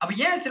 அப்ப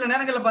ஏன் சில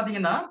நேரங்கள்ல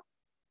பாத்தீங்கன்னா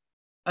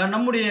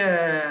நம்முடைய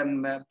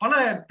பல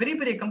பெரிய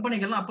பெரிய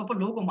கம்பெனிகள்லாம் அப்பப்ப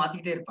லோகோ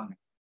மாத்திக்கிட்டே இருப்பாங்க.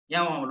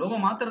 ஏன் லோகோ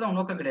மாத்துறது அவங்க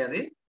நோக்கம் கிடையாது.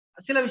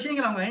 சில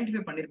விஷயங்கள் அவங்க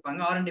ஐடென்டிஃபை பண்ணிருப்பாங்க,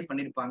 R&D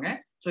பண்ணிருப்பாங்க.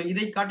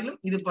 இதை காட்டிலும்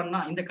இது பண்ணா,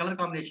 இந்த கலர்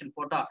காம்பினேஷன்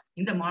போட்டா,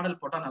 இந்த மாடல்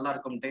போட்டா நல்லா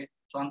இருக்கும்ட்டு.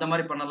 அந்த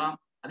மாதிரி பண்ணலாம்.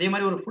 அதே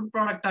மாதிரி ஒரு ஃபுட்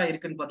ப்ராடக்ட்டா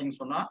இருக்குன்னு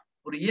பாத்தீங்கன்னு சொன்னா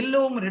ஒரு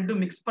எல்லோவும்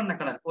ரெட்டும் மிக்ஸ் பண்ண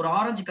கலர், ஒரு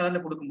ஆரஞ்சு கலர்ல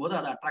கொடுக்கும்போது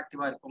அது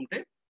அட்ராக்டிவா இருக்கும்ட்டு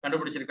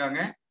கண்டுபிடிச்சிருக்காங்க.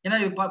 ஏன்னா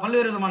இது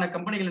பல்வேறு விதமான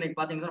கம்பெனிகள் இன்னைக்கு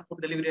பாத்தீங்கன்னா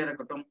ஃபுட் டெலிவரியா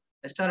இருக்கட்டும்,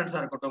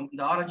 ரெஸ்டாரண்ட்ஸா இருக்கட்டும்,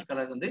 இந்த ஆரஞ்சு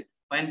கலர் வந்து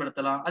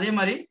பயன்படுத்தலாம். அதே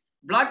மாதிரி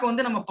பிளாக்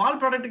வந்து நம்ம பால்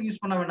ப்ராடக்ட்டுக்கு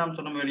யூஸ் பண்ண வேண்டாம்னு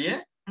சொன்ன வெளியே,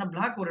 ஆனா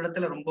பிளாக் ஒரு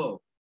இடத்துல ரொம்ப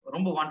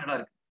ரொம்ப வாண்டடா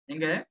இருக்கு.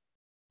 எங்க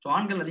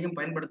ஆண்கள் அதிகம்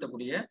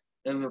பயன்படுத்தக்கூடிய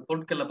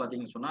பொருட்கள்ல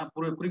பாத்தீங்கன்னு சொன்னா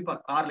குறிப்பா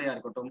கார்லயா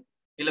இருக்கட்டும்,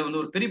 இல்ல வந்து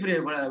ஒரு பெரிய பெரிய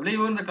விலை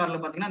உயர்ந்த கார்ல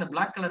பாத்தீங்கன்னா அந்த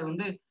பிளாக் கலர்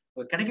வந்து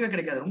கிடைக்கவே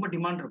கிடைக்காது. ரொம்ப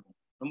டிமாண்ட் இருக்கும்.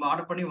 ரொம்ப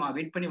ஆர்டர் பண்ணி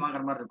வெயிட் பண்ணி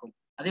வாங்குற மாதிரி இருக்கும்.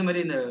 அதே மாதிரி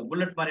இந்த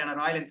புல்லட் மாதிரியான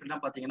ராயல்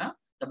என்ஃபீல்ட்லாம் பாத்தீங்கன்னா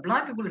இந்த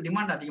பிளாக்குள்ள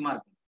டிமாண்ட் அதிகமா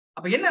இருக்கும்.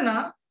 அப்ப என்னன்னா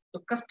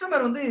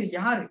கஸ்டமர் வந்து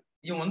யாரு,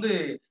 இவன் வந்து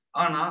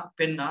ஆணா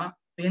பெண்ணா,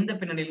 எந்த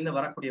பின்னணியிலிருந்து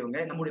வரக்கூடியவங்க,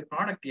 நம்முடைய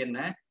ப்ராடக்ட் என்ன,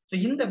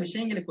 இந்த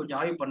விஷயங்களை கொஞ்சம்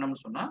ஆய்வு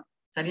பண்ணோம்னு சொன்னா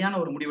சரியான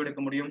ஒரு முடிவு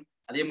எடுக்க முடியும்.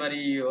 அதே மாதிரி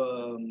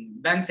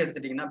பேங்க்ஸ்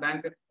எடுத்துட்டீங்கன்னா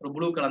பேங்க் ஒரு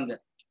ப்ளூ கலந்த,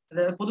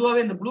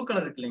 பொதுவாகவே இந்த ப்ளூ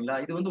கலர் இருக்கு இல்லைங்களா,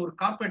 இது வந்து ஒரு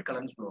கார்பரேட்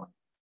கலர்னு சொல்லுவாங்க.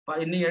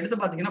 நீங்க எடுத்து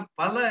பாத்தீங்கன்னா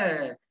பல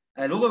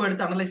லோகோவை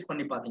எடுத்து அனலைஸ்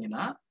பண்ணி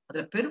பாத்தீங்கன்னா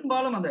அதுல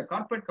பெரும்பாலும் அந்த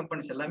கார்பரேட்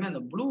கம்பெனிஸ் எல்லாமே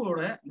அந்த ப்ளூ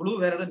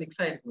வேற ஏதாவது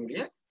மிக்ஸ் ஆயிருக்கும்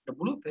இல்லையா, இந்த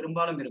ப்ளூ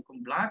பெரும்பாலும் இருக்கும்,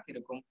 பிளாக்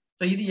இருக்கும்.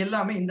 இது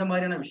எல்லாமே இந்த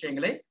மாதிரியான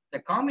விஷயங்களை இந்த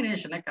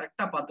காம்பினேஷனை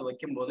கரெக்டா பார்த்து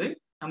வைக்கும் போது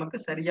நமக்கு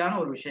சரியான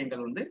ஒரு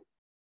விஷயங்கள் வந்து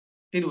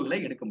தீர்வுகளை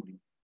எடுக்க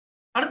முடியும்.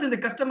 அடுத்து இந்த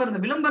கஸ்டமர்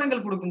இந்த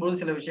விளம்பரங்கள் கொடுக்கும்போது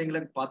சில விஷயங்களை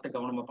பார்த்து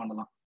கவனமா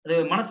பண்ணலாம். அது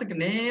மனசுக்கு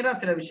நேரா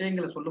சில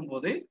விஷயங்களை சொல்லும்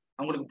போது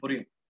அவங்களுக்கு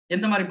புரியும்.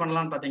 எந்த மாதிரி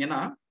பண்ணலாம்னு பாத்தீங்கன்னா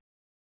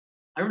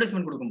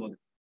அட்வர்டைஸ்மெண்ட்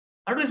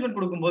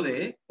கொடுக்கும்போது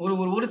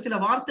ஒரு சில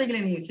வார்த்தைகளை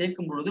நீங்க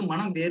சேர்க்கும் பொழுது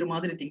மனம் வேறு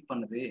மாதிரி திங்க்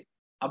பண்ணுது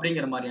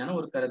அப்படிங்கிற மாதிரியான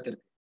ஒரு கருத்து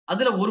இருக்கு.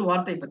 அதுல ஒரு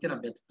வார்த்தையை பத்தி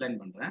நான் எக்ஸ்பிளைன்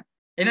பண்றேன்.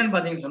 என்னன்னு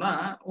பாத்தீங்கன்னு சொன்னா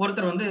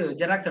ஒருத்தர் வந்து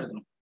ஜெராக்ஸ்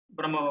எடுக்கணும்.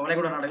 இப்ப நம்ம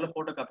வளைகுடா நாடுகளில்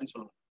போட்டோ காப்பின்னு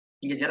சொல்லுவோம்.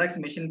 இங்க ஜெராக்ஸ்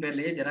மிஷின்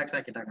பேர்லயே ஜெராக்ஸ்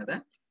ஆக்கிட்டாங்க. அதை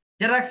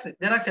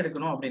ஜெராக்ஸ்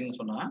எடுக்கணும் அப்படின்னு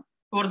சொன்னா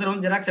ஒருத்தர்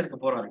வந்து ஜெராக்ஸ் எடுக்க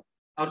போறாரு.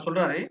 அவர்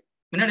சொல்றாரு,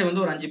 முன்னாடி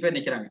வந்து ஒரு 5 பேர்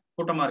நிக்கிறாங்க,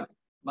 கூட்டமா இருக்கு.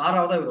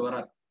 6வதா இவர்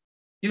வராரு.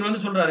 இவர்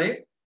வந்து சொல்றாரு,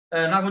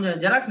 நான் கொஞ்சம்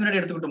ஜெராக்ஸ் முன்னாடி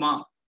எடுத்துக்கிட்டுமா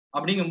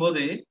அப்படிங்கும்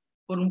போது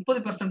ஒரு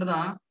 30%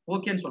 தான்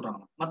ஓகேன்னு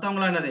சொல்றாங்க. மத்தவங்க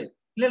எல்லாம் என்னது,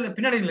 இல்ல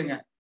பின்னாடி இல்லைங்க,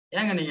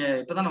 ஏங்க நீங்க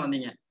இப்பதானே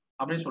வந்தீங்க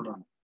அப்படின்னு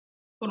சொல்றாங்க.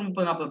 ஒரு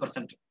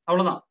 30-40%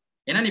 அவ்வளவுதான்.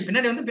 ஏன்னா நீ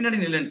பின்னாடி வந்து பின்னாடி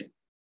நில்லுன்ட்டு.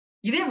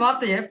 இதே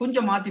வார்த்தையை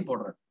கொஞ்சம் மாத்தி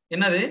போடுறாரு.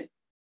 என்னது,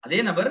 அதே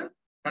நபர்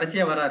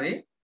கடைசியா வராரு.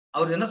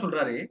 அவர் என்ன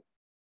சொல்றாரு,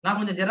 நான்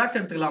கொஞ்சம் ஜெராக்ஸ்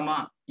எடுத்துக்கலாமா,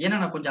 ஏன்னா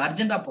நான் கொஞ்சம்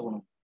அர்ஜென்டா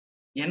போகணும்,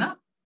 ஏன்னா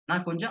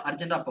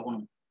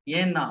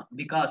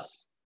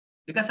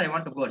because I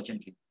want to go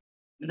urgently.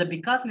 இந்த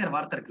பிகாஸ்ங்கிற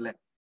வார்த்தை இருக்குல்ல,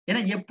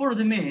 ஏன்னா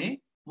எப்பொழுதுமே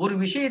ஒரு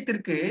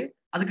விஷயத்திற்கு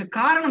அதுக்கு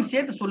காரணம்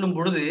சேர்த்து சொல்லும்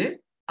பொழுது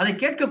அதை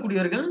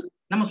கேட்கக்கூடியவர்கள்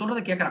நம்ம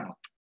சொல்றதை கேட்கறாங்க.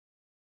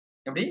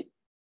 எப்படி,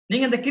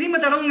 நீங்க இந்த கிரீமை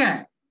தடவுங்க,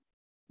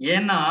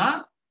 ஏன்னா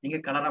நீங்க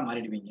கலரா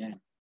மாறிடுவீங்க.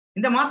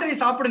 இந்த மாத்திரையை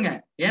சாப்பிடுங்க,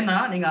 ஏன்னா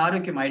நீங்க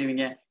ஆரோக்கியம்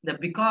ஆயிடுவீங்க. இந்த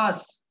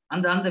பிகாஸ்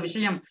அந்த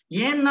விஷயம்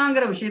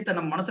ஏன்னாங்கிற விஷயத்த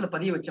நம்ம மனசுல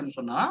பதிய வச்சோம்னு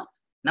சொன்னா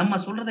நம்ம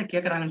சொல்றதை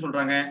கேட்கறாங்கன்னு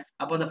சொல்றாங்க.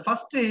 அப்போ அந்த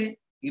ஃபர்ஸ்ட்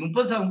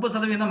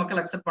 30% தான்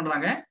மக்கள் அக்செப்ட்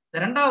பண்றாங்க.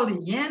 ரெண்டாவது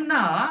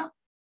ஏன்னா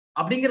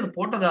அப்படிங்கிறது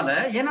போட்டதால,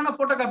 ஏன்னா நான்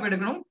போட்டோ காப்பி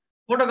எடுக்கணும்,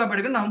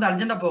 நான் வந்து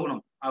அர்ஜென்டா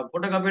போகணும்,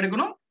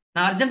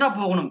 நான் அர்ஜென்டா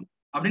போகணும்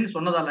அப்படின்னு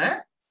சொன்னதால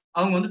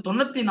அவங்க வந்து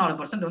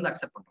 94% வந்து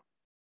அக்செப்ட் பண்றாங்க.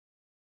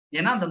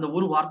 ஏன்னா அந்த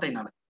ஒரு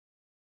வார்த்தையினால.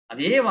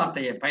 அதே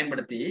வார்த்தையை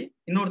பயன்படுத்தி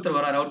இன்னொருத்தர்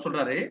வராரு. அவர்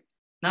சொல்றாரு,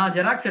 நான்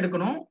ஜெராக்ஸ்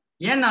எடுக்கணும்,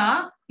 ஏன்னா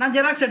நான்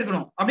ஜெராக்ஸ்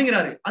எடுக்கணும்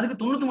அப்படிங்கிறாரு. அதுக்கு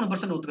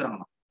 93%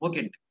 ஒத்துக்கிறாங்க.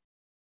 ஓகேன்ட்டு.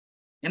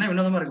 ஏன்னா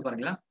வினோதமா இருக்கு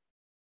பாருங்களா.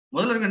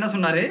 முதல்ல இருக்க என்ன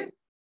சொன்னாரு,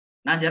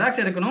 நான்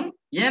ஜெராக்ஸ் எடுக்கணும்,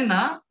 ஏன்னா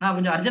நான்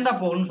கொஞ்சம் அர்ஜென்டா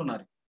போகணும்னு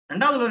சொன்னாரு.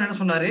 ரெண்டாவது என்ன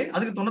சொன்னாரு,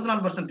 அதுக்கு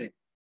 94%.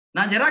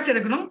 நான் ஜெராக்ஸ்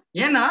எடுக்கணும்,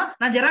 ஏன்னா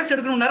நான் ஜெராக்ஸ்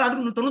எடுக்கணும்னாரு,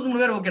 அதுக்கு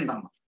 93 பேர்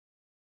ஓகேன்றாங்க.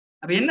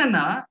 அப்ப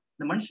என்னன்னா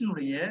இந்த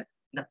மனுஷனுடைய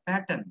இந்த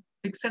பேட்டர்ன்,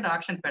 பிக்சட்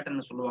ஆக்ஷன்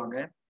பேட்டர்ன் சொல்லுவாங்க.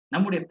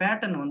 நம்முடைய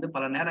பேட்டர்ன் வந்து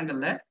பல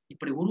நேரங்கள்ல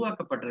இப்படி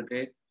உருவாக்கப்பட்டிருக்கு.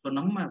 ஸோ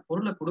நம்ம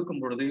பொருளை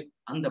கொடுக்கும் பொழுது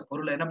அந்த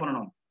பொருளை என்ன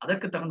பண்ணணும்,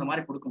 அதற்கு தகுந்த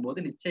மாதிரி கொடுக்கும்போது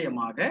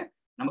நிச்சயமாக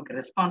நமக்கு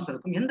ரெஸ்பான்ஸ்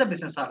இருக்கும், எந்த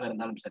பிசினஸாக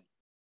இருந்தாலும் சரி.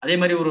 அதே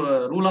மாதிரி ஒரு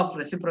ரூல் ஆஃப்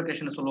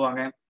ரெசிப்ரோகேஷன்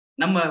சொல்லுவாங்க.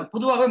 நம்ம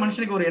பொதுவாகவே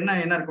மனுஷனுக்கு ஒரு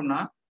என்ன இருக்கும்னா,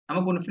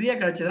 நமக்கு ஒன்று ஃப்ரீயா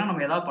கிடைச்சதுன்னா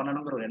நம்ம ஏதாவது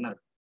பண்ணணுங்கிற ஒரு எண்ணம்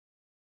இருக்கும்.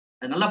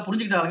 அது நல்லா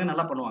புரிஞ்சுக்கிட்டாங்க,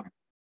 நல்லா பண்ணுவாங்க.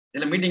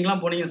 சில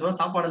மீட்டிங்லாம் போனீங்கன்னு சொல்ல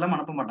சாப்பாடு இல்லாம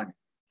அனுப்ப மாட்டாங்க.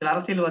 சில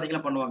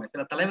அரசியல்வாதிகள்லாம் பண்ணுவாங்க,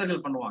 சில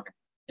தலைவர்கள் பண்ணுவாங்க.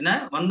 என்ன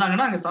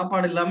வந்தாங்கன்னா அங்க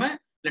சாப்பாடு இல்லாம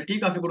இல்ல டீ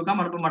காஃபி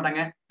கொடுக்காம அனுப்ப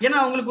மாட்டாங்க. ஏன்னா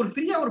அவங்களுக்கு ஒரு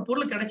ஃப்ரீயா ஒரு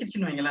பொருள்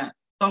கிடைச்சிருச்சுன்னு வைங்களேன்,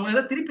 அவங்க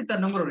ஏதாவது திருப்பி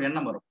தரணுங்கிற ஒரு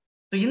எண்ணம் வரும்.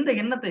 இந்த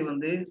எண்ணத்தை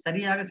வந்து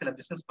சரியாக சில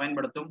பிசினஸ்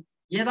பயன்படுத்தும்.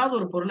 ஏதாவது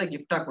ஒரு பொருளை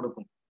கிஃப்டா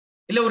கொடுக்கும்,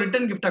 இல்ல ஒரு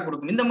ரிட்டர்ன் கிஃப்டா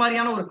கொடுக்கும். இந்த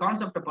மாதிரியான ஒரு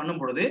கான்செப்ட் பண்ணும்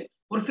பொழுது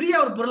ஒரு ஃப்ரீயா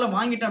ஒரு பொருளை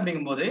வாங்கிட்டேன்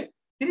அப்படிங்கும் போது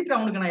திருப்பி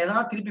அவனுக்கு நான்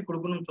ஏதாவது திருப்பி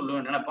கொடுக்கணும்னு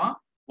சொல்லுவேன் நினைப்பான்.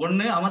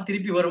 ஒண்ணு அவன்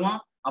திருப்பி வருவான்,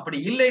 அப்படி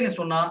இல்லைன்னு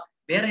சொன்னா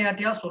வேற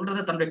யார்ட்டையா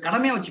சொல்றதை தன்னுடைய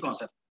கடமையா வச்சுக்குவான்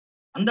சார்.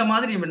 அந்த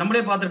மாதிரி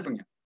நம்மளே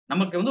பார்த்திருப்பீங்க.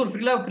 நமக்கு வந்து ஒரு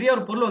ஃப்ரீயா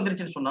ஒரு பொருள்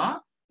வந்துருச்சுன்னு சொன்னா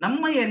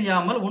நம்ம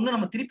அறியாமல் ஒண்ணு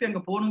நம்ம திருப்பி அங்க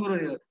போகணுங்கிற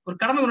ஒரு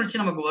கடமை உணர்ச்சி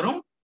நமக்கு வரும்.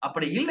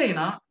 அப்படி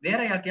இல்லைன்னா வேற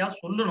யார்ட்டையா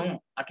சொல்லணும்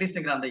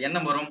அட்லீஸ்ட்ங்கிற அந்த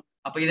எண்ணம் வரும்.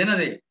 அப்ப இது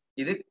என்னது,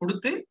 இது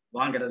கொடுத்து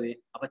வாங்குறது.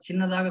 அப்ப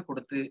சின்னதாக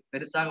கொடுத்து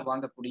பெருசாக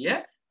வாங்கக்கூடிய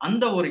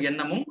அந்த ஒரு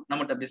எண்ணமும்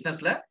நம்மகிட்ட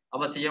பிசினஸ்ல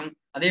அவசியம்.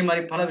 அதே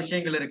மாதிரி பல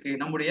விஷயங்கள் இருக்கு.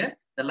 நம்முடைய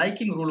இந்த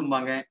லைக்கிங்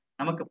ரூலும்பாங்க,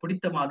 நமக்கு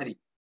பிடித்த மாதிரி,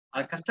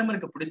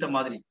 கஸ்டமருக்கு பிடித்த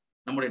மாதிரி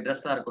நம்முடைய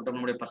ட்ரெஸ்ஸா இருக்கட்டும்,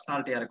 நம்முடைய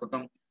பர்சனாலிட்டியா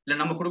இருக்கட்டும், இல்ல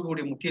நம்ம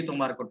கொடுக்கக்கூடிய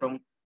முக்கியத்துவமா இருக்கட்டும்,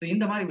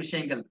 இந்த மாதிரி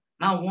விஷயங்கள்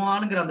நான் உன்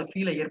ஆளுங்கிற அந்த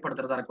ஃபீலை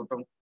ஏற்படுத்துறதா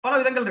இருக்கட்டும், பல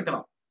விதங்கள்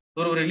இருக்கலாம்.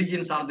 ஒரு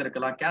ரிலிஜியன் சார்ந்து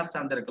இருக்கலாம், கேஸ்ட்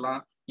சார்ந்து இருக்கலாம்,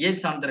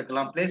 ஏஜ் சார்ந்து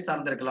இருக்கலாம், பிளேஸ்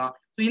சார்ந்து இருக்கலாம்.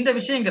 இந்த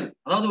விஷயங்கள்,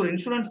 அதாவது ஒரு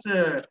இன்சூரன்ஸ்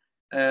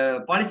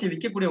பாலிசி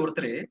விற்கக்கூடிய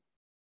ஒருத்தர்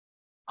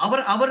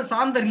அவர்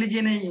சார்ந்த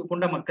ரிலிஜியனை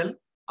கொண்ட மக்கள்,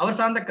 அவர்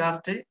சார்ந்த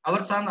காஸ்ட்,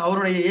 அவர் சார்ந்த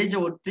அவருடைய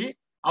ஏஜை ஒட்டி,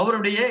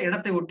 அவருடைய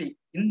இடத்தை ஒட்டி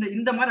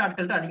இந்த மாதிரி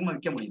ஆட்கள்கிட்ட அதிகமா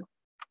விற்க முடியும்.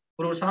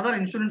 ஒரு சாதாரண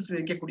இன்சூரன்ஸ்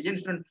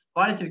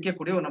பாலிசி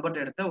விற்கக்கூடிய ஒரு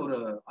நபர்கிட்ட எடுத்த ஒரு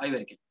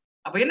ஆய்வறிக்கை.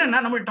 அப்ப என்னன்னா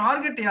நம்ம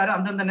டார்கெட் யாரு,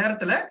 அந்தந்த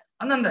நேரத்துல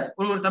அந்தந்த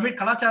ஒரு தமிழ்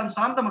கலாச்சாரம்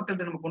சார்ந்த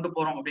மக்கள்கிட்ட நம்ம கொண்டு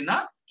போறோம் அப்படின்னா,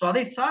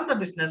 அதை சார்ந்த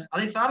பிசினஸ்,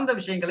 அதை சார்ந்த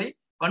விஷயங்களை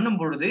பண்ணும்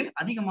பொழுது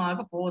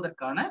அதிகமாக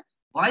போவதற்கான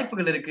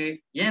வாய்ப்புகள் இருக்கு.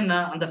 ஏன்னா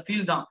அந்த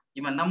ஃபீல் தான்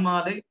இவன்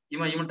நம்மாலு,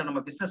 இவன்கிட்ட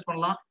நம்ம பிசினஸ்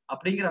பண்ணலாம்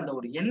அப்படிங்கிற அந்த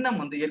ஒரு எண்ணம்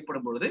வந்து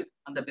ஏற்படும் பொழுது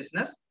அந்த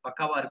பிசினஸ்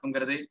பக்காவா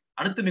இருக்குங்கிறது.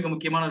 அடுத்து மிக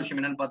முக்கியமான விஷயம்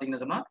என்னன்னு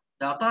பாத்தீங்கன்னா சொன்னா,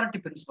 இந்த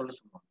அத்தாரிட்டி பிரின்சிபல்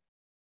சொல்லுவாங்க.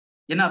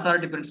 என்ன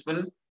அத்தாரிட்டி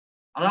பிரின்சிபல்?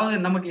 அதாவது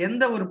நமக்கு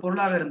எந்த ஒரு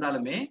பொருளாக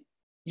இருந்தாலுமே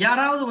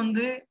யாராவது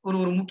வந்து ஒரு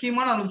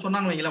முக்கியமான அளவு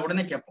சொன்னாங்க வைங்களா,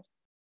 உடனே கேட்போம்.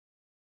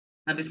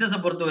 நான் பிசினஸை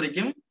பொறுத்த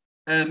வரைக்கும்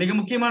மிக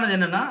முக்கியமானது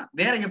என்னன்னா,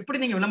 வேற எப்படி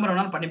நீங்க விளம்பரம்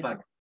வேணாலும் பண்ணி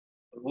பாருங்க.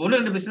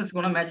 1-2 பிசினஸ்க்கு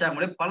ஒன்றும் மேட்ச் ஆக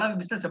முடியாது. பல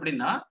பிசினஸ்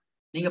எப்படின்னா,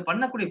 நீங்க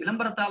பண்ணக்கூடிய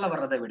விளம்பரத்தால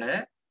வர்றதை விட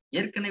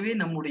ஏற்கனவே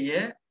நம்முடைய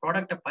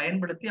ப்ராடக்டை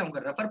பயன்படுத்தி அவங்க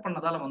ரெஃபர்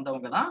பண்ணதால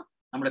வந்தவங்க தான்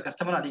நம்மளோட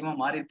கஸ்டமர் அதிகமா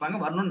மாறி இருப்பாங்க,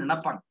 வரணும்னு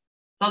நினைப்பாங்க.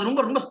 அது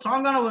ரொம்ப ரொம்ப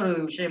ஸ்ட்ராங்கான ஒரு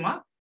விஷயமா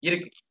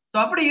இருக்கு.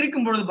 அப்படி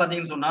இருக்கும் பொழுது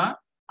பாத்தீங்கன்னு சொன்னா,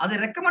 அதை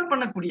ரெக்கமெண்ட்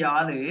பண்ணக்கூடிய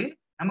ஆளு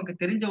நமக்கு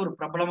தெரிஞ்ச ஒரு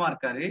பிரபலமா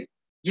இருக்காரு,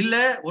 இல்ல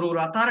ஒரு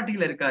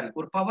அத்தாரிட்டியில இருக்காரு,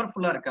 ஒரு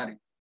பவர்ஃபுல்லா இருக்காரு.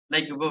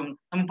 லைக் இப்போ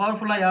நம்ம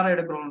பவர்ஃபுல்லா யாரை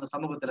எடுக்கிறோம் இந்த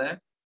சமூகத்துல,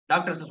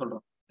 டாக்டர்ஸ்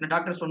சொல்றோம். இந்த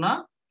டாக்டர் சொன்னா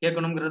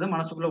கேட்கணுங்கிறது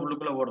மனசுக்குள்ள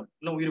உள்ளுக்குள்ள ஓடும்,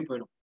 இல்ல உயிர்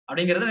போயிடும்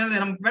அப்படிங்கிறது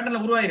நம்ம பேட்டர்ல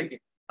உருவாயிருக்கு.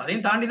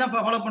 அதையும் தாண்டி தான்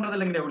ஃபாலோ பண்றது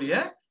இல்லைங்கிற ஒழிய,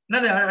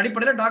 என்னது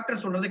அடிப்படையில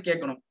டாக்டர் சொல்றது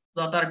கேட்கணும்,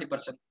 அத்தாரிட்டி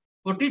பர்சன்.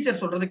 ஒரு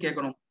டீச்சர் சொல்றது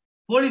கேட்கணும்,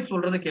 போலீஸ்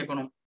சொல்றது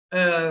கேட்கணும்,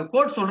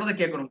 கோர்ட் சொல்றது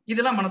கேட்கணும்.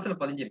 இதெல்லாம் மனசுல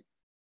பதிஞ்சிருக்கு.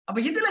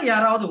 அப்ப இதுல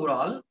யாராவது ஒரு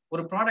ஆள்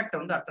ஒரு ப்ராடக்ட்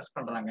வந்து அட்டஸ்ட்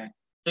பண்றாங்க,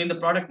 இந்த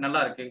ப்ராடக்ட்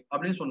நல்லா இருக்கு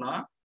அப்படின்னு சொன்னா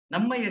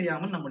நம்ம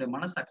அறியாமல் நம்முடைய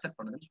மனசு அக்செப்ட்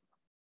பண்ணுதுன்னு சொல்றாங்க.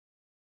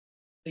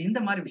 இந்த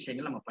மாதிரி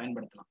விஷயங்கள் நம்ம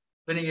பயன்படுத்தலாம்.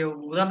 இப்ப நீங்க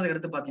உதாரணத்துக்கு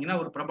எடுத்து பாத்தீங்கன்னா,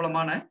 ஒரு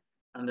பிரபலமான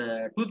அந்த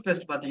டூத்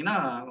பேஸ்ட் பாத்தீங்கன்னா,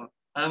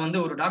 அது வந்து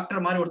ஒரு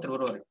டாக்டர் மாதிரி ஒருத்தர்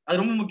வருவாரு.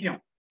 அது ரொம்ப முக்கியம்.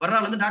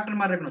 வர்றாள் வந்து டாக்டர்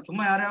மாதிரி இருக்கணும்.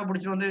 சும்மா யாரையாவது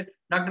பிடிச்சிட்டு வந்து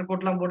டாக்டர்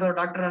கோட்லாம் போட்டு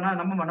டாக்டர் ஆனா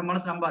நம்ம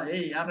மனசு நம்பாது,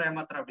 ஏய் யாரை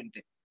ஏமாத்துறா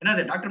அப்படின்ட்டு.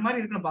 என்னது டாக்டர்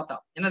மாதிரி இருக்கணும் பார்த்தா,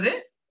 என்னது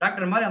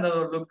டாக்டர் மாதிரி அந்த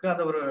ஒரு லுக்,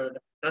 அந்த ஒரு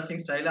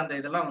ட்ரெஸ்ஸிங் ஸ்டைல், அந்த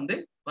இதெல்லாம் வந்து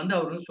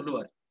அவரு வந்து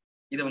சொல்லுவார்.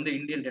 இதை வந்து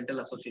இந்தியன்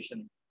டென்டல்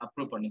அசோசியேஷன்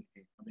அப்ரூவ்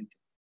பண்ணிருக்கு அப்படின்ட்டு.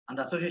 அந்த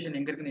அசோசியேஷன்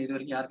எங்க இருக்குன்னு இது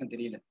வரைக்கும் யாருக்கும்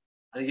தெரியல,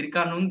 அது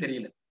இருக்கான்னு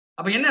தெரியல.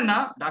 அப்ப என்னன்னா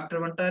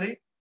டாக்டர் வந்துட்டாரு,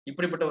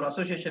 இப்படிப்பட்ட ஒரு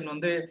அசோசியேஷன்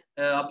வந்து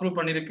அப்ரூவ்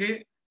பண்ணிருக்கு,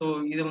 ஸோ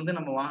இது வந்து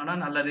நம்ம வாங்கினா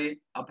நல்லது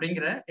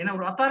அப்படிங்கிற, ஏன்னா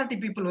ஒரு அத்தாரிட்டி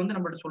பீப்புள் வந்து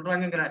நம்மள்ட்ட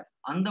சொல்றாங்கிற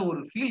அந்த ஒரு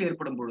ஃபீல்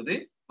ஏற்படும் பொழுது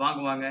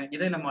வாங்குவாங்க.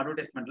 இதை நம்ம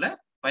அட்வர்டைஸ்மெண்ட்ல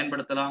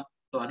பயன்படுத்தலாம்.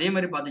 ஸோ அதே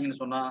மாதிரி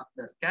பாத்தீங்கன்னு சொன்னா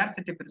இந்த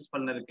ஸ்கேர்சிட்டி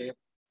பிரின்சிபல்னு இருக்கு.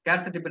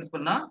 ஸ்கேர்சிட்டி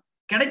பிரின்சிபல்னா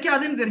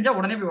கிடைக்காதுன்னு தெரிஞ்சா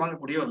உடனே போய்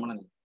வாங்கக்கூடிய ஒரு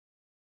மனநிலை.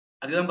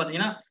 அதுதான்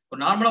பாத்தீங்கன்னா ஒரு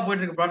நார்மலா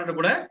போயிட்டு இருக்க ப்ராடக்ட்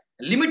கூட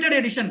லிமிடெட்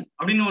எடிஷன்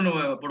அப்படின்னு ஒண்ணு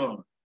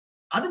போடுவாங்க.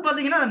 அது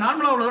பாத்தீங்கன்னா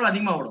நார்மலா உள்ளதோட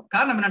அதிகமா ஓடும்.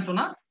 காரணம் என்னன்னு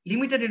சொன்னா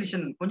லிமிடெட்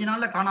எடிஷன் கொஞ்ச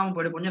நாள்ல காணாம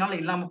போயிடும், கொஞ்ச நாள்ல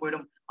இல்லாம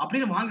போயிடும்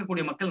அப்படின்னு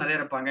வாங்கக்கூடிய மக்கள் நிறைய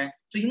இருப்பாங்க.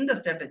 ஸோ இந்த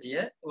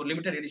ஸ்ட்ராட்டஜியை ஒரு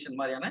லிமிடெட் எடிஷன்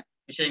மாதிரியான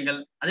விஷயங்கள்.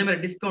 அதே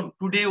மாதிரி discount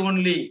today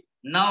only,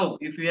 now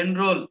if you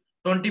enrol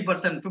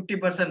 20%,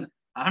 50%,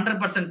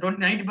 100%,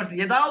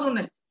 90% ஏதாவது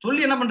ஒண்ணு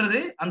சொல்லி என்ன பண்றது,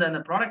 அந்த அந்த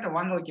ப்ராடக்ட்டை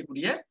வாங்க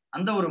வைக்கக்கூடிய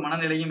அந்த ஒரு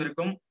மனநிலையும்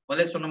இருக்கும்.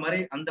 முதல்ல சொன்ன மாதிரி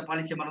அந்த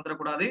பாலிசியை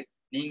மறந்துடக்கூடாது.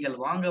 நீங்கள்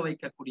வாங்க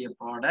வைக்கக்கூடிய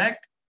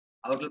ப்ராடக்ட்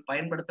அவர்கள்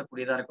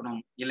பயன்படுத்தக்கூடியதா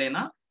இருக்கணும்.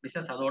 இல்லைன்னா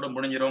பிசினஸ் அதோட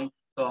முடிஞ்சிடும்.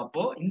 ஸோ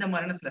அப்போ இந்த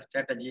மாதிரியான சில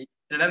ஸ்ட்ராட்டஜி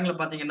சில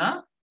நேரங்களில் பாத்தீங்கன்னா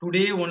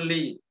டுடே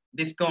ஒன்லி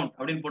டிஸ்கவுண்ட்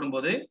அப்படின்னு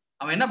போடும்போது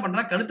அவன் என்ன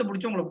பண்றான், கழுத்தை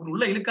பிடிச்சி உங்களுக்கு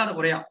உள்ள இழுக்காத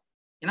குறையா.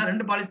 ஏன்னா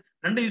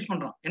ரெண்டு யூஸ்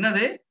பண்றான்.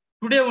 என்னது,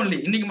 டுடே ஒன்லி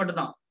இன்னைக்கு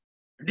மட்டும்தான்,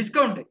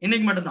 டிஸ்கவுண்ட்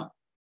இன்னைக்கு மட்டும்தான்.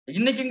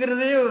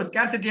 இன்னைக்குங்கிறது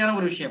ஸ்கேர்சிட்டியான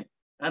ஒரு விஷயம்,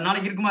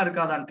 நாளைக்கு இருக்குமா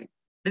இருக்காதான்ட்டு.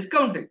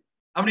 டிஸ்கவுண்ட்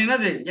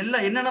அப்படின்னது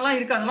எல்லாம் என்னென்னலாம்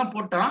இருக்கு அதெல்லாம்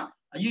போட்டான்.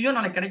 ஐயோ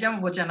நாளைக்கு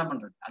கிடைக்காம போச்சா என்ன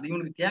பண்றது, அது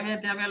இவனுக்கு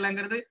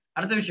தேவையில்லைங்கிறது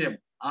அடுத்த விஷயம்.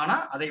 ஆனா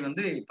அதை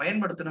வந்து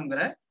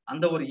பயன்படுத்தணுங்கிற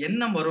அந்த ஒரு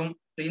எண்ணம் வரும்.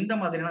 இந்த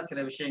மாதிரியான சில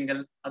விஷயங்கள்,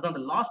 அதான்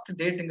அந்த லாஸ்ட்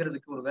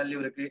டேட்டுங்கிறதுக்கு ஒரு வேல்யூ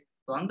இருக்கு.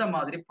 அந்த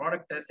மாதிரி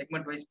ப்ராடக்ட்டை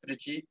செக்மெண்ட் வைஸ்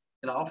பிரிச்சு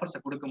சில ஆஃபர்ஸை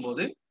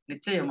கொடுக்கும்போது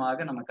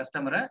நிச்சயமாக நம்ம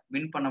கஸ்டமரை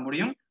வின் பண்ண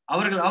முடியும்.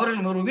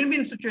 அவர்கள் ஒரு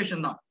வின்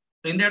சுச்சுவேஷன் தான்.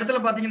 இந்த இடத்துல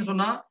பாத்தீங்கன்னு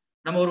சொன்னா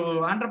நம்ம ஒரு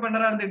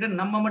ஆண்டர்பிரனரா இருந்துட்டு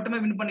நம்ம மட்டுமே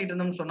வின் பண்ணிட்டு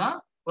இருந்தோம்னு சொன்னா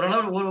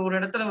ஓரளவு ஒரு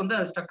இடத்துல வந்து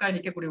அது ஸ்டக் ஆகி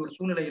நிற்கக்கூடிய ஒரு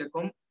சூழ்நிலை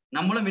இருக்கும்.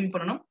 நம்மளும் வின்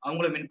பண்ணணும்,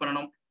 அவங்களும் வின்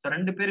பண்ணணும்.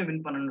 ரெண்டு பேரும்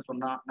வின் பண்ணணும்னு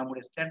சொன்னா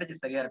நம்மளுடைய ஸ்ட்ராட்டஜி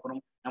சரியா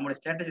இருக்கணும். நம்மளுடைய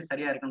ஸ்ட்ராட்டஜி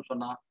சரியா இருக்கணும்னு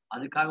சொன்னா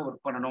அதுக்காக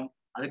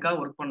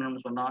ஒர்க்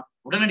பண்ணணும்னு சொன்னா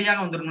உடனடியாக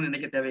வந்துடணும்னு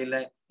நினைக்க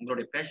தேவையில்லை.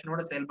 உங்களுடைய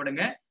பேஷனோட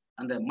செயல்படுங்க.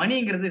 அந்த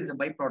மணிங்கிறது இஸ்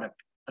பை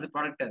ப்ராடக்ட். அது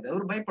ப்ராடக்ட், அது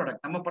ஒரு பை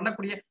ப்ராடக்ட். நம்ம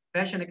பண்ணக்கூடிய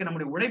பேஷனுக்கு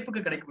நம்முடைய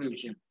உழைப்புக்கு கிடைக்கக்கூடிய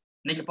விஷயம்.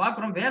 இன்னைக்கு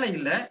பாக்குறோம் வேலை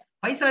இல்ல,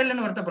 பைசா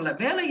இல்லைன்னு வருத்தப்படல,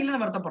 வேலை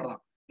இல்லைன்னு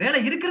வருத்தப்படுறான். வேலை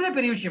இருக்கிறதே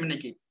பெரிய விஷயம்.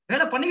 இன்னைக்கு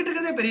வேலை பண்ணிக்கிட்டு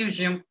இருக்கிறதே பெரிய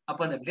விஷயம்.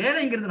 அப்ப அந்த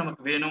வேலைங்கிறது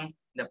நமக்கு வேணும்.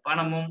 இந்த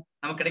பணமும்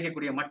நமக்கு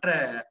கிடைக்கக்கூடிய மற்ற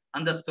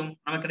அந்தஸ்தும்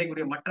நமக்கு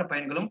கிடைக்கக்கூடிய மற்ற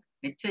பயன்களும்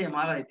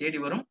நிச்சயமாக அதை தேடி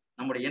வரும்.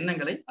 நம்முடைய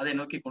எண்ணங்களை அதை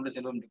நோக்கி கொண்டு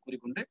செல்வோம் என்று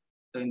கூறிக்கொண்டு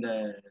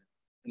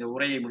இந்த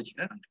உரையை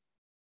முடிச்சுக்கிறேன். நன்றி.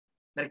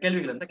 வேற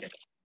கேள்விகள் இருந்தா கேட்க.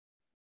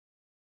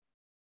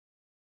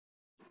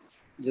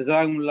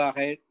 ஜஸாகுமுல்லாஹ்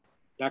ஹைர்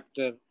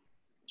டாக்டர்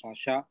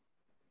பாஷா.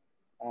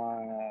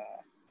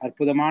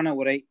 அற்புதமான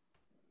உரை,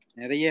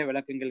 நிறைய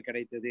விளக்கங்கள்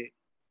கிடைத்தது.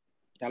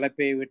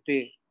 தலைப்பை விட்டு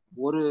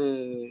ஒரு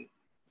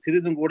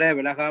சிறிதும் கூட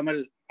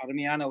விலகாமல்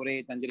அருமையான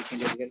உரையை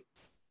தந்திருக்கின்றீர்கள்.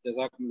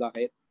 ஜஸாகுமுல்லாஹ்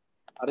ஹைர்.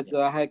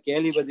 அடுத்ததாக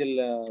கேள்வி பதில்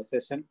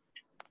செஷன்.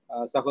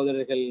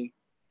 சகோதரர்கள்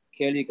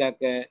கேள்வி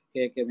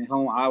கேட்க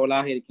மிகவும்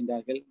ஆவலாக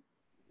இருக்கின்றார்கள்.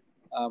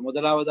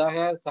 முதலாவதாக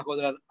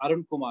சகோதரர்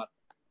அருண்குமார்.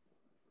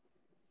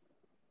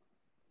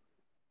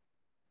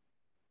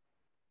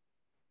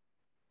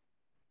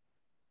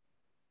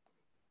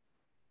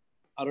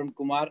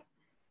 அருண்குமார்.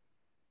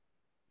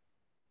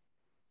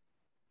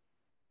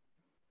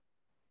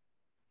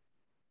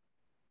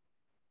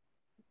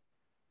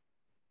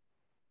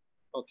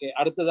 ஓகே,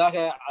 அடுத்ததாக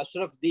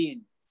அஷ்ரப்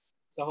தீன்.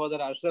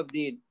 சகோதரர் அஷ்ரப்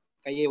தீன்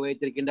கையை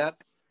வைத்திருக்கின்றார்.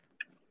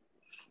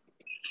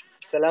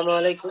 அஸ்ஸலாமு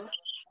அலைக்கும்.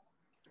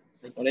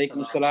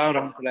 வலைக்கும் ஸலாம்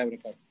வரஹ்மத்துல்லாஹி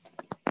வபரகாத்துஹு.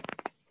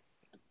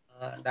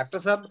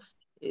 டாக்டர் சாப்,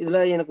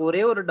 இதுல எனக்கு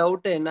ஒரே ஒரு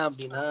டவுட் என்ன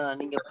அப்படின்னா,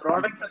 நீங்க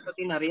ப்ராடக்ட்ஸை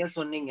பத்தி நிறைய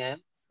சொன்னீங்க.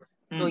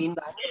 சோ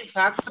இந்த 5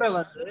 ஃபேக்டரை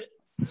வந்து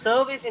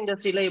சர்வீஸ்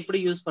இண்டஸ்ட்ரியில எப்படி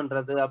யூஸ்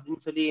பண்றது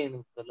அப்படின்னு சொல்லி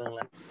எனக்கு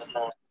சொல்லுங்களேன்.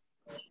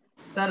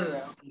 சார்,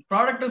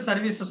 ப்ராடக்ட்டும்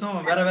சர்வீசஸும்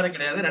வேற வேற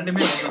கிடையாது,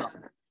 ரெண்டுமே ஒண்ணுதான்.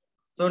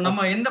 ஸோ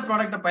நம்ம எந்த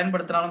ப்ராடக்ட்டை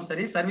பயன்படுத்தினாலும்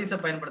சரி, சர்வீஸை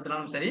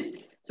பயன்படுத்தினாலும் சரி,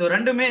 ஸோ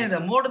ரெண்டுமே இந்த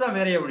மோடு தான்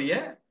வேறைய ஒழிய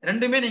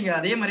ரெண்டுமே நீங்க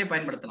அதே மாதிரி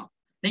பயன்படுத்தலாம்.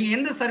 நீங்க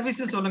எந்த சர்வீஸ்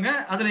சொல்லுங்க,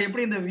 அதுல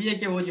எப்படி இந்த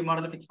விஏகே ஓஜி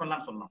மாடல் ஃபிக்ஸ்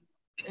பண்ணலாம் சொல்லலாம்.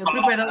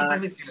 ப்ரீபெய்ட்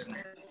சர்வீஸ்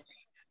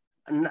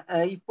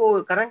இப்போ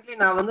கரண்ட்லி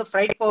நான் வந்து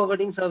ஃப்ரைட்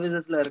ஃபார்வர்டிங்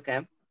சர்வீசஸ்ல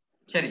இருக்கேன்.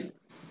 சரி.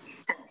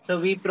 So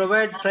we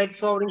provide freight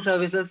forwarding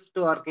services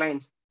to our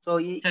clients. So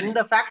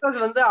இந்த ஃபேக்டர்ஸ்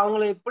வந்து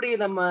அவங்களை எப்படி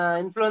நம்ம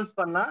இன்ஃப்ளூயன்ஸ்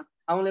பண்ணலாம்,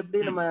 அவங்களை எப்படி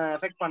நம்ம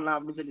எஃபெக்ட் பண்ணலாம்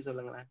அப்படின்னு சொல்லி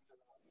சொல்லுங்களேன்.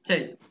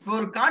 சரி, இப்போ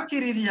ஒரு காட்சி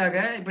ரீதியாக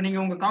இப்போ நீங்க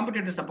உங்க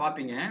காம்படிட்டர்ஸை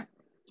பார்ப்பீங்க.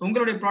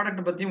 உங்களுடைய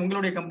ப்ராடக்ட் பத்தி,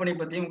 உங்களுடைய கம்பெனி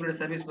பத்தி, உங்களுடைய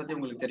சர்வீஸ் பத்தி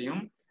உங்களுக்கு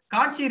தெரியும்.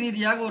 காட்சி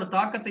ரீதியாக ஒரு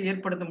தாக்கத்தை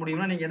ஏற்படுத்த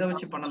முடியும்னா நீங்க எதை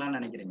வச்சு பண்ணலாம்னு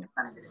நினைக்கிறீங்க?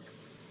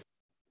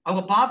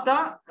 அவங்க பார்த்தா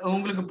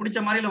உங்களுக்கு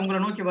பிடிச்ச மாதிரி இல்ல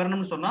உங்களை நோக்கி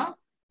வரணும்னு சொன்னா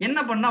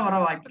என்ன பண்ணா வர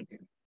வாய்ப்பு இருக்கு?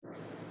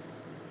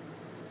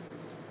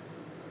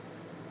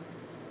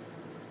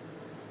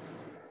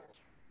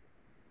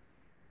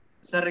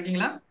 சார்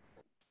இருக்கீங்களா?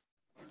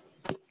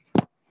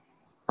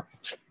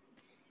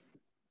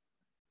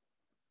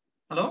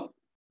 ஹலோ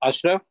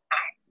அஷ்ரப்.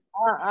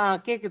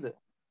 கேக்குது.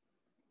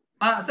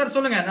 சார்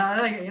சொல்லுங்க.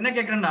 நான் என்ன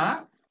கேக்குறேன்னா,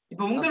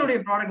 இப்போ உங்களுடைய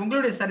ப்ராடக்ட்,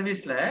 உங்களுடைய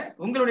சர்வீஸ்ல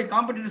உங்களுடைய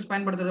காம்படிட்டர்ஸ்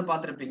பயன்படுத்துறதை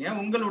பார்த்திருப்பீங்க,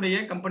 உங்களுடைய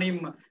கம்பெனி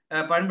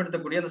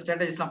பயன்படுத்தக்கூடிய அந்த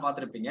ஸ்ட்ராட்டஜிஸ் எல்லாம்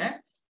பார்த்திருப்பீங்க.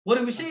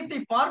 ஒரு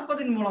விஷயத்தை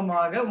பார்ப்பதன்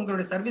மூலமாக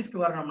உங்களுடைய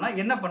சர்வீஸ்க்கு வரணும்னா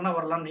என்ன பண்ண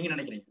வரலாம்னு நீங்க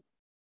நினைக்கிறீங்க?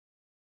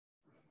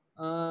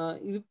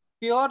 இது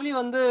பியூர்லி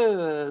வந்து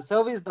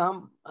சர்வீஸ் தான்.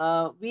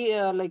 we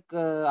லைக்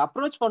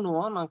அப்ரோச்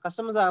பண்ணுவோம், நான்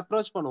கஸ்டமர்ஸை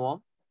அப்ரோச் பண்ணுவோம்.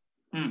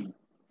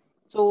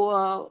 ஸோ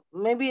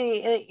மேபி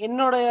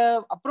என்னோட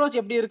அப்ரோச்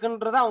எப்படி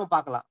இருக்குன்றத அவங்க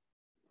பார்க்கலாம்.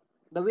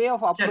 the way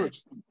of approach.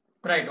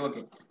 Right,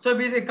 okay. So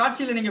இப்போ இது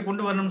காட்சியில நீங்க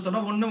கொண்டு வரணும்னு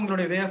சொன்னா ஒண்ணு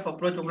உங்களுடைய வே ஆஃப்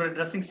அப்ரோச், உங்களுடைய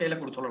ட்ரெஸ்ஸிங் ஸ்டைல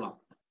கூட சொல்லலாம்.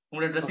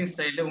 உங்களுடைய ட்ரெஸ்ஸிங்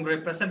ஸ்டைல், உங்களுடைய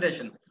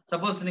பிரசன்டேஷன்.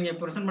 சப்போஸ் நீங்க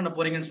பிரசன்ட் பண்ண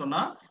போறீங்கன்னு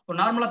சொன்னா ஒரு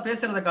நார்மலா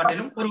பேசுறதை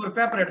காட்டிலும் ஒரு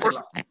பேப்பர்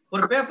எடுத்துக்கலாம்.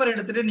 ஒரு பேப்பர்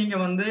எடுத்துட்டு நீங்க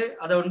வந்து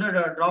அதை வந்து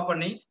டிரா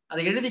பண்ணி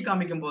அதை எழுதி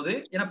காமிக்கும் போது,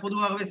 ஏன்னா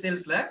பொதுவாகவே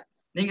சேல்ஸ்ல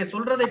நீங்க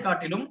சொல்றதை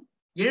காட்டிலும்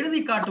எழுதி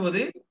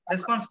காட்டுவது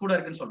ரெஸ்பான்ஸ் கூட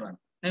இருக்குன்னு சொல்றாங்க.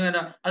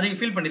 நீங்க அதை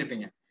ஃபீல்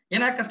பண்ணிருப்பீங்க.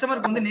 ஏன்னா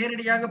கஸ்டமருக்கு வந்து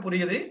நேரடியாக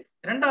புரியுது.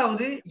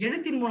 இரண்டாவது,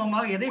 எழுத்தின்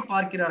மூலமாக எதை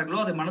பார்க்கிறார்களோ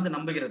அதை மனது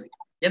நம்புகிறது.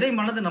 எதை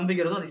மனது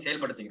நம்புகிறதோ அதை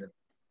செயல்படுத்துகிறது.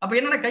 அப்ப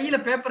என்னன்னா கையில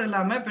பேப்பர்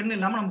இல்லாம பென்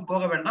இல்லாம நம்ம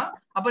போக வேண்டாம்.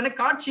 அப்ப என்ன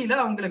காட்சியில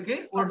அவங்களுக்கு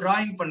ஒரு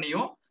டிராயிங்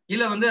பண்ணியோ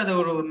இல்ல வந்து அது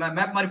ஒரு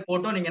மேப் மாதிரி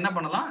போட்டோ நீங்க என்ன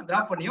பண்ணலாம்,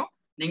 கிராப் பண்ணியோ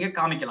நீங்க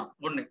காமிக்கலாம்.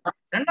 ஒண்ணு.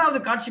 ரெண்டாவது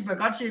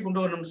காட்சியை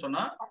கொண்டு வரணும்னு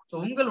சொன்னா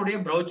உங்களுடைய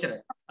ப்ரௌச்சரை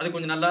அது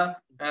கொஞ்சம் நல்லா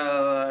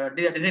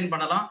டிசைன்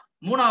பண்ணலாம்.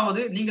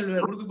 மூணாவது, நீங்கள்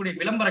கொடுக்கக்கூடிய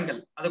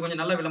விளம்பரங்கள் அது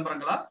கொஞ்சம் நல்ல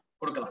விளம்பரங்களா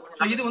கொடுக்கலாம்.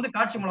 சோ இது வந்து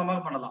காட்சி மூலமாக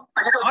பண்ணலாம்.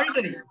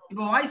 ஆடிட்டரி,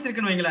 இப்போ வாய்ஸ்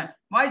இருக்குன்னு வைங்களேன்.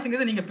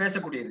 வாய்ஸ்ங்கிறது நீங்க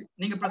பேசக்கூடியது.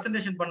 நீங்க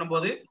பிரசன்டேஷன்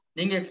பண்ணும்போது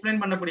நீங்க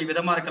எக்ஸ்பிளைன் பண்ணக்கூடிய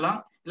விதமா இருக்கலாம்.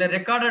 இல்ல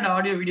ரெக்கார்டட்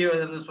ஆடியோ வீடியோ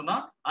எதுன்னு சொன்னா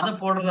அதை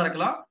போடுறதா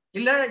இருக்கலாம்.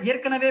 இல்ல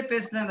ஏற்கனவே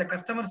பேசின அந்த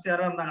கஸ்டமர்ஸ்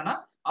யாரா இருந்தாங்கன்னா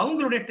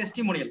அவங்களுடைய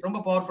டெஸ்டிமோனியல் ரொம்ப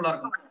பவர்ஃபுல்லா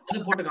இருக்கும், அது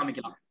போட்டு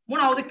காமிக்கலாம்.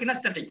 மூணாவது,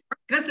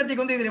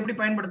 கினஸ்தட்டிக் வந்து இதில் எப்படி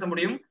பயன்படுத்த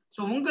முடியும்?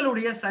 சோ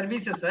உங்களுடைய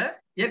சர்வீசஸ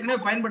ஏற்கனவே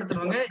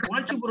பயன்படுத்துறவங்க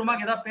உணர்ச்சி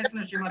பூர்வமாக ஏதாவது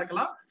பேசின விஷயமா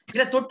இருக்கலாம்,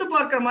 இல்ல தொட்டு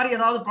பார்க்கிற மாதிரி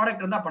ஏதாவது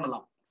ப்ராடக்ட் இருந்தா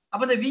பண்ணலாம்.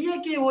 அப்ப இந்த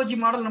VAKOG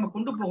மாடல் நம்ம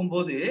கொண்டு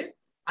போகும்போது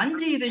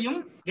 5 இதையும்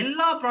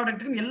எல்லா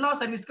ப்ராடக்ட்டுக்கும் எல்லா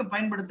சர்வீஸ்க்கும்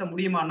பயன்படுத்த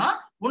முடியுமானா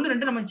 1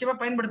 2 நம்ம நிச்சயமா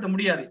பயன்படுத்த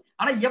முடியாது.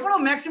 ஆனா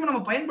எவ்வளவு மேக்ஸிமம்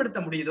நம்ம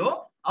பயன்படுத்த முடியுதோ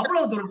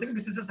அவ்வளவு தூரத்துக்கு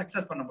பிசினஸ்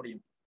சக்சஸ் பண்ண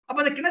முடியும்.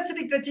 அப்ப அந்த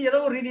கினஸ்தட்டிக் டச் ஏதோ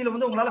ஒரு ரீதியில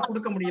வந்து உங்களால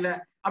கொடுக்க முடியல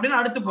அப்படின்னா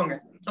அடுத்து போங்க.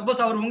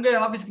 சப்போஸ் அவர் உங்க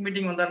ஆபீஸ்க்கு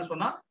மீட்டிங் வந்தாருன்னு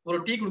சொன்னா ஒரு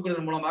டீ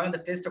கொடுக்கறது மூலமாக அந்த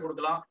டேஸ்ட்டை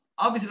கொடுக்கலாம்.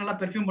 ஆபீஸ் நல்லா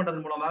பெர்ஃபியூம் பண்றது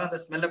மூலமாக அந்த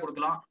ஸ்மெல்ல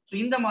கொடுக்கலாம். சோ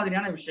இந்த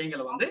மாதிரியான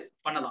விஷயங்களை வந்து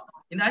பண்ணலாம்.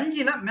 இந்த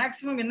 5ல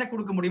மேக்ஸிமம் என்ன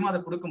கொடுக்க முடியுமோ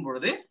அதை கொடுக்கும்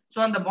பொழுது சோ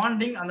அந்த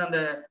பாண்டிங் அந்த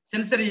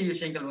சென்சரி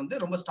விஷயங்கள் வந்து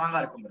ரொம்ப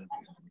ஸ்ட்ராங்கா இருக்கும்.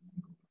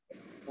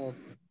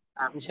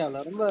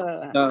 ரொம்ப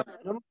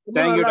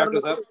thank you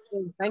doctor sir.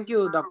 Thank you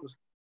doctor.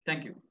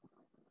 Thank you.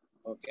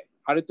 Okay,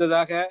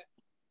 அடுத்ததாக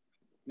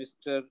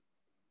மிஸ்டர்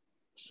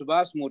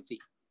சுபாஷ் மூர்த்தி.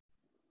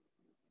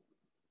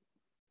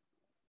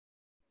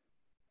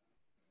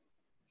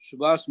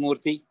 சுபாஷ்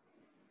மூர்த்தி.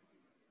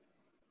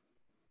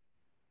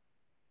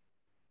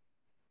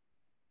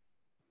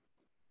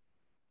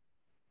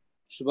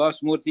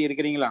 சுபாஷ் மூர்த்தி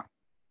இருக்கிறீங்களா?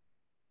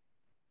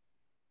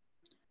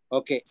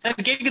 ஓகே சார்,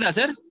 கேக்குதா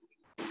சார்?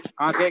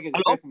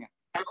 கேக்குது, பேசுங்க.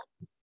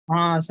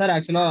 சார்,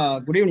 ஆக்சுவலா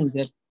குட் ஈவினிங்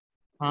சார்.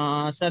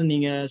 சார்,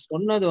 நீங்க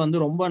சொன்னது வந்து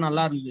ரொம்ப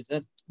நல்லா இருந்தது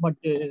சார்.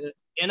 பட்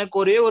எனக்கு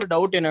ஒரே ஒரு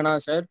டவுட் என்னன்னா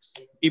சார்,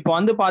 இப்போ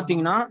வந்து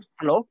பாத்தீங்கன்னா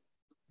ஹலோ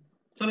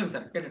சொல்லுங்க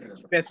சார், கேட்டுட்டு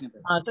இருக்கேன்.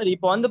 பேசுங்க. சார்,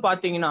 இப்போ வந்து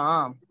பாத்தீங்கன்னா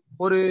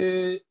ஒரு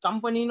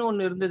கம்பெனின்னு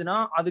ஒண்ணு இருந்ததுன்னா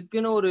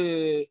அதுக்குன்னு ஒரு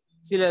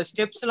சில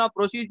ஸ்டெப்ஸ் எல்லாம்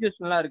ப்ரொசீஜர்ஸ்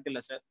எல்லாம் இருக்குல்ல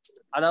சார்.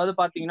 அதாவது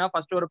பாத்தீங்கன்னா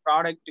ஃபர்ஸ்ட் ஒரு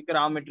ப்ராடக்ட்டுக்கு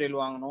ரா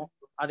மெட்டீரியல் வாங்கணும்,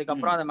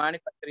 அதுக்கப்புறம் அதை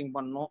மேனுஃபேக்சரிங்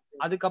பண்ணணும்,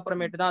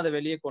 அதுக்கப்புறமேட்டு தான் அதை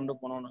வெளியே கொண்டு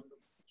போகணும்.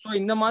 ஸோ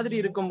இந்த மாதிரி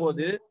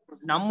இருக்கும்போது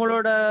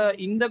நம்மளோட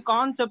இந்த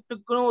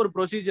கான்செப்டுக்குன்னு ஒரு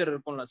ப்ரொசீஜர்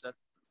இருக்கும்ல சார்.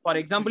 ஃபார்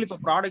எக்ஸாம்பிள், இப்போ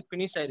ப்ராடக்ட்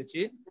ஃபினிஷ்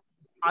ஆயிருச்சு,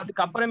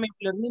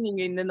 அதுக்கப்புறமேட்டுல இருந்து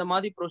நீங்க இந்த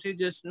மாதிரி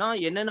ப்ரொசீஜர்ஸ்னா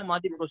என்னென்ன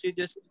மாதிரி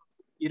ப்ரொசீஜர்ஸ்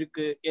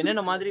இருக்கு,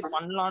 என்னென்ன மாதிரி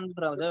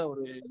பண்ணலான்றத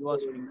ஒரு இதுவா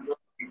சொல்லுங்க.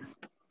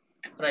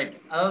 ரைட்.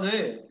 அதாவது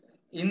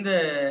இந்த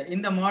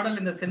இந்த மாடல்,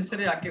 இந்த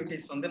சென்சரி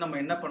ஆக்டிவிட்டிஸ் வந்து நம்ம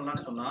என்ன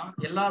பண்ணலாம்னு சொன்னா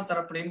எல்லா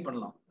தரப்புலையும்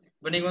பண்ணலாம்.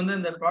 இப்போ நீங்க வந்து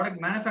இந்த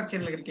ப்ராடக்ட்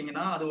மேனுஃபேக்சரிங்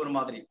இருக்கீங்கன்னா அது ஒரு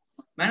மாதிரி.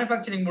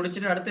 மேனுஃபேக்சரிங்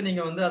முடிச்சுட்டு அடுத்து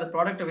நீங்க வந்து அது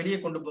ப்ராடக்ட்டை வெளியே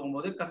கொண்டு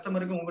போகும்போது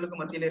கஸ்டமருக்கு உங்களுக்கு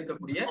மத்தியில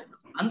இருக்கக்கூடிய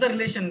அந்த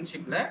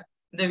ரிலேஷன்ஷிப்ல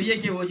இந்த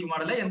VAKOG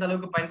மாடலை எந்த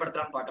அளவுக்கு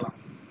பயன்படுத்தலாம்னு பார்க்கலாம்.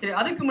 சரி,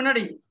 அதுக்கு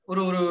முன்னாடி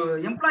ஒரு ஒரு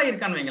எம்ப்ளாயி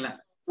இருக்கான்னு வைங்களேன்.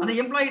 அந்த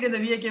எம்ப்ளாயிட்ட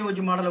இந்த VAKOG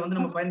மாடலை வந்து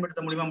நம்ம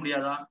பயன்படுத்த முடியுமா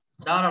முடியாதா?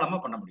 தாராளமா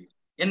பண்ண முடியும்.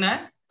 என்ன,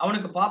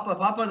 அவனுக்கு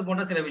பார்ப்பது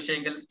போன்ற சில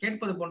விஷயங்கள்,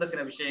 கேட்பது போன்ற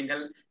சில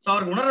விஷயங்கள், சோ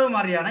அவருக்கு உணர்வு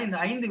மாதிரியான இந்த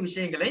 5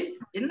 விஷயங்களை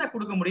என்ன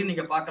கொடுக்க முடியும்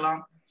நீங்க பார்க்கலாம்.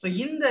 சோ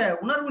இந்த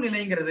உணர்வு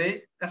நிலைங்கிறது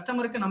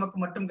கஸ்டமருக்கு நமக்கு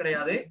மட்டும்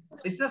கிடையாது,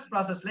 பிசினஸ்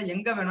ப்ராசஸ்ல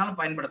எங்க வேணாலும்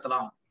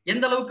பயன்படுத்தலாம்.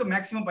 எந்த அளவுக்கு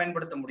மேக்சிமம்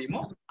பயன்படுத்த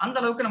முடியுமோ அந்த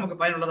அளவுக்கு நமக்கு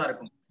பயனுள்ளதா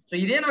இருக்கும். சோ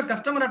இதே நம்ம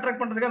கஸ்டமர்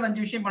அட்ராக்ட் பண்றதுக்காக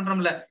 5 விஷயம்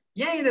பண்றோம்ல,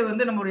 ஏன் இது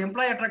வந்து நம்ம ஒரு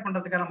எம்ப்ளாயி அட்ராக்ட்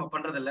பண்றதுக்காக நம்ம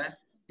பண்றது இல்ல?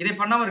 இதை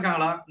பண்ணாம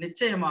இருக்காங்களா?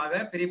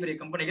 நிச்சயமாக பெரிய பெரிய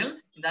கம்பெனிகள்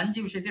இந்த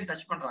 5 விஷயத்தையும்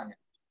டச் பண்றாங்க.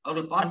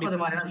 அவர்கள் பார்ப்பது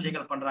மாதிரியான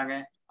விஷயங்கள் பண்றாங்க,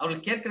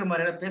 அவர்கள் கேட்கிற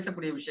மாதிரியான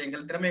பேசக்கூடிய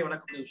விஷயங்கள், திறமையை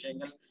வளர்க்கக்கூடிய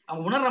விஷயங்கள்,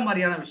 அவங்க உணர்ற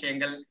மாதிரியான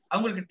விஷயங்கள்,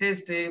 அவங்களுக்கு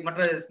டேஸ்ட்,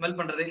 மற்ற ஸ்மெல்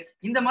பண்றது,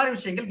 இந்த மாதிரி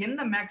விஷயங்கள்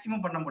என்ன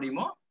மேக்சிமம் பண்ண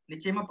முடியுமோ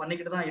நிச்சயமா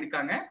பண்ணிக்கிட்டு தான்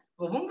இருக்காங்க.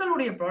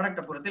 உங்களுடைய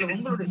ப்ராடக்ட்டை பொறுத்து இல்ல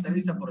உங்களுடைய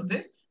சர்வீஸை பொறுத்து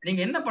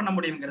நீங்க என்ன பண்ண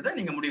முடியுங்கிறத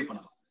நீங்க முடிவு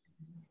பண்ணலாம்.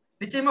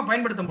 நிச்சயமா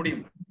பயன்படுத்த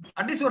முடியும்.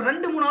 அட்லீஸ்ட் ஒரு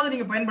 2 3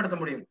 நீங்க பயன்படுத்த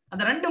முடியும்.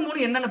 அந்த 2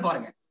 3 என்னன்னு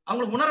பாருங்க,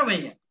 அவங்களுக்கு உணர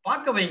வைங்க,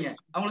 பார்க்க வைங்க,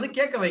 அவங்களுக்கு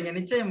கேட்க வைங்க.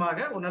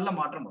 நிச்சயமாக ஒரு நல்ல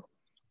மாற்றம் வரும்.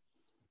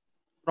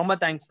 ரொம்ப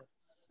தேங்க்ஸ் சார்.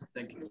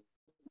 தேங்க்யூ.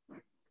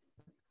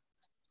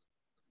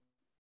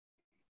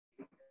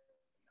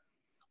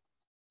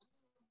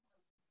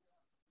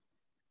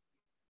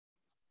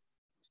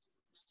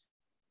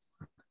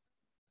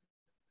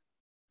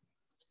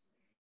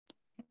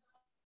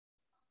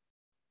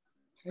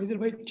 இதில்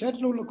போய்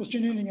சேட்டில் உள்ள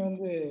கொஸ்டினையும் நீங்கள்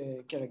வந்து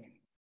கேளுங்க.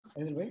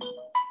 இதில் போய்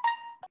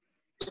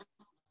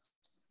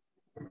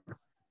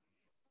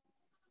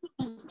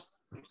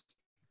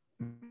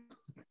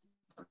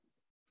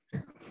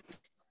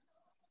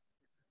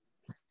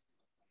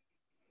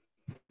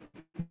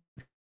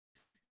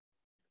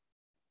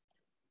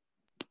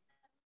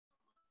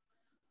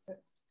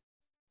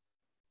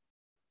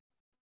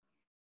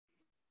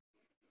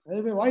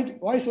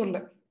வாய்ஸ் வரல.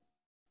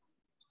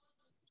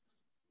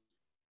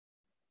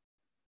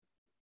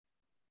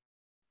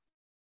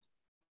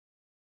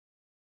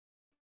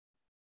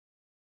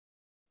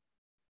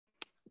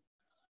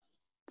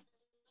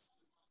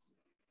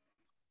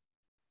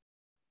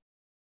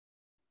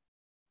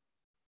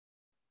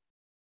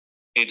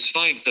 It's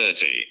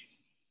 5:30.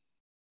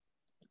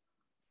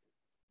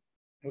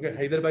 ஓகே,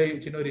 ஹைதர் பாய்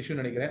சின்ன ஒரு இஷ்யூ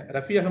நினைக்கிறேன்.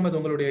 ரஃபி அகமது,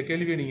 உங்களுடைய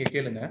கேள்வியை நீங்க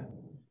கேளுங்க.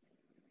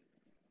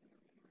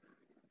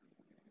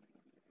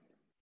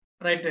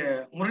 ரைட்,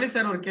 முரளி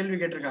சார் ஒரு கேள்வி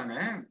கேட்டிருக்காங்க.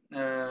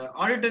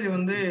 ஆடிட்டரி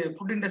வந்து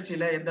ஃபுட்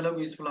இண்டஸ்ட்ரியில எந்த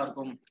அளவுக்கு யூஸ்ஃபுல்லா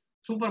இருக்கும்,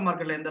 சூப்பர்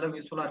மார்க்கெட்ல எந்த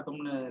அளவுக்கு யூஸ்ஃபுல்லா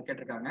இருக்கும்னு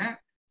கேட்டிருக்காங்க.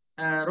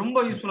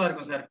 ரொம்ப யூஸ்ஃபுல்லா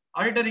இருக்கும் சார்.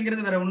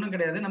 ஆடிட்டரிங்கிறது வேற ஒன்றும்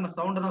கிடையாது, நம்ம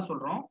சவுண்டை தான்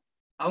சொல்றோம்.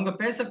 அவங்க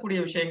பேசக்கூடிய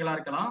விஷயங்களா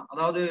இருக்கலாம்,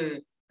 அதாவது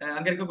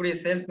அங்க இருக்கக்கூடிய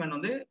சேல்ஸ்மேன்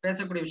வந்து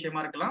பேசக்கூடிய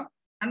விஷயமா இருக்கலாம்.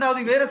 ரெண்டாவது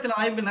வேற சில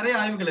ஆய்வுகள், நிறைய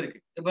ஆய்வுகள் இருக்கு.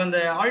 இப்போ அந்த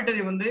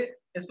ஆடிட்டரி வந்து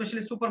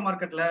எஸ்பெஷலி சூப்பர்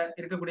மார்க்கெட்ல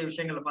இருக்கக்கூடிய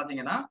விஷயங்கள்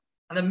பாத்தீங்கன்னா,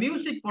 அந்த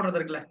மியூசிக் போடுறது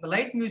இருக்குல்ல, இந்த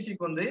லைட்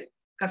மியூசிக் வந்து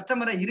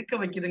கஸ்டமரை இருக்க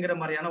வைக்குதுங்கிற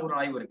மாதிரியான ஒரு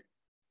ஆய்வு இருக்கு.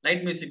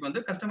 லைட் மியூசிக்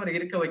வந்து கஸ்டமரை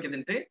இருக்க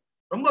வைக்குதுன்ட்டு,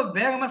 ரொம்ப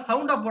வேகமா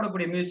சவுண்டா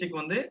போடக்கூடிய மியூசிக்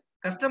வந்து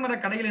கஸ்டமரை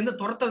கடையில இருந்து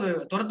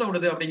துரத்த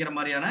விடுது அப்படிங்கிற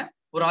மாதிரியான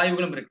ஒரு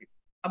ஆய்வுகளும் இருக்கு.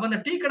 அப்ப அந்த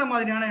டீ கடை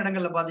மாதிரியான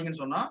இடங்கள்ல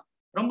பாத்தீங்கன்னு சொன்னா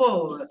ரொம்ப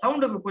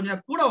சவுண்டு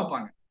கொஞ்சம் கூட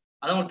வைப்பாங்க.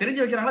 அது அவங்க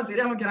தெரிஞ்சு வைக்கிறாங்களா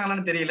தெரியாம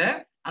வைக்கிறாங்களான்னு தெரியல.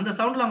 அந்த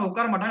சவுண்ட்ல அவங்க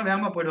உட்கார மாட்டாங்க,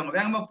 வேகமா போயிடுவாங்க.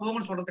 வேகமா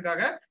போகணும்னு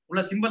சொல்றதுக்காக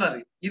உள்ள சிம்பிள் அது.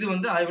 இது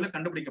வந்து ஆய்வுல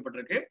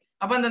கண்டுபிடிக்கப்பட்டிருக்கு.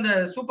 அப்ப அந்த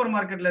சூப்பர்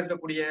மார்க்கெட்ல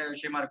இருக்கக்கூடிய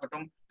விஷயமா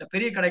இருக்கட்டும், இந்த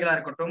பெரிய கடைகளா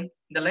இருக்கட்டும்,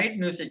 இந்த லைட்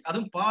மியூசிக்,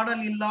 அதுவும்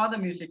பாடல் இல்லாத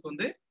மியூசிக்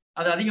வந்து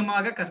அது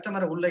அதிகமாக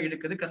கஸ்டமரை உள்ள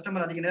இழுக்குது,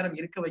 கஸ்டமர் அதிக நேரம்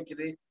இருக்க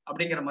வைக்குது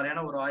அப்படிங்கிற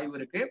மாதிரியான ஒரு ஆய்வு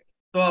இருக்கு.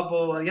 ஸோ அப்போ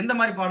எந்த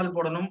மாதிரி பாடல்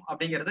போடணும்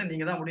அப்படிங்கறத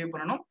நீங்க தான் முடிவு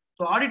பண்ணணும்.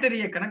 ஸோ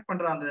ஆடிட்டரியை கனெக்ட்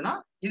பண்றா இருந்ததுன்னா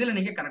இதுல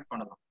நீங்க கனெக்ட்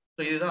பண்ணலாம்.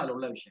 ஸோ இதுதான் அதுல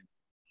உள்ள விஷயம்.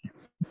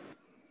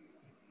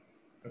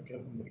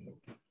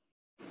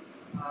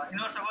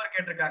 இன்னொரு சவால்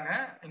கேட்டிருக்காங்க,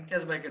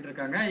 இம்தியாஸ் பாய்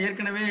கேட்டிருக்காங்க,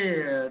 ஏற்கனவே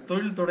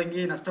தொழில்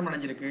தொடங்கி நஷ்டம்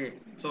அடைஞ்சிருக்கு,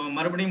 ஸோ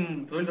மறுபடியும்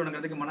தொழில்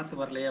தொடங்குறதுக்கு மனசு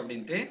வரலையே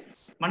அப்படின்ட்டு.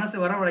 மனசு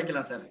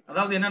வரவழைக்கலாம் சார்.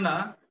 அதாவது என்னன்னா,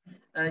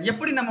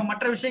 எப்படி நம்ம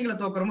மற்ற விஷயங்களை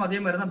தோக்குறோமோ அதே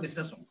மாதிரி தான்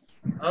பிசினஸும்.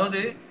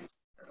 அதாவது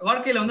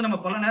வாழ்க்கையில வந்து நம்ம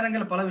பல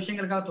நேரங்களில் பல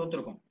விஷயங்களுக்காக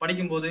தோத்துருக்கோம்.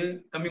 படிக்கும் போது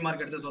கம்மி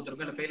மார்க் எடுத்து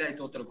தோத்துருக்கோம், இல்லை ஃபெயில் ஆகி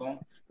தோத்துருக்கோம்,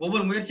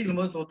 ஒவ்வொரு முயற்சிகளும்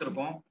போது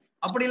தோத்துருக்கோம்.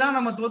 அப்படிலாம்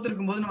நம்ம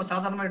தோத்திருக்கும் போது நம்ம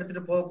சாதாரணமா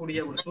எடுத்துட்டு போகக்கூடிய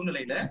ஒரு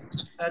சூழ்நிலையில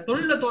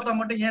தொழில தோத்தா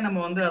மட்டும் ஏன்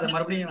நம்ம வந்து அதை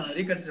மறுபடியும்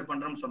ரீகன்சிடர்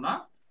பண்றோம்னு சொன்னா,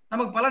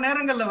 நமக்கு பல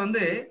நேரங்கள்ல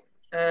வந்து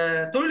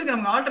தொழிலுக்கு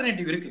நமக்கு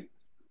ஆல்டர்னேட்டிவ் இருக்கு.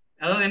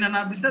 அதாவது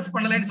என்னன்னா, பிசினஸ்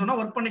பண்ணலைன்னு சொன்னா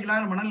ஒர்க்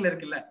பண்ணிக்கலாம்னு மனநிலை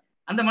இருக்குல்ல,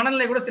 அந்த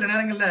மனநிலை கூட சில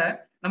நேரங்கள்ல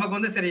நமக்கு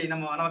வந்து சரி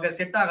நமக்கு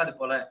செட் ஆகாது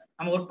போல,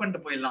 நம்ம ஒர்க்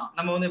பண்ணிட்டு போயிடலாம்,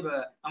 நம்ம வந்து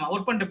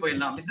ஒர்க் பண்ணிட்டு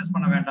போயிடலாம், பிசினஸ்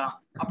பண்ண வேண்டாம்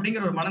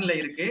அப்படிங்கிற ஒரு மனநிலை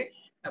இருக்கு.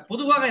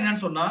 பொதுவாக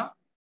என்னன்னு சொன்னா,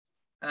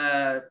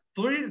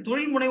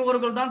 தொழில்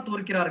முனைவோர்கள் தான்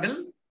தோற்கிறார்கள்,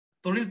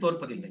 தொழில்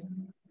தோற்பதில்லை.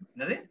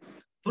 என்னது?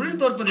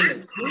 தொழில் தோற்பதில்லை,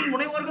 தொழில்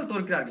முனைவோர்கள்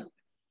தோற்கிறார்கள்.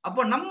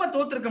 அப்போ நம்ம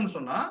தோற்றிருக்கோம்னு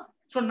சொன்னா,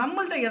 சோ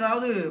நம்மள்ட்ட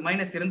ஏதாவது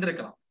மைனஸ்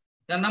இருந்திருக்கலாம்.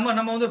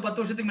 நம்ம வந்து 10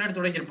 வருஷத்துக்கு முன்னாடி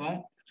தொடங்கியிருப்போம்.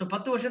 சோ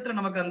 10 வருஷத்துல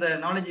நமக்கு அந்த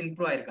நாலேஜ்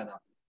இம்ப்ரூவ் ஆயிருக்காதா?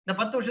 இந்த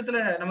 10 வருஷத்துல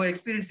நம்ம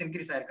எக்ஸ்பீரியன்ஸ்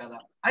இன்க்ரீஸ் ஆயிருக்காதா?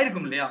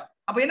 ஆயிருக்கும் இல்லையா?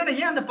 அப்ப என்னன்னா,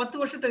 ஏன் அந்த 10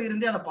 வருஷத்துல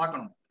இருந்தே அதை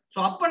பார்க்கணும். சோ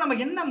அப்ப நம்ம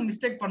என்ன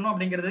மிஸ்டேக் பண்ணோம்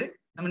அப்படிங்கிறது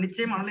நம்ம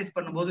நிச்சயமா அனலைஸ்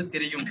பண்ணும்போது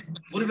தெரியும்.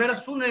 ஒருவேளை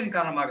சூழ்நிலையின்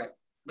காரணமாக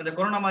இந்த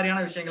கொரோனா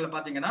மாதிரியான விஷயங்களை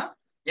பாத்தீங்கன்னா,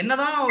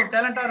 என்னதான் ஒரு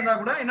டேலண்டா இருந்தா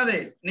கூட என்னது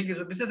இன்னைக்கு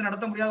பிசினஸ்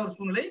நடத்த முடியாத ஒரு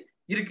சூழ்நிலை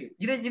இருக்கு.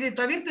 இதை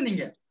தவிர்த்து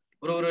நீங்க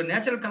ஒரு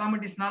நேச்சுரல்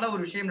கலாமிட்டிஸ்னால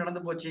ஒரு விஷயம்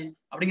நடந்து போச்சு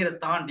அப்படிங்கிறத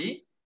தாண்டி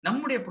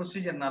நம்முடைய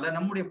ப்ரொசீஜர்னால,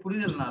 நம்முடைய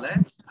புரிதல்னால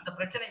அந்த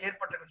பிரச்சனை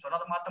ஏற்பட்டிருக்குன்னு சொன்னா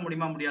அதை மாற்ற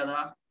முடியுமா? முடியாதா?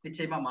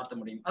 நிச்சயமா மாற்ற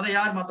முடியும். அதை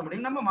யார் மாற்ற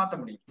முடியும்? நம்ம மாற்ற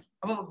முடியும்.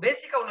 அப்போ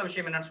பேசிக்கா உள்ள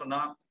விஷயம் என்னன்னு சொன்னா,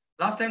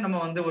 லாஸ்ட் டைம் நம்ம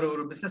வந்து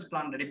ஒரு பிசினஸ்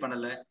பிளான் ரெடி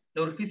பண்ணல, இல்ல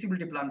ஒரு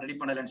ஃபீசிபிலிட்டி பிளான் ரெடி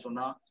பண்ணலன்னு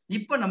சொன்னா,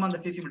 இப்ப நம்ம அந்த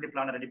ஃபீசிபிலிட்டி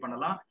பிளானை ரெடி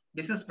பண்ணலாம்,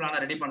 பிசினஸ் பிளானை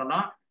ரெடி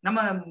பண்ணலாம்.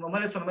 நம்ம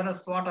முதல்ல சொன்ன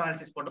மாதிரி ஸ்வாட்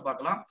அனாலிசிஸ் போட்டு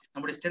பார்க்கலாம்.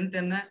 நம்மளுடைய ஸ்ட்ரென்த்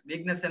என்ன,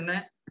 வீக்னஸ் என்ன,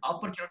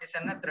 ஆப்பர்ச்சுனிட்டிஸ்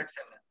என்ன, த்ரெட்ஸ்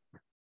என்ன,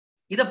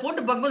 இதை போட்டு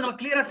பார்க்கும்போது நம்ம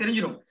கிளியரா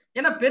தெரிஞ்சிடும்.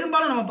 ஏன்னா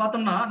பெரும்பாலும் நம்ம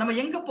பார்த்தோம்னா நம்ம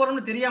எங்க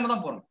போறோம்னு தெரியாம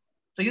தான் போறோம்.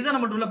 ஸோ இதுதான்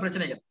நம்மகிட்ட உள்ள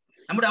பிரச்சனைகள்.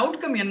 நம்மளுடைய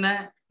அவுட்கம் என்ன,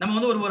 நம்ம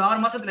வந்து ஒரு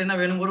 6 மாசத்துல என்ன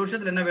வேணும், ஒரு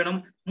வருஷத்துல என்ன வேணும்,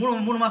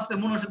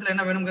 3 வருஷத்துல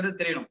என்ன வேணும்ங்கிறது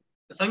தெரியணும்.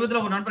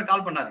 சமீபத்துல ஒரு நண்பர்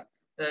கால் பண்ணாரு,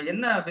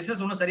 என்ன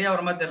பிசினஸ் ஒன்றும் சரியா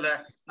வர மாதிரி தெரியல,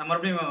 நான்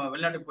மறுபடியும்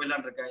வெளிநாட்டுக்கு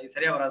போயிடலான்னு இருக்கேன், இது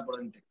சரியா வராது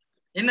போலன்ட்டு.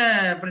 என்ன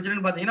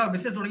பிரச்சனைன்னு பாத்தீங்கன்னா,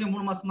 பிசினஸ் தொடங்கி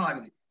 3 மாசம் தான்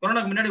ஆகுது.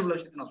 கொரோனாக்கு முன்னாடி உள்ள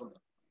விஷயத்தை நான்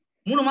சொல்றேன்.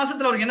 3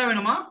 மாசத்துல அவருக்கு என்ன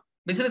வேணுமா,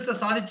 பிசினஸ்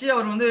சாதிச்சு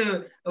அவர் வந்து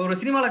ஒரு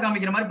சினிமால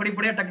காமிக்கிற மாதிரி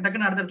படிப்படியா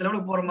டக்குன்னு அடுத்த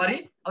லெவலுக்கு போற மாதிரி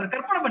அவர்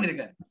கற்பனை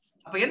பண்ணிருக்காரு.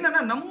 அப்ப என்னன்னா,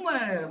 நம்ம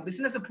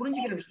பிசினஸ்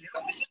புரிஞ்சுக்கிற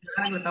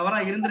விஷயம் தவறா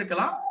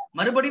இருந்திருக்கலாம்.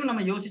 மறுபடியும்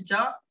நம்ம யோசிச்சா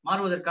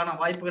மாறுவதற்கான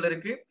வாய்ப்புகள்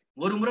இருக்கு.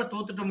 ஒரு முறை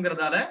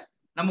தோத்துட்டோம்ங்கிறதால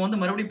நம்ம வந்து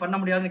மறுபடியும் பண்ண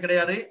முடியாதுன்னு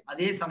கிடையாது.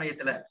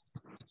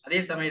 அதே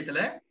சமயத்துல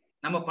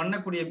நம்ம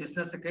பண்ணக்கூடிய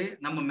பிசினஸுக்கு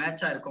நம்ம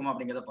மேட்சா இருக்கோமா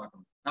அப்படிங்கிறத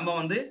பார்க்கணும். நம்ம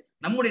வந்து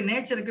நம்முடைய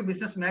நேச்சருக்கு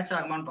பிசினஸ் மேட்ச்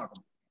ஆகுமான்னு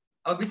பார்க்கணும்.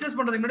 அப்ப பிசினஸ்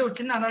பண்றதுக்கு முன்னாடி ஒரு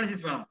சின்ன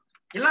அனாலிசிஸ் வேணும்.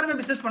 எல்லாருமே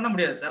பிசினஸ் பண்ண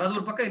முடியாது சார், அது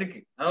ஒரு பக்கம் இருக்கு.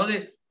 அதாவது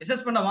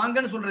பிசினஸ் பண்ண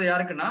வாங்கன்னு சொல்றது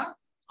யாருக்குன்னா,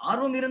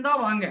 ஆர்வம் இருந்தா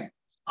வாங்க,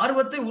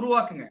 ஆர்வத்தை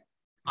உருவாக்குங்க.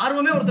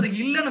 ஆர்வமே ஒருத்தருக்கு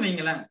இல்லைன்னு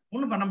வைங்களேன்,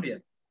 ஒண்ணும் பண்ண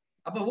முடியாது.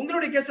 அப்ப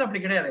உங்களுடைய கேஸ்ல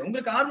அப்படி கிடையாது.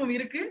 உங்களுக்கு ஆர்வம்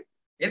இருக்கு,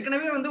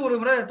 ஏற்கனவே வந்து ஒரு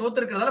முறை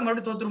தோத்துருக்கிறதால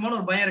மறுபடியும் தோத்துருமோன்னு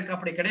ஒரு பயம் இருக்கு.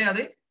 அப்படி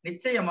கிடையாது.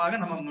 நிச்சயமாக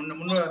நம்ம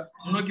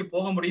முன்னோக்கி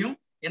போக முடியும்.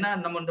 ஏன்னா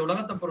நம்ம இந்த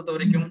உலகத்தை பொறுத்த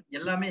வரைக்கும்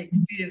எல்லாமே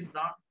எக்ஸ்பீரியன்ஸ்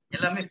தான்,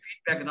 எல்லாமே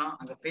ஃபீட்பேக் தான்.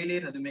 அங்க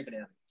ஃபெயிலியர் எதுவுமே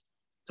கிடையாது.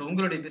 ஸோ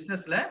உங்களுடைய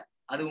பிசினஸ்ல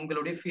அது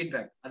உங்களுடைய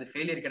ஃபீட்பேக், அது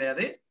ஃபெயிலியர்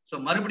கிடையாது. ஸோ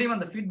மறுபடியும்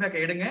அந்த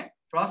ஃபீட்பேக்கை எடுங்க,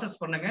 ப்ராசஸ்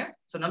பண்ணுங்க.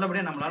 ஸோ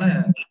நல்லபடியா நம்மளால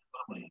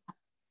வர முடியும்.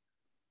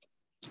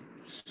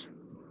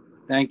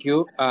 தேங்க்யூ.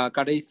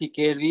 கடைசி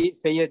கேள்வி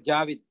சையத்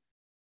ஜாவித்.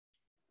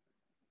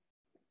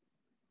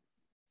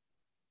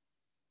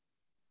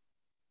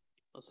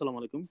 அஸ்ஸலாமு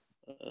அலைக்கும்.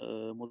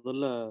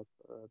 முதல்ல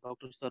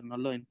டாக்டர் சார்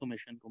நல்ல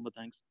இன்ஃபர்மேஷன், ரொம்ப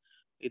தேங்க்ஸ்.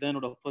 இதான்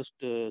என்னோட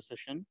ஃபர்ஸ்ட்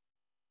செஷன்.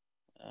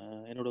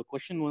 என்னோட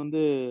கொஷின்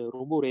வந்து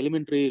ரொம்ப ஒரு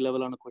எலிமெண்ட்ரி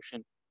லெவலான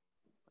கொஷின்.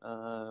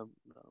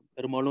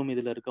 பெரும்பாலும்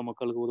இதில் இருக்க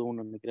மக்களுக்கு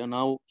உதவும்னு நினைக்கிறேன்.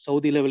 நான்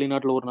சவுதியில்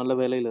வெளிநாட்டில் ஒரு நல்ல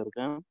வேலையில்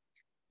இருக்கேன்.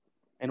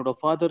 என்னோட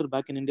ஃபாதர்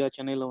பேக் இன் இந்தியா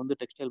சென்னையில் வந்து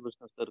டெக்ஸ்டைல்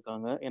பிஸ்னஸில்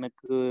இருக்காங்க.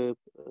 எனக்கு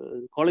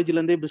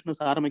காலேஜ்லேருந்தே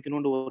பிஸ்னஸ்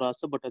ஆரம்பிக்கணுன்ற ஒரு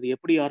ஆசை. பட் அது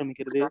எப்படி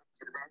ஆரம்பிக்கிறது,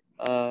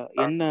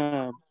 என்ன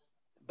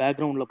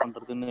பேக்ரவுண்ட்ல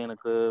பண்றதுன்னு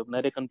எனக்கு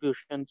நிறைய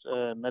கன்ஃபியூஷன்ஸ்,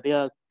 நிறைய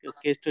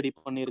கேஸ் ஸ்டடி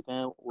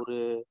பண்ணியிருக்கேன். ஒரு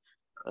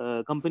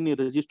கம்பெனி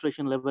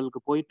ரெஜிஸ்ட்ரேஷன் லெவலுக்கு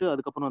போயிட்டு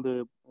அதுக்கப்புறம் அது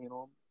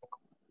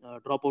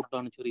ட்ராப் அவுட்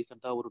ஆனிச்சு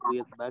ரீசெண்டாக ஒரு 2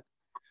 years பேக்.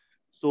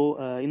 ஸோ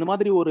இந்த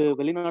மாதிரி ஒரு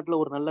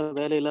வெளிநாட்டில் ஒரு நல்ல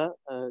வேலையில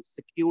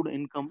செக்யூர்டு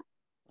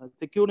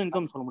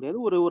இன்கம் சொல்ல முடியாது,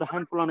 ஒரு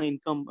ஹேண்ட்ஃபுல்லான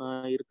இன்கம்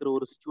இருக்கிற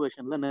ஒரு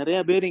சுச்சுவேஷன்ல நிறைய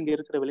பேர் இங்க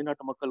இருக்கிற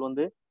வெளிநாட்டு மக்கள்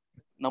வந்து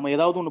நம்ம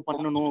ஏதாவது ஒன்று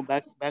பண்ணணும்,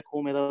 பேக்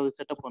ஹோம் ஏதாவது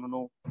செட்டப்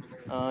பண்ணணும்,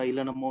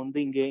 இல்லை நம்ம வந்து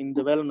இங்கே இந்த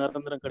வேலை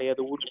நிரந்தரம்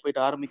கிடையாது, ஊருக்கு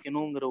போயிட்டு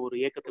ஆரம்பிக்கணுங்கிற ஒரு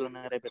ஏக்கத்துல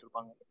நிறைய பேர்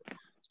இருப்பாங்க.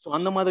 ஸோ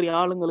அந்த மாதிரி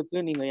ஆளுங்களுக்கு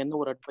நீங்க என்ன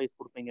ஒரு அட்வைஸ்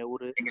கொடுப்பீங்க?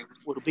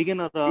 ஒரு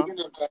பிகினரா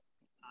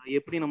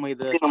எப்படி நம்ம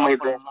இதை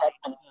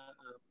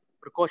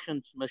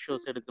ப்ரிகாஷன்ஸ்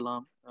மெஷர்ஸ்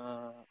எடுக்கலாம்,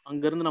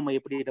 அங்கிருந்து நம்ம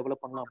எப்படி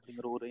டெவலப் பண்ணலாம்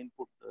அப்படிங்கிற ஒரு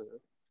இன்புட்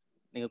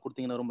நீங்க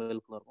கொடுத்தீங்கன்னா ரொம்ப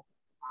ஹெல்ப்ஃபுல்லா இருக்கும்.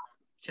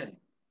 சரி,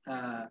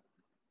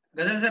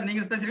 கஜல் சார்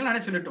நீங்க பேசுறீங்களா,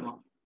 நானே சொல்லட்டுமா?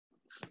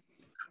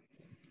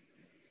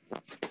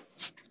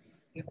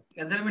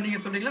 நீங்க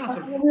சொல்றீங்களா, நான்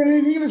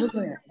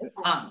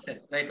சொல்றேன்? சரி,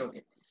 ரைட்,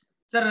 ஓகே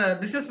சார்.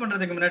 பிசினஸ்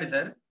பண்றதுக்கு முன்னாடி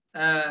சார்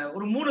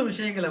ஒரு 3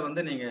 விஷயங்களை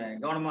வந்து நீங்க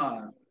கவனமா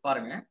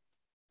பாருங்க.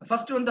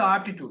 ஃபர்ஸ்ட் வந்து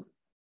ஆப்டிடியூட்,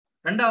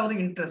 2வது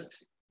இன்ட்ரெஸ்ட்,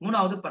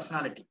 3வது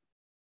பர்சனாலிட்டி.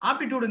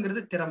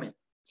 ஆப்டிடியூடுங்கிறது திறமை.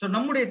 ஸோ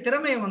நம்முடைய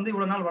திறமையை வந்து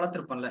இவ்வளவு நாள்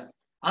வளர்த்துருப்போம்ல,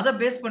 அதை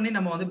பேஸ் பண்ணி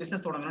நம்ம வந்து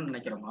பிசினஸ் தொடங்கணும்னு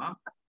நினைக்கிறோமா?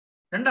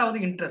 2வது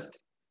இன்ட்ரெஸ்ட்,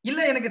 இல்ல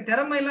எனக்கு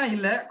திறமையெல்லாம்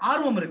இல்ல,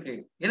 ஆர்வம் இருக்கு,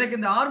 எனக்கு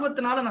இந்த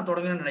ஆர்வத்தினால நான்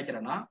தொடங்கணும்னு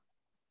நினைக்கிறேன்னா?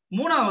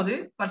 3வது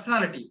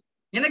பர்சனாலிட்டி,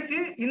 எனக்கு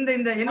இந்த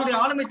என்னுடைய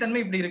ஆளுமை தன்மை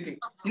இப்படி இருக்கு,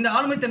 இந்த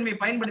ஆளுமை தன்மையை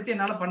பயன்படுத்தி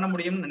என்னால பண்ண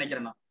முடியும்னு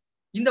நினைக்கிறேன்னா?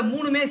 இந்த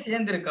 3மே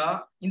சேர்ந்து இருக்கா,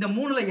 இந்த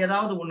 3ல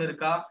ஏதாவது ஒண்ணு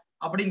இருக்கா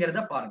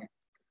அப்படிங்கிறத பாருங்க.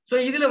 ஸோ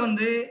இதுல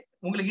வந்து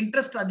உங்களுக்கு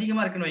இன்ட்ரெஸ்ட்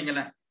அதிகமா இருக்குன்னு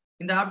வைங்களேன்,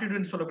 இந்த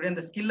ஆப்டிடியூட் சொல்லக்கூடிய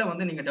அந்த ஸ்கில்லை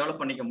வந்து நீங்க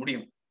டெவலப் பண்ணிக்க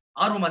முடியும்,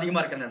 ஆர்வம்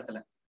அதிகமா இருக்கிற இடத்துல.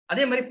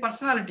 அதே மாதிரி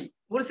பர்சனாலிட்டி,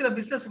 ஒரு சில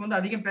பிசினஸ்க்கு வந்து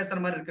அதிகம் பேசுற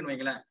மாதிரி இருக்குன்னு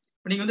வைங்களேன்,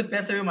 இப்போ நீங்க வந்து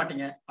பேசவே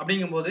மாட்டீங்க,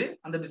 அப்படிங்கும் போது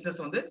அந்த பிசினஸ்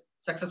வந்து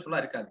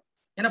சக்சஸ்ஃபுல்லா இருக்காது.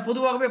 ஏன்னா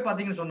பொதுவாகவே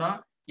பாத்தீங்கன்னு சொன்னா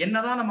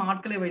என்னதான் நம்ம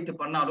ஆட்களை வைத்து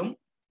பண்ணாலும்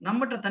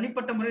நம்மகிட்ட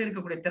தனிப்பட்ட முறையில்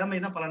இருக்கக்கூடிய திறமை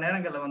தான் பல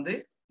நேரங்கள்ல வந்து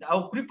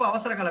குறிப்பா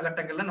அவசர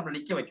காலகட்டங்கள்ல நம்ம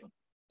நிக்க வைக்கும்.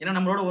 ஏன்னா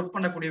நம்மளோட ஒர்க்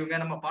பண்ணக்கூடியவங்க,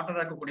 நம்ம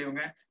பார்ட்னரா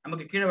இருக்கக்கூடியவங்க,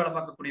 நமக்கு கீழே வேலை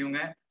பார்க்கக்கூடியவங்க,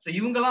 ஸோ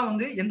இவங்கெல்லாம்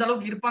வந்து எந்த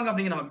அளவுக்கு இருப்பாங்க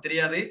அப்படிங்கிற நமக்கு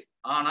தெரியாது.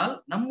 ஆனால்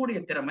நம்முடைய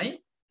திறமை,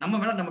 நம்ம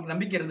மேல நமக்கு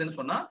நம்பிக்கை இருந்துன்னு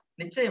சொன்னா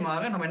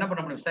நிச்சயமாக நம்ம என்ன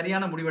பண்ண முடியும்,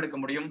 சரியான முடிவெடுக்க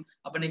முடியும்.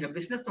 அப்ப நீங்க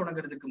பிசினஸ்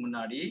தொடங்குறதுக்கு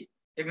முன்னாடி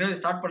ஏற்கனவே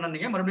ஸ்டார்ட்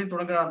பண்ணீங்க, மறுபடியும்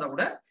தொடங்குறதா இருந்தா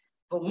கூட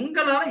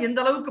உங்களால எந்த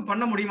அளவுக்கு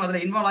பண்ண முடியும்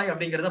அதுல இன்வால்வ் ஆகி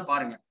அப்படிங்கிறத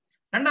பாருங்க.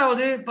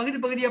 2வது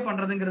பகுதியா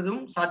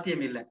பண்றதுங்கிறதும்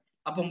சாத்தியம் இல்லை.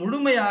 அப்ப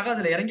முழுமையாக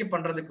அதுல இறங்கி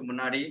பண்றதுக்கு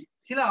முன்னாடி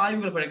சில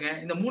ஆய்வுகள் பண்ணுங்க.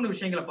 இந்த 3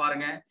 விஷயங்களை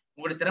பாருங்க.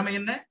 உங்களுடைய திறமை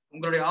என்ன,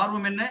 உங்களுடைய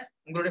ஆர்வம் என்ன,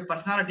 உங்களுடைய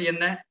பர்சனாலிட்டி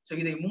என்ன. ஸோ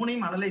இதை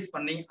 3ஐயும் அனலைஸ்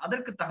பண்ணி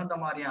அதற்கு தகுந்த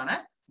மாதிரியான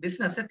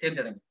பிசினஸை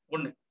தேர்ந்தெடுங்க.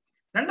 1.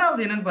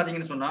 2வது என்னன்னு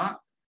பாத்தீங்கன்னு சொன்னா,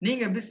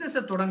 நீங்க பிசினஸ்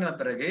தொடங்கின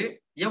பிறகு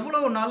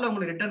எவ்வளவு நாள்ல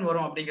உங்களுக்கு ரிட்டர்ன்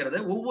வரும் அப்படிங்கறது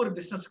ஒவ்வொரு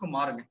பிசினஸ்க்கும்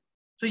மாறுங்க.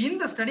 ஸோ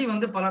இந்த ஸ்டடி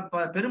வந்து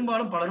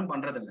பெரும்பாலும் பலரும்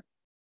பண்றதில்லை.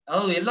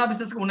 அதாவது எல்லா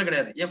பிசினஸ்க்கும் ஒண்ணு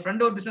கிடையாது. என்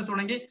ஃப்ரெண்ட் ஒரு பிசினஸ்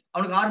தொடங்கி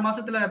அவனுக்கு 6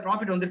 மாசத்துல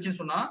ப்ராஃபிட்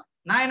வந்துருச்சுன்னு சொன்னா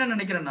நான் என்ன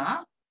நினைக்கிறேன்னா,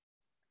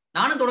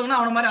 நானும் தொடங்கினா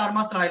அவன மாதிரி 6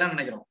 மாசத்துல ஆயிலாம்னு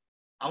நினைக்கிறோம்.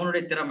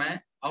 அவனுடைய திறமை,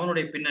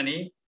 அவனுடைய பின்னணி,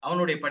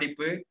 அவனுடைய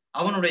படிப்பு,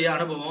 அவனுடைய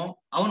அனுபவம்,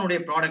 அவனுடைய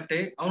ப்ராடக்ட்,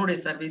 அவனுடைய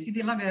சர்வீஸ்,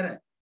 இது எல்லாம் வேற.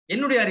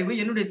 என்னுடைய அறிவு,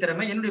 என்னுடைய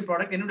திறமை, என்னுடைய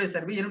ப்ராடக்ட், என்னுடைய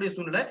சர்வீஸ், என்னுடைய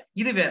சூழ்நிலை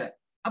இது வேற.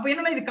 அப்ப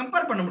என்னன்னா இது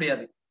கம்பேர் பண்ண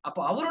முடியாது.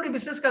 அப்போ அவருடைய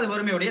பிசினஸ்க்கு அது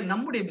வருமே உடைய,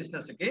 நம்முடைய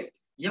பிசினஸுக்கு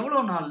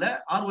எவ்வளவு நாள்ல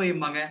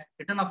ஆர்ஓஐம்பாங்க,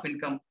 ரிட்டர்ன் ஆஃப்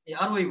இன்கம்,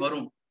 ஆர்ஓஐ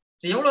வரும்.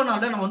 எவ்வளவு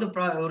நாள்ல நம்ம வந்து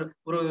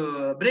ஒரு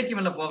பிரேக்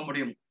ஈவன்ல போக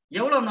முடியும்,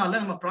 எவ்வளவு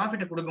நாள்ல நம்ம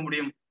ப்ராஃபிட்டை கொடுக்க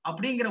முடியும்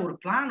அப்படிங்கிற ஒரு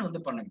பிளான் வந்து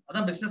பண்ணுங்க.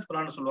 அதான் பிசினஸ்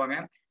பிளான் சொல்லுவாங்க.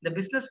 இந்த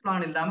பிசினஸ்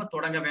பிளான் இல்லாம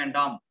தொடங்க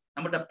வேண்டாம்.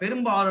 நம்மகிட்ட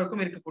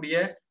பெரும்பாலும் இருக்கக்கூடிய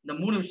இந்த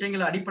 3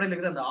 விஷயங்கள் அடிப்படையில்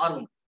இருக்கிற அந்த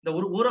ஆர்வம், இந்த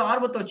ஒரு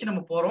ஆர்வத்தை வச்சு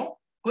நம்ம போறோம்.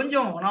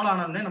 கொஞ்சம் நாள்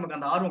ஆனோடனே நமக்கு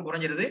அந்த ஆர்வம்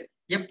குறைஞ்சிருது.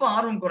 எப்ப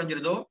ஆர்வம்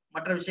குறைஞ்சிருதோ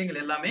மற்ற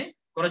விஷயங்கள் எல்லாமே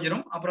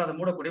குறைஞ்சிரும். அப்புறம் அதை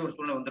மூடக்கூடிய ஒரு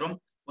சூழ்நிலை வந்துடும்.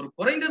 ஒரு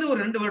குறைந்தது ஒரு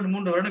 2 வருடம்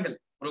 3 வருடங்கள்,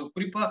 ஒரு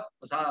குறிப்பா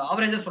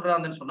ஆவரேஜா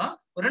சொல்றாங்கன்னு சொன்னா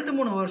ஒரு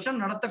 2-3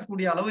 வருஷம்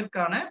நடத்தக்கூடிய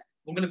அளவிற்கான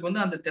உங்களுக்கு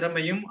வந்து அந்த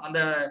திறமையும் அந்த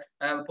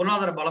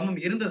பொருளாதார பலமும்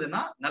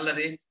இருந்ததுன்னா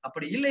நல்லது.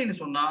 அப்படி இல்லைன்னு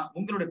சொன்னா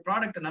உங்களுடைய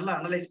ப்ராடக்ட் நல்லா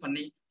அனலைஸ்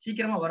பண்ணி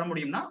சீக்கிரமா வர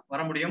முடியும்னா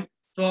வர முடியும்.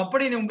 ஸோ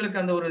அப்படி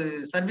உங்களுக்கு அந்த ஒரு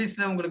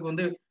சர்வீஸ்ல உங்களுக்கு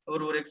வந்து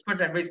ஒரு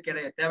எக்ஸ்பர்ட் அட்வைஸ்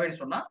தேவைன்னு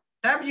சொன்னா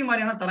TABG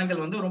மாதிரியான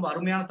தளங்கள் வந்து ரொம்ப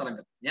அருமையான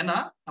தளங்கள். ஏன்னா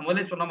நான்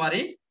முதல்ல சொன்ன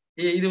மாதிரி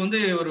இது வந்து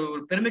ஒரு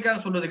பெருமைக்காக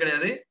சொல்றது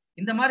கிடையாது.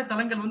 இந்த மாதிரி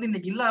தளங்கள் வந்து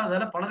இன்னைக்கு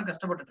இல்லாததால பலரும்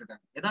கஷ்டப்பட்டு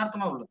இருக்காங்க.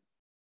 யதார்த்தமா உள்ளது.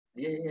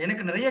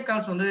 எனக்கு நிறைய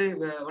கால்ஸ் வந்து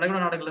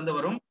வளைகுடா நாடுகள்ல இருந்து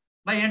வரும்.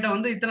 என்கிட்ட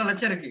வந்து இத்தனை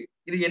லட்சம் இருக்கு,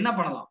 இது என்ன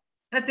பண்ணலாம்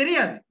எனக்கு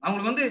தெரியாது.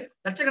 அவங்களுக்கு வந்து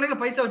லட்சக்கணக்கில்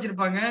பைசா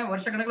வச்சிருப்பாங்க,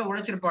 வருஷ கணக்கில்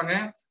உழைச்சிருப்பாங்க.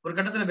 ஒரு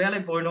கட்டத்துல வேலை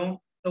போயிடும்,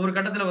 ஒரு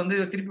கட்டத்துல வந்து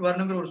திருப்பி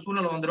வரணுங்கிற ஒரு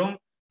சூழ்நிலை வந்துடும்.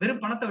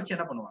 வெறும் பணத்தை வச்சு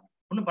என்ன பண்ணுவாங்க,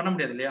 ஒன்றும் பண்ண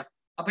முடியாது இல்லையா?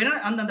 அப்ப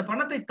என்ன அந்த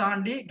பணத்தை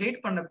தாண்டி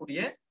கைட் பண்ணக்கூடிய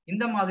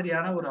இந்த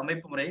மாதிரியான ஒரு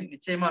அமைப்பு முறை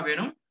நிச்சயமா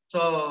வேணும்.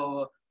 ஸோ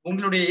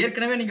உங்களுடைய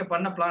ஏற்கனவே நீங்க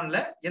பண்ண பிளான்ல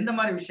எந்த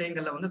மாதிரி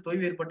விஷயங்கள்ல வந்து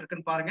தொய்வு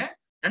ஏற்பட்டிருக்குன்னு பாருங்க.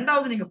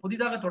 ரெண்டாவது, நீங்க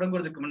புதிதாக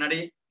தொடங்குறதுக்கு முன்னாடி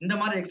இந்த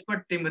மாதிரி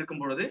எக்ஸ்பர்ட் டீம்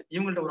இருக்கும் பொழுது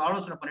இவங்கள்ட்ட ஒரு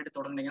ஆலோசனை பண்ணிட்டு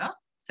தொடங்குனீங்கன்னா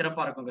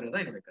சிறப்பா இருக்குங்கிறது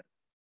தான் என்னுடைய கருத்து.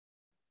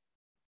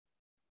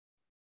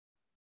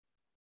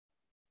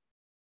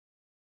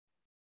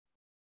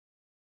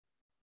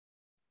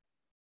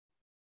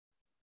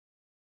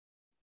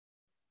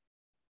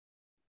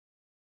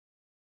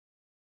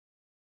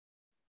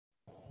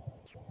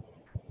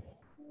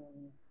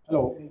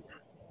 ஹலோ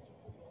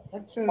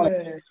டாக்டர்,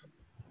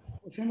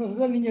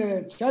 நீங்க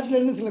சாட்ல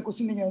இருந்து சில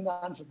கொஸ்டின் நீங்க வந்து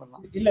ஆன்சர்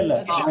பண்ணலாம். இல்ல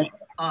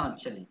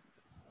சரி.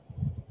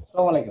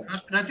 அஸ்ஸலாமு அலைக்கும்.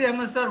 ரஃபி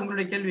அஹ்மத் சார்,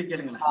 உங்களுடைய கேள்வி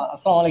கேளுங்களேன்.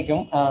 அஸ்ஸலாமு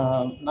அலைக்கும்.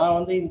 நான்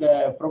வந்து இந்த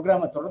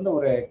ப்ரோக்ராமை தொடர்ந்து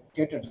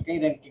கேட்டுட்டு இருக்கேன்.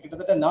 இது எனக்கு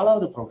கிட்டத்தட்ட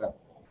 4வது ப்ரோக்ராம்.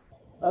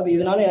 அதாவது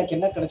இதனால எனக்கு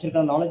என்ன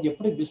கிடைச்சிருக்க நாலேஜ்,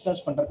 எப்படி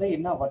பிஸ்னஸ் பண்றது,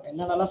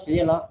 என்னென்னலாம்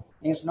செய்யலாம்.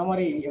 நீங்க சொன்ன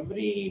மாதிரி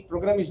every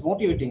program is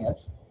motivating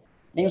as.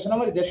 நீங்க சொன்ன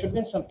மாதிரி there should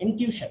be some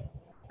intuition.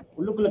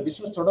 உள்ளுக்குள்ள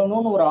பிஸ்னஸ்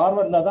தொடங்கணும்னு ஒரு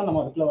ஆர்வம் இருந்தால் தான் நம்ம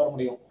அதுக்குள்ள வர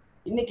முடியும்.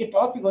 இன்னைக்கு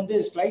டாபிக் வந்து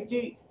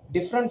ஸ்லைட்லி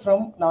டிஃப்ரெண்ட்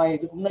ஃப்ரம் நான்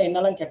இதுக்கு முன்னாடி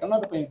என்னெல்லாம் கேட்டோம்னா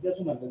அது கொஞ்சம்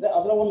வித்தியாசமா இருந்தது.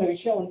 அதுல ஒன்று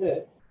விஷயம் வந்து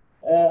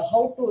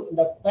ஹவு டு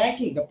இந்த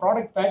பேக்கிங், இந்த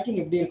ப்ராடக்ட் பேக்கிங்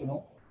எப்படி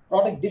இருக்கணும்,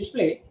 ப்ராடக்ட்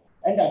டிஸ்பிளே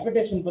அண்ட்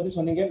அட்வர்டைஸ்மெண்ட் பற்றி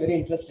சொன்னீங்க. Very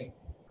interesting.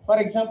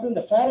 ஃபார் எக்ஸாம்பிள்,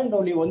 இந்த ஃபேர் அண்ட்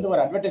லவ்லி வந்து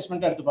ஒரு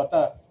அட்வர்டைஸ்மெண்ட் எடுத்து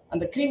பார்த்தா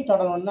அந்த க்ரீம்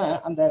தடவுன்னா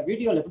அந்த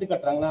வீடியோவில் எப்படி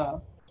கட்டுறாங்கன்னா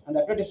அந்த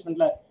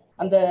அட்வர்டைஸ்மெண்ட்ல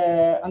அந்த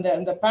அந்த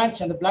அந்த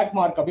பேட்ச், அந்த பிளாக்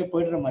மார்க் அப்படியே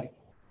போயிடுற மாதிரி.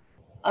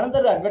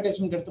 அனதர்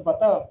அட்வர்டைஸ்மெண்ட் எடுத்து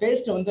பார்த்தா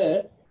பேஸ்ட் வந்து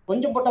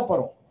கொஞ்சம் போட்டால்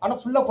போகிறோம், ஆனால்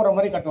ஃபுல்லாக போகிற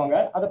மாதிரி கட்டுவாங்க.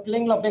 அதை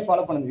பிள்ளைங்களும் அப்படியே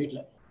ஃபாலோ பண்ணுங்க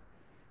வீட்டில்.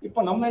 இப்போ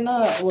நம்ம என்ன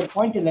ஒரு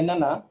பாயிண்ட் இல்லை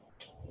என்னன்னா,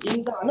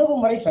 இந்த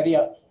அணுகுமுறை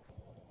சரியா?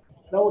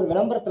 அதாவது ஒரு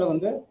விளம்பரத்தில்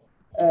வந்து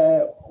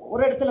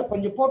ஒரு இடத்துல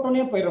கொஞ்சம்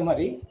போட்டோன்னே போயிடுற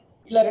மாதிரி,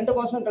 இல்லை 2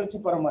 மாதம் கழிச்சு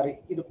போகிற மாதிரி,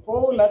 இது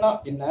போகலன்னா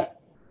என்ன?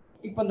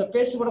 இப்போ இந்த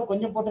பேஸ்ட் கூட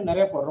கொஞ்சம் போட்டு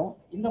நிறைய போடுறோம்.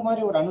 இந்த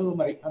மாதிரி ஒரு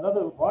அணுகுமுறை,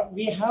 அதாவது what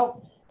we have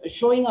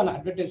showing on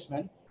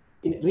advertisement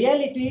in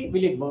reality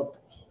will it work?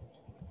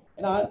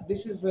 ஏன்னா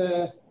this is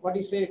what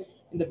you say,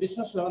 இந்த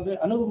பிஸ்னஸில் வந்து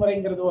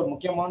அணுகுமுறைங்கிறது ஒரு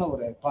முக்கியமான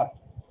ஒரு part.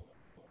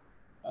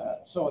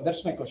 So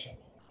that's my question.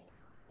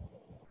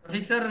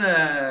 Rafiq sir,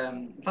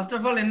 first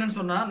of all என்னன்னு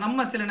சொன்னா,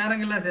 நம்ம சில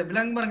நேரங்களில்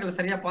விளம்பரங்களை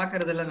சரியா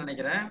பார்க்கறது இல்லைன்னு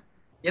நினைக்கிறேன்.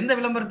 எந்த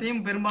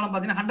விளம்பரத்தையும் பெரும்பாலும்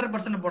பார்த்தீங்கன்னா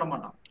 100% போட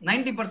மாட்டோம்.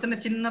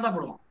 90% சின்னதா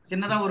போடுவோம்.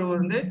 சின்னதா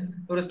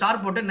ஒரு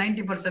ஸ்டார் போட்டு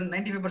 90%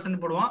 95%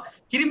 போடுவான்.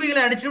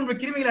 கிருமிகளை அடிச்சிடும்,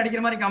 கிருமிகளை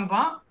அடிக்கிற மாதிரி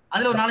காமிப்பான்.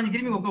 அதுல ஒரு 4-5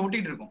 கிருமி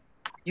ஒட்டிட்டு இருக்கும்.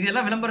 இது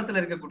எல்லாம்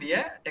விளம்பரத்துல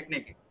இருக்கக்கூடிய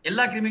டெக்னிக்.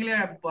 எல்லா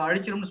கிருமிகளையும்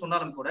அழிச்சிடும்னு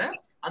சொன்னாலும் கூட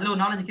அதுல ஒரு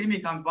 4-5 கிருமி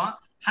காமிப்பான்.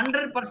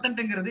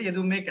 100%ங்கிறது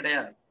எதுவுமே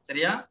கிடையாது.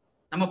 சரியா?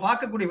 நம்ம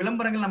பார்க்கக்கூடிய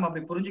விளம்பரங்கள் நம்ம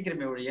அப்படி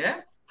புரிஞ்சுக்கிறோமே ஒழிய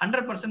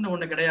 100%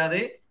 ஒண்ணு கிடையாது.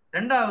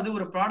 ரெண்டாவது,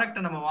 ஒரு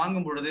ப்ராடக்ட்டை நம்ம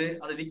வாங்கும் பொழுது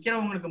அது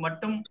விற்கிறவங்களுக்கு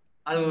மட்டும்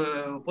அது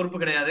பொறுப்பு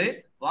கிடையாது,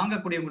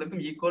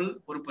 வாங்கக்கூடியவங்களுக்கும் ஈக்குவல்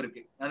பொறுப்பு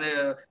இருக்கு. அது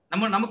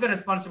நமக்கு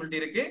ரெஸ்பான்சிபிலிட்டி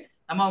இருக்கு.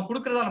 நம்ம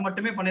கொடுக்கறதால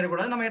மட்டுமே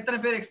பண்ணிடக்கூடாது. நம்ம எத்தனை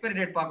பேர் எக்ஸ்பைரி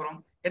டேட் பாக்குறோம்,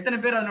 எத்தனை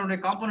பேர் அதனுடைய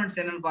காம்போனன்ட்ஸ்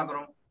என்னன்னு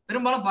பாக்குறோம்,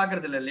 பெரும்பாலும்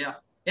பாக்குறது இல்லை இல்லையா?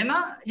 ஏன்னா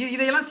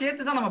இதையெல்லாம்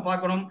சேர்த்துதான் நம்ம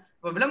பார்க்கணும்.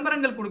 இப்ப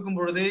விளம்பரங்கள் கொடுக்கும்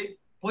பொழுது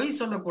பொய்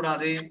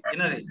சொல்லக்கூடாது.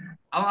 என்னது,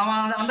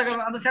 அவன்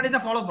அந்த ஸ்ட்ராட்டஜி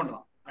தான் ஃபாலோ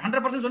பண்றான்.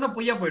 100% சொன்னா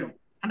பொய்யா போயிடும்.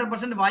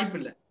 100% வாய்ப்பு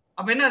இல்லை.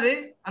 அப்ப என்னது,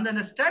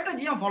 அந்த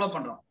ஸ்ட்ராட்டஜியா ஃபாலோ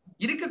பண்றான்.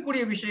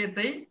 இருக்கக்கூடிய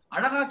விஷயத்தை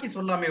அழகாக்கி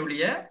சொல்லாமே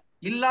ஒழிய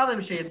இல்லாத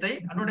விஷயத்தை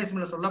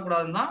அட்வர்டைஸ்மெண்ட்ல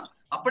சொல்லக்கூடாதுன்னு தான்.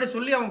 அப்படி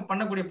சொல்லி அவங்க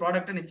பண்ணக்கூடிய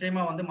ப்ராடக்ட்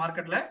நிச்சயமா வந்து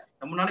மார்க்கெட்ல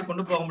ரொம்ப நாளைக்கு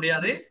கொண்டு போக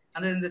முடியாது.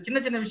 இந்த சின்ன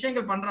சின்ன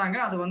விஷயங்கள் பண்றாங்க,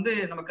 அது வந்து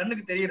நம்ம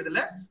கண்ணுக்கு தெரியறது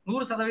இல்ல.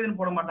 100%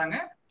 போட மாட்டாங்க,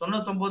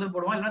 99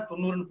 போடுவான், இல்லைன்னா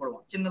 90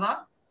 போடுவான். சின்னதா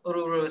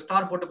ஒரு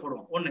ஸ்டார் போட்டு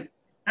போடுவான். ஒண்ணு.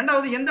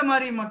 ரெண்டாவது, எந்த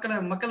மாதிரி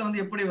மக்களை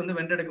வந்து எப்படி வந்து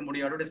வென்றெடுக்க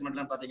முடியும்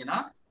அட்வர்டைஸ்மெண்ட்லாம் பாத்தீங்கன்னா,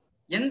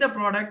 எந்த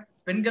ப்ராடக்ட்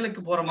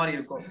பெண்களுக்கு போற மாதிரி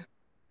இருக்கும்,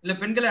 இல்ல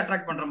பெண்களை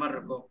அட்ராக்ட் பண்ற மாதிரி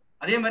இருக்கும்,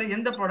 அதே மாதிரி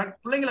எந்த ப்ராடக்ட்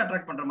பிள்ளைங்களை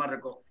அட்ராக்ட் பண்ற மாதிரி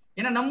இருக்கும்.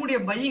 ஏன்னா நம்முடைய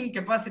பையிங்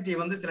கெப்பாசிட்டி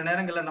வந்து சில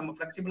நேரங்கள்ல நம்ம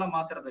பிளெக்சிபிளா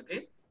மாத்துறதுக்கு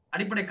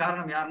அடிப்படை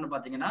காரணம் யாருன்னு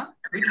பாத்தீங்கன்னா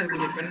வீட்டுல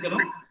இருக்கக்கூடிய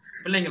பெண்களும்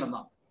பிள்ளைங்களும்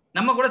தான்.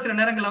 நம்ம கூட சில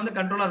நேரங்கள்ல வந்து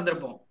கண்ட்ரோலா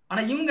இருந்திருப்போம்.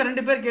 ஆனா இவங்க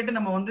 2 பேர் கேட்டு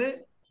நம்ம வந்து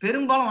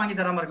பெரும்பாலும் வாங்கி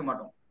தராம இருக்க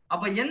மாட்டோம்.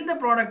 அப்ப எந்த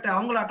ப்ராடக்ட்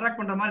அவங்களை அட்ராக்ட்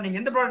பண்ற மாதிரி, நீங்க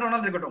எந்த ப்ராடக்ட்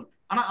வேணாலும் இருக்கட்டும்,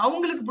 ஆனா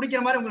அவங்களுக்கு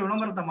பிடிக்கிற மாதிரி உங்க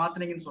விளம்பரத்தை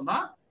மாத்தினீங்கன்னு சொன்னா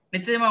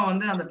நிச்சயமா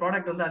வந்து அந்த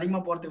ப்ராடக்ட் வந்து அதிகமா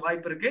போறதுக்கு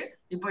வாய்ப்பு இருக்கு.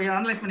 இப்ப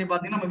அனலைஸ் பண்ணி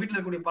பாத்தீங்கன்னா நம்ம வீட்டுல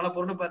இருக்கக்கூடிய பல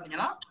பொருள்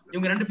பாத்தீங்கன்னா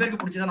இவங்க 2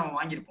 பேருக்கு பிடிச்சதான் நம்ம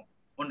வாங்கியிருப்போம்.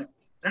 ஒண்ணு.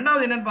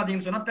 ரெண்டாவது என்னன்னு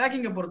பாத்தீங்கன்னு சொன்னா,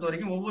 பேக்கிங்கை பொறுத்த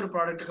வரைக்கும் ஒவ்வொரு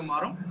ப்ராடக்ட்டுக்கும்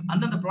மாறும்.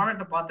 அந்தந்த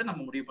ப்ராடக்ட்டை பார்த்து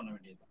நம்ம முடிவு பண்ண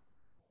வேண்டியது.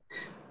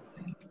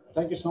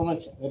 Thank you so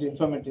much, very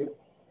informative.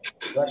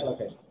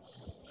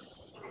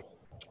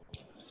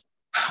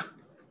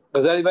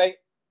 Ghazali பாய்,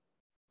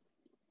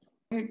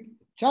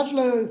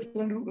 சாட்ல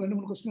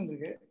 2-3 கொஸ்டின்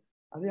இருக்கு,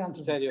 அதே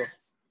ஆன்சர். சரி,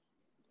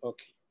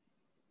 ஓகே.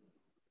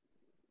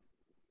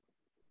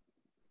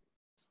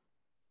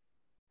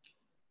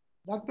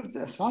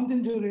 டாக்டர்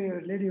சாந்தின்னு ஒரு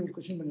லேடி ஒரு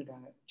கொஸ்டின்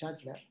பண்ணிட்டாங்க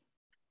சாட்ல.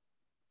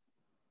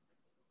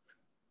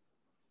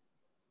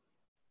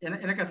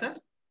 எனக்கா சார்?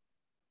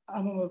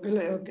 ஆமா,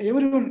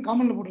 எவரிவன்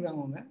காமன்ல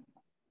போட்டிருக்காங்க அவங்க.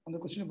 அந்த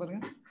கொஸ்டினை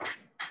பாருங்க.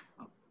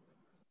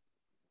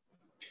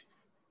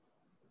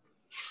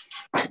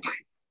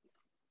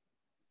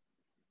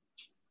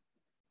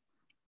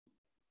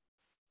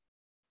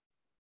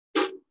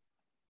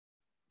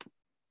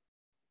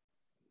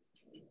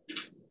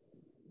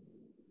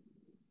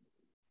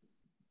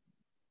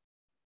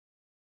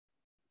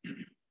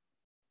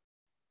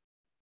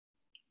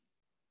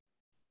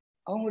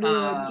 அவங்களுடைய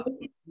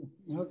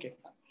ஓகே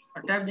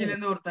டேப்ஜில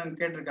இருந்து ஒருத்தங்க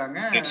கேட்டிருக்காங்க,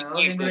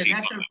 அதாவது என்னுடைய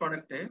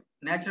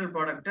நேச்சுரல்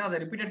ப்ராடக்ட் அதை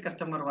ரிப்பீட்டட்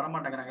கஸ்டமர் வர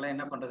மாட்டேங்கிறாங்களா,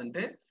 என்ன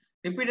பண்றதுன்ட்டு.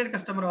 ரிப்பீட்டட்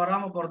கஸ்டமர்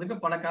வராம போறதுக்கு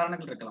பல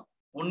காரணங்கள் இருக்கலாம்.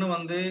 ஒண்ணு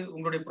வந்து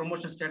உங்களுடைய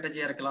ப்ரொமோஷன்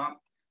ஸ்ட்ராட்டஜியா இருக்கலாம்,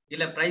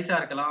 இல்ல பிரைஸா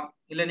இருக்கலாம்,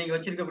 இல்ல நீங்க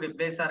வச்சிருக்கக்கூடிய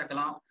பிளேஸா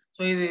இருக்கலாம்.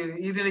 ஸோ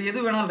இதுல எது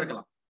வேணாலும்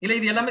இருக்கலாம், இல்ல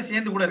இது எல்லாமே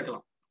சேர்ந்து கூட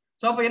இருக்கலாம்.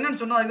 ஸோ அப்ப என்னன்னு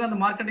சொன்னா அதுதான் அந்த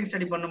மார்க்கெட்டிங்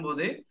ஸ்டடி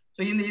பண்ணும்போது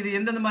ஸோ இது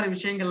எந்தெந்த மாதிரி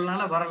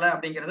விஷயங்கள்னால வரல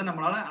அப்படிங்கறத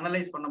நம்மளால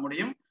அனலைஸ் பண்ண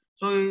முடியும்.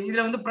 ஸோ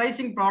இதுல வந்து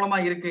பிரைசிங் ப்ராப்ளமா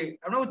இருக்கு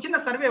அப்படின்னா ஒரு சின்ன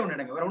சர்வே ஒன்று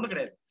எடுங்க, வேற ஒன்றும்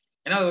கிடையாது.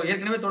 ஏன்னா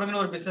ஏற்கனவே தொடங்கின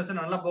ஒரு பிசினஸ்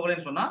நல்லா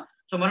போகலன்னு சொன்னா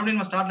ஸோ மறுபடியும்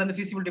நம்ம ஸ்டார்ட்ல இருந்து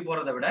ஃபீசிபிலிட்டி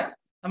போறதை விட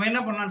நம்ம என்ன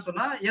பண்ணலாம்னு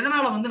சொன்னா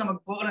எதனால வந்து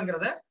நமக்கு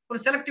போகலங்கிறத ஒரு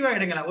செலக்டிவா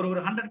எடுங்களேன்.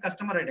 ஒரு 100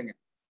 கஸ்டமர் எடுங்க.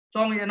 ஸோ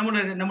அவங்க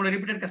நம்மளோட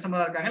ரிப்பீட்டட்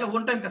கஸ்டமரா இருக்காங்க, இல்ல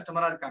ஒன் டைம்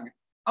கஸ்டமரா இருக்காங்க.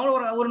 அவங்க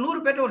ஒரு 100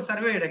 பேர்ட்ட ஒரு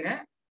சர்வே எடுங்க.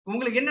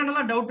 உங்களுக்கு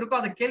என்னென்னலாம் டவுட் இருக்கோ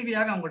அதை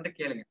கேள்வியாக அவங்கள்ட்ட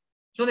கேளுங்க.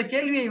 ஸோ அந்த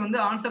கேள்வியை வந்து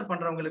ஆன்சர்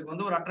பண்றவங்களுக்கு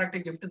வந்து ஒரு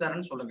அட்ராக்டிவ் கிஃப்ட்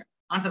தரேன்னு சொல்லுங்க,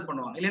 ஆன்சர்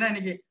பண்ணுவாங்க. இல்லைன்னா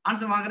இன்னைக்கு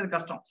ஆன்சர் வாங்குறது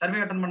கஷ்டம்,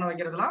 சர்வே அட்டன் பண்ண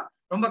வைக்கிறதுலாம்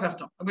ரொம்ப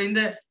கஷ்டம். அப்ப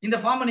இந்த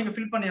ஃபார்மை நீங்க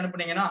ஃபில் பண்ணி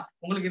அனுப்புனீங்கன்னா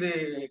உங்களுக்கு இது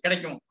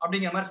கிடைக்கும்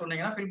அப்படிங்கிற மாதிரி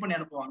சொன்னீங்கன்னா ஃபில் பண்ணி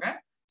அனுப்புவாங்க.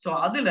 ஸோ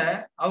அதுல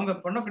அவங்க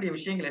பண்ணக்கூடிய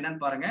விஷயங்கள்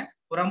என்னன்னு பாருங்க.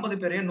 ஒரு 50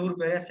 பேரையோ 100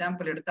 பேரையோ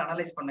சாம்பிள் எடுத்து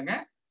அனலைஸ் பண்ணுங்க.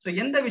 ஸோ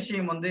எந்த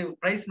விஷயம் வந்து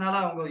பிரைஸ்னால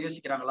அவங்க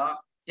யோசிக்கிறாங்களா,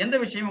 எந்த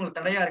விஷயம் உங்களுக்கு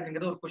தடையா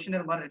இருக்குங்கிறது ஒரு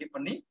கொஸ்டினர் மாதிரி ரெடி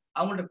பண்ணி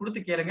அவங்கள்ட்ட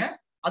கொடுத்து கேளுங்க.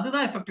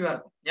 அதுதான் எஃபெக்டிவா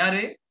இருக்கும்.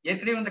 யாரு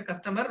ஏற்கனவே வந்த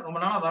கஸ்டமர் ரொம்ப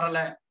நாளா வரல,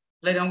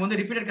 இல்ல அவங்க வந்து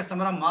ரிப்பீட்டட்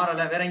கஸ்டமரா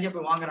மாறல, வேற எங்கேயோ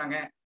போய் வாங்குறாங்க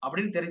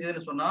அப்படின்னு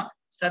தெரிஞ்சதுன்னு சொன்னா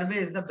survey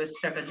is the best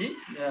strategy.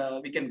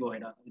 We can go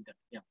head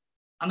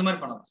அந்த மாதிரி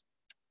பண்ணலாம்.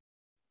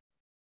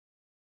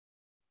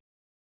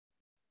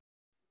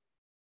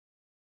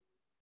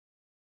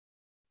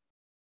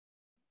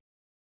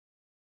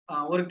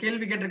 ஒரு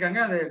கேள்வி கேட்டிருக்காங்க,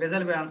 அது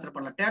கசால் போய் ஆன்சர்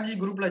பண்ணலாம். டேப்ஜி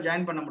குரூப்ல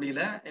ஜாயின் பண்ண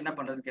முடியல, என்ன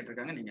பண்றதுன்னு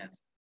கேட்டிருக்காங்க, நீங்க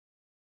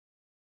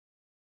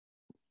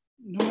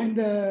நம்ம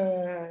இந்த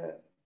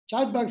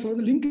சாட் பாக்ஸ்ல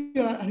வந்து லிங்க்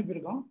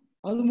அனுப்பியிருக்கோம்.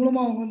 அது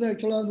மூலமா அவங்க வந்து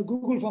ஆக்சுவலாக வந்து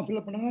கூகுள் ஃபார்ம்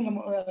ஃபில்அப் பண்ணாங்கன்னா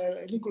நம்ம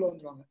லிங்க்குள்ள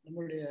வந்துடுவாங்க,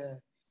 நம்மளுடைய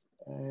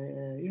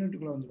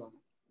யூனிட்டுக்குள்ள வந்துடுவாங்க.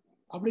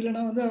 அப்படி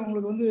இல்லைன்னா வந்து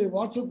அவங்களுக்கு வந்து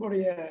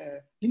வாட்ஸ்அப்போடைய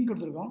லிங்க்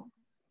கொடுத்துருக்கோம்,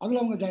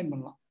 அதில் அவங்க ஜாயின்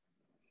பண்ணலாம்.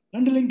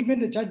 2 லிங்க்குமே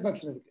இந்த சாட்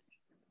பாக்ஸ்ல இருக்கு.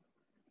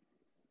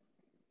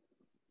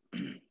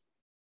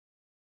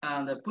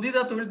 அந்த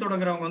புதிதா தொழில்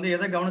தொடங்குறவங்க வந்து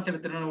எதை கவனம்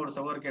செலுத்தணும்னு ஒரு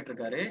சகோதரர்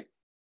கேட்டிருக்காரு.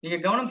 நீங்க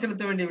கவனம்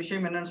செலுத்த வேண்டிய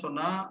விஷயம் என்னன்னு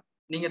சொன்னா,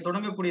 நீங்க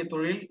தொடங்கக்கூடிய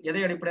தொழில்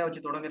எதை அடிப்படையா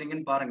வச்சு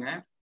தொடங்குறீங்கன்னு பாருங்க.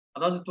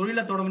 அதாவது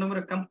தொழிலை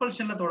தொடங்கணுங்கிற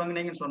கம்பல்ஷன்ல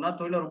தொடங்குனீங்கன்னு சொன்னா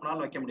தொழிலை ரொம்ப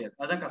நாள் வைக்க முடியாது,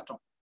 அதுதான் கஷ்டம்.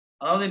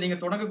 அதாவது நீங்க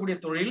தொடங்கக்கூடிய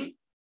தொழில்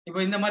இப்போ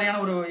இந்த மாதிரியான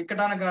ஒரு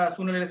இக்கட்டான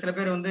சூழ்நிலையில சில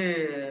பேர் வந்து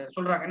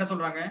சொல்றாங்க, என்ன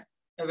சொல்றாங்க,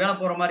 வேலை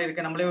போற மாதிரி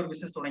இருக்கு, நம்மளே ஒரு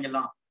பிசினஸ்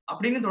தொடங்கிடலாம்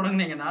அப்படின்னு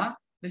தொடங்குனீங்கன்னா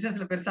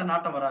பிசினஸ்ல பெருசா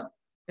நாட்டம் வராது.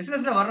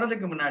 பிசினஸ்ல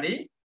வர்றதுக்கு முன்னாடி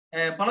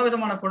பல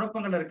விதமான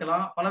குழப்பங்கள்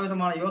இருக்கலாம், பல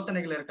விதமான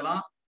யோசனைகள்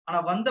இருக்கலாம். ஆனா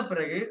வந்த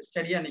பிறகு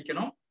ஸ்டடியா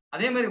நிக்கணும்.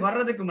 அதே மாதிரி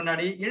வர்றதுக்கு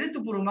முன்னாடி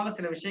எழுத்துப்பூர்வமாக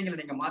சில விஷயங்களை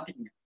நீங்க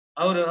மாத்திக்கங்க.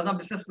 அதான்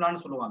பிசினஸ்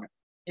பிளான் சொல்லுவாங்க.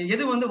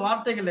 எது வந்து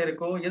வார்த்தைகள்ல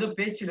இருக்கோ, எது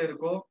பேச்சில்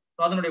இருக்கோ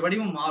அதனுடைய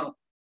வடிவம் மாறும்.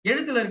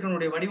 எழுத்துல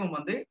இருக்கனுடைய வடிவம்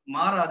வந்து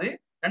மாறாது.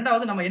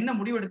 2வது நம்ம என்ன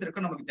முடிவு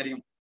எடுத்திருக்கோம் நமக்கு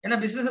தெரியும். ஏன்னா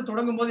பிசினஸ்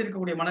தொடங்கும் போது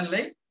இருக்கக்கூடிய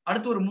மனநிலை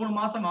அடுத்து ஒரு 3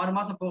 மாசம் 6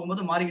 மாசம்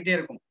போகும்போது மாறிக்கிட்டே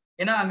இருக்கும்.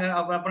 ஏன்னா அங்க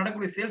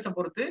நடக்கக்கூடிய சேல்ஸை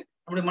பொறுத்து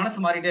நம்முடைய மனசு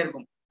மாறிட்டே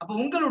இருக்கும். அப்ப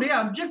உங்களுடைய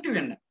அப்ஜெக்டிவ்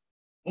என்ன,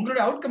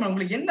 உங்களுடைய அவுட்கம்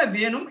உங்களுக்கு என்ன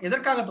வேணும்,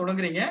 எதற்காக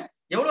தொடங்குறீங்க,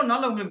 எவ்வளவு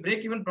நாள்ல உங்களுக்கு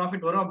பிரேக் ஈவன்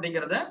ப்ராஃபிட் வரும்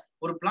அப்படிங்கிறத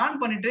ஒரு பிளான்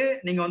பண்ணிட்டு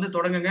நீங்க வந்து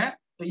தொடங்குங்க.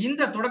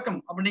 இந்த தொடக்கம்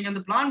அப்படி நீங்க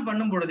வந்து பிளான்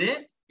பண்ணும் பொழுதே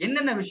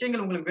என்னென்ன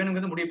விஷயங்கள் உங்களுக்கு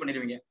வேணுங்கிறது முடிவு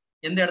பண்ணிடுவீங்க.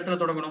 எந்த இடத்துல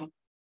தொடங்கணும்,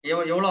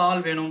 எவ்வளவு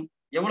ஆள் வேணும்,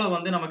 எவ்வளவு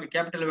வந்து நமக்கு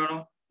கேபிட்டல்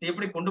வேணும்,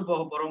 எப்படி கொண்டு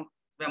போக போறோம்,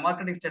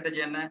 மார்க்கெட்டிங் ஸ்ட்ராட்டஜி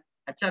என்ன,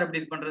 ஹெச்ஆர் எப்படி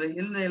இது பண்றது,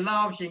 இந்த எல்லா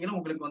விஷயங்களும்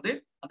உங்களுக்கு வந்து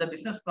அந்த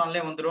பிசினஸ்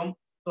பிளான்லயே வந்துடும்.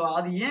 ஸோ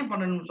அது ஏன்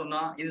பண்ணணும்னு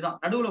சொன்னா இதுதான்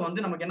நடுவுல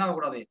வந்து நமக்கு என்ன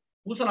ஆகக்கூடாது,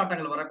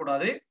 ஊசலாட்டங்கள்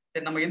வரக்கூடாது.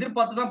 சரி நம்ம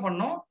எதிர்பார்த்து தான்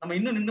பண்ணோம், நம்ம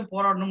இன்னும் நின்று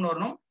போராடணும்னு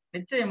வரணும்.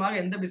 நிச்சயமாக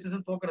எந்த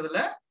பிசினஸும்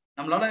தோக்குறதுல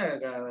நம்மளால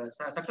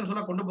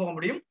சக்சஸ்ஃபுல்லா கொண்டு போக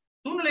முடியும்.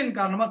 சூழ்நிலையின்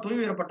காரணமா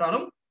தொய்வு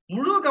ஏற்பட்டாலும்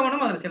முழு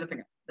கவனம் அதில்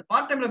செலுத்துங்க. இந்த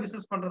பார்ட் டைம்ல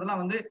பிசினஸ்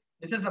பண்றதெல்லாம் வந்து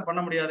பிசினஸ்ல பண்ண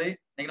முடியாது.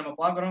 இன்னைக்கு நம்ம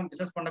பாக்குறோம்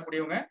பிசினஸ்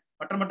பண்ணக்கூடியவங்க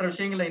மற்ற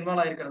விஷயங்கள்ல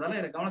இன்வால்வ் ஆயிருக்கிறதால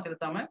இதை கவனம்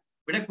செலுத்தாம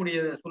விடக்கூடிய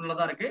சூழ்நிலை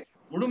தான் இருக்கு.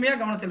 முழுமையா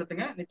கவனம்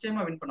செலுத்துங்க,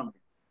 நிச்சயமா வின் பண்ண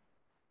முடியும்.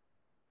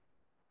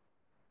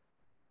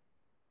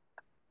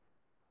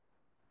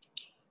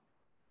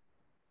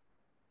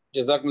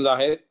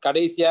 ஜஸாக்குமுல்லாஹ் ஹைர்.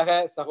 கடைசியாக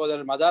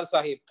சகோதரர் மதார்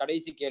சாஹிப்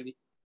கடைசி கேள்வி.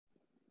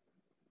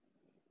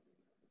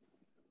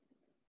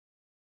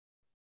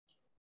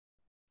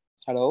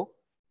 ஹலோ,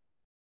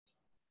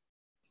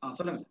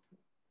 சொல்லுங்க சார்.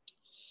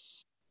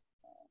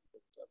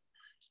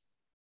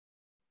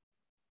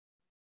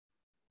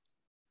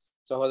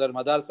 சகோதரர்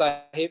மதார்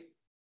சாஹிப்.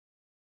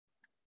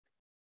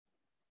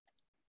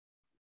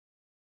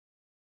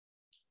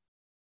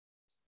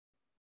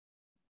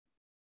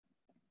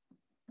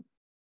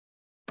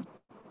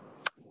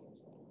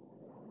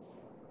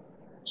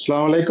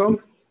 अस्सलाम वालेकुम.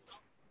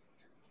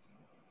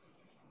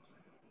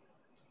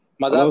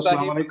 மதார்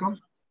சாஹிப்.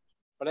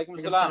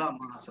 வலைக்கும் சலாம்.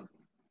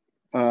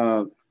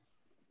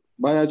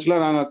 பாய், ஆக்சுவலா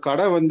நாங்க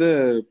கடை வந்து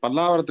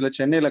பல்லாவரத்துல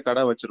சென்னையில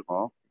கடை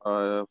வச்சிருக்கோம்,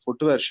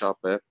 ஃபுட்வேர்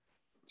ஷாப்பு.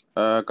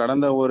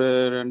 கடந்த ஒரு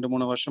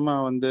 2-3 வருஷமா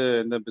வந்து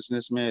எந்த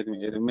பிசினஸுமே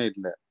எதுவுமே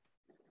இல்லை.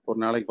 ஒரு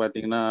நாளைக்கு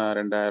பார்த்தீங்கன்னா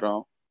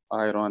 2000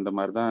 1000 அந்த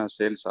மாதிரி தான்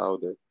சேல்ஸ்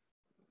ஆகுது.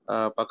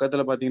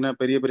 பக்கத்துல பாத்தீங்கன்னா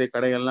பெரிய பெரிய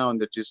கடைகள்லாம்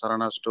வந்துருச்சு,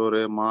 சரணா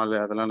ஸ்டோரு, மால்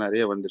அதெல்லாம்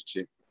நிறைய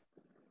வந்துருச்சு.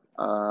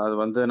 அது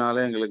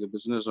வந்ததுனால எங்களுக்கு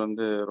பிஸ்னஸ்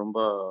வந்து ரொம்ப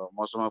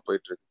மோசமா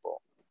போயிட்டு இருக்கு இப்போ.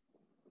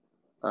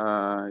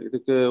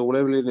 இதுக்கு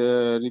உளவியல்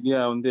ரீதியா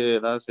வந்து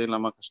ஏதாவது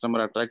செய்யலாமா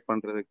கஸ்டமர் அட்ராக்ட்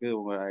பண்றதுக்கு?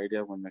 உங்க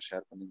ஐடியா கொஞ்சம்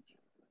ஷேர் பண்ணுங்க.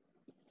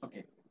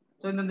 ஓகே.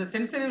 ஸோ இந்த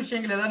சென்சிட்டிவ்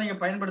விஷயங்கள் ஏதாவது நீங்க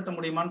பயன்படுத்த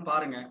முடியுமான்னு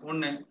பாருங்க.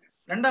 ஒண்ணு.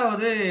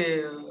 ரெண்டாவது,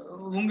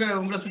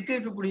 உங்களை சுத்தி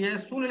இருக்கக்கூடிய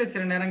சூழ்நிலை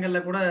சில நேரங்கள்ல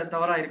கூட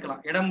தவறா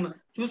இருக்கலாம். இடம்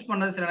சூஸ்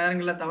பண்ணது சில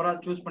நேரங்கள்ல தவறா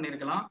சூஸ்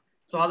பண்ணியிருக்கலாம்.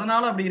 ஸோ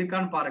அதனால அப்படி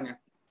இருக்கான்னு பாருங்க.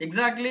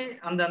 எக்ஸாக்ட்லி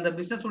அந்த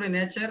பிசினஸ் உடைய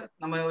நேச்சர்,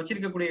 நம்ம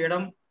வச்சிருக்கக்கூடிய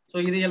இடம், ஸோ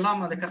இது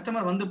எல்லாம் அந்த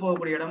கஸ்டமர் வந்து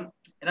போகக்கூடிய இடம்.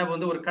 ஏன்னா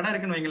வந்து ஒரு கடை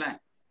இருக்குன்னு வைங்களேன்,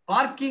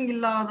 பார்க்கிங்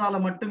இல்லாதால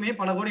மட்டுமே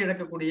பல கோடி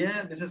இழக்கக்கூடிய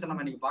பிசினஸ்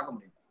நம்ம இன்னைக்கு பார்க்க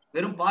முடியும்.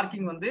 வெறும்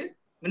பார்க்கிங் வந்து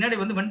முன்னாடி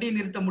வந்து வண்டியை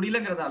நிறுத்த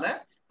முடியலங்கிறதால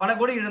பல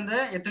கோடி இழந்த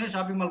எத்தனையோ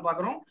ஷாப்பிங் மால்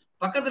பாக்குறோம்.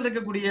 பக்கத்துல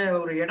இருக்கக்கூடிய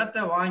ஒரு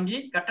இடத்தை வாங்கி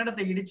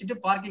கட்டடத்தை இடிச்சிட்டு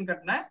பார்க்கிங்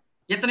கட்டின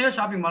எத்தனையோ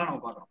ஷாப்பிங் மால்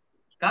நம்ம பாக்குறோம்.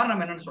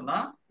 காரணம் என்னன்னு சொன்னா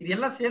இது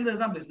எல்லாம்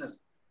சேர்ந்ததுதான் பிசினஸ்.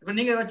 இப்ப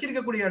நீங்க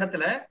வச்சிருக்கக்கூடிய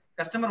இடத்துல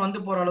கஸ்டமர்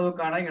வந்து போற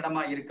அளவுக்கான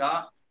இடமா இருக்கா,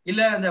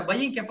 இல்ல இந்த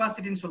பையிங்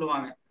கெப்பாசிட்டின்னு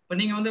சொல்லுவாங்க. இப்ப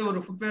நீங்க வந்து ஒரு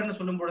ஃபுட்வேர்னு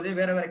சொல்லும் பொழுதே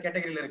வேற வேற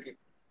கேட்டகரியில இருக்கு.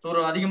 ஸோ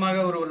ஒரு அதிகமாக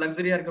ஒரு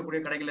லக்ஸரியா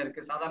இருக்கக்கூடிய கடைகள்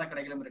இருக்கு, சாதாரண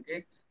கடைகளும் இருக்கு.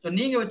 ஸோ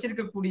நீங்க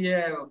வச்சிருக்கக்கூடிய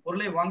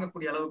பொருளை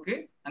வாங்கக்கூடிய அளவுக்கு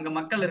அங்க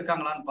மக்கள்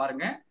இருக்காங்களான்னு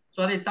பாருங்க. ஸோ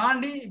அதை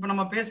தாண்டி இப்ப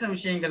நம்ம பேசின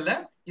விஷயங்கள்ல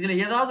இதுல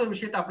ஏதாவது ஒரு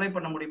விஷயத்தை அப்ளை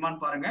பண்ண முடியுமான்னு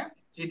பாருங்க.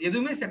 ஸோ இது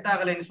எதுவுமே செட்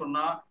ஆகலைன்னு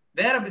சொன்னா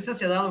வேற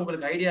பிசினஸ் ஏதாவது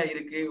உங்களுக்கு ஐடியா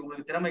இருக்கு,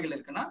 உங்களுக்கு திறமைகள்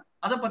இருக்குன்னா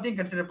அதை பத்தியும்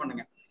கன்சிடர்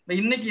பண்ணுங்க. இப்ப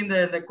இன்னைக்கு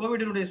இந்த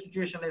கோவிடுடைய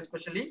சுச்சுவேஷன்ல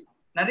எஸ்பெஷலி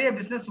நிறைய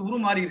பிசினஸ்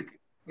உருமாறி இருக்கு.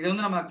 இது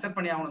வந்து நம்ம அக்செப்ட்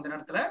பண்ணி ஆகணும் இந்த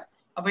நேரத்துல.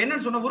 அப்ப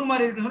என்னன்னு சொன்னா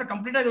உருமாறி இருக்குன்னு சொன்னா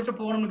கம்ப்ளீட்டா இதை விட்டு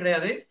போகணும்னு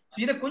கிடையாது.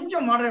 இதை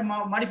கொஞ்சம்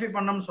மாடிஃபை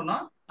பண்ணணும்னு சொன்னா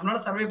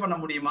நம்மளால சர்வே பண்ண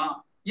முடியுமா,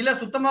 இல்ல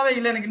சுத்தமாவே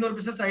இல்ல எனக்கு இன்னொரு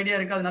பிசினஸ் ஐடியா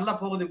இருக்கு அது நல்லா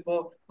போகுது இப்போ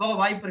போக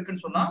வாய்ப்பு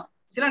இருக்குன்னு சொன்னா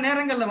சில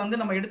நேரங்கள்ல வந்து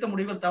நம்ம எடுத்த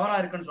முடிவுகள் தவறா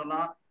இருக்குன்னு சொன்னா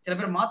சில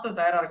பேர் மாத்த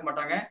தயாரா இருக்க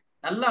மாட்டாங்க.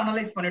 நல்லா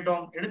அனலைஸ்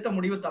பண்ணிட்டோம், எடுத்த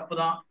முடிவு தப்பு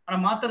தான், ஆனா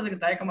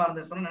மாத்துறதுக்கு தயக்கமா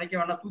இருந்தது சொன்னா நினைக்க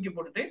வேண்டாம், தூக்கி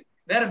போட்டுட்டு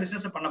வேற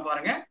பிசினஸ் பண்ண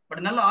பாருங்க.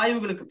 பட் நல்ல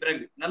ஆய்வுகளுக்கு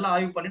பிறகு நல்ல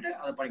ஆய்வு பண்ணிட்டு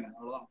அதை படிங்க.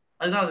 அவ்வளவுதான்,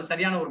 அதுதான் அது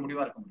சரியான ஒரு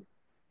முடிவா இருக்க முடியும்.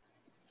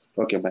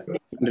 Okay bye.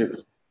 நன்றி.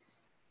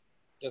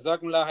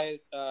 ஜஸாக்குமுல்லாஹ்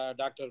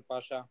டாக்டர்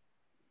பாஷா,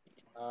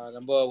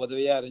 ரொம்ப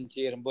உதவியா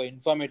இருந்துச்சு, ரொம்ப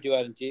இன்ஃபார்மேட்டிவா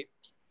இருந்துச்சு.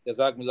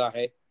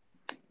 ஜஸாக்குமுல்லாஹ்.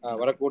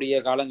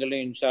 வரக்கூடிய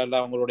காலங்களிலும் இன்ஷா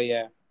அல்லாஹ் உங்களுடைய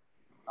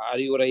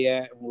அறிவுரைய,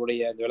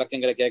 உங்களுடைய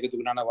விளக்கங்களை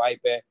கேட்கறதுக்குண்டான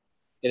வாய்ப்பை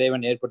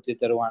இறைவன் ஏற்படுத்தி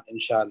தருவான்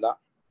இன்ஷா அல்லாஹ்.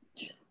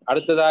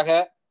 அடுத்ததாக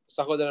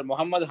சகோதரர்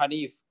முகமது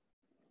ஹனீஃப்,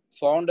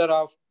 ஃபவுண்டர்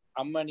ஆஃப்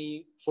அம்மணி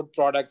ஃபுட்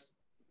ப்ராடக்ட்ஸ்,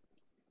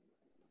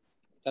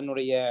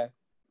 தன்னுடைய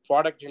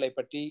ப்ராடக்ட்களை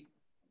பற்றி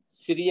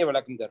சிறிய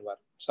விளக்கம்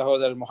தருவார்.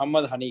 சகோதரர்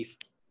முகமது ஹனீஃப்.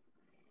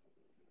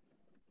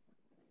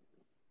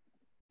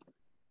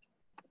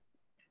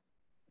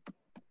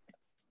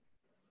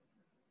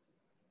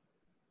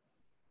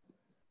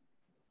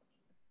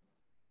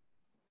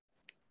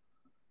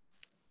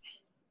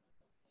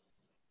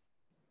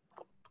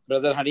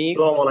 பிரதர் ஹனீஃப்.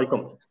 அஸ்ஸலாமு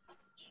அலைக்கும்.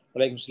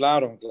 வலைக்கும் ஸலாம்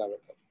வரஹ்மத்துல்லாஹி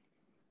வபரகாத்துஹு.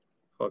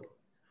 ஓகே,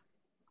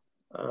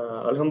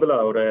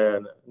 அல்ஹம்துலில்லாஹ், ஒரு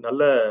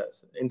நல்ல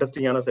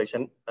இன்ட்ரெஸ்டிங்கான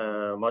செஷன்.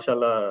 மாஷா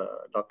அல்லாஹ்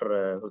டாக்டர்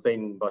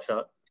ஹுசைன் பாஷா,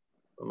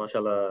 மாஷா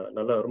அல்லாஹ்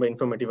நல்ல ரொம்ப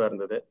இன்ஃபர்மேட்டிவா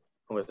இருந்தது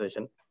உங்க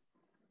செஷன்.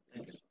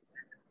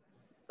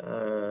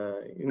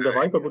 இந்த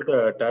வாய்ப்பை கொடுத்த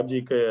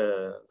டாப்ஜிக்கு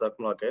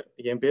ஜாக்குமுல்லாஹ் கைர்.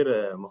 என் பேர்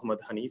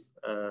முகமது ஹனீஃப்.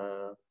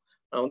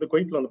 நான் வந்து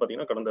குவைத்தில் வந்து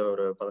பார்த்தீங்கன்னா கடந்த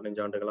ஒரு 15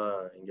 ஆண்டுகளா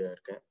இங்கே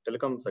இருக்கேன்.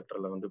 டெலிகாம்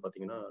செக்டர்ல வந்து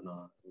பார்த்தீங்கன்னா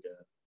நான் இங்கே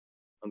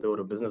வந்து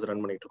ஒரு பிஸ்னஸ் ரன்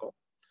பண்ணிட்டு இருக்கோம்.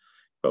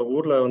 இப்போ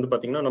ஊர்ல வந்து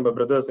பாத்தீங்கன்னா நம்ம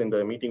பிரதர்ஸ் இந்த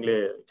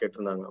மீட்டிங்லேயே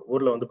கேட்டிருந்தாங்க,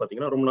 ஊர்ல வந்து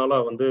பாத்தீங்கன்னா ரொம்ப நாளா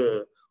வந்து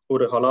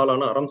ஒரு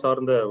ஹலாலான அறம்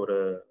சார்ந்த ஒரு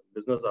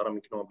பிசினஸ்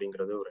ஆரம்பிக்கணும்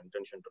அப்படிங்கிறது ஒரு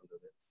இன்டென்ஷன்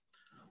இருந்தது.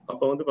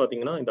 அப்போ வந்து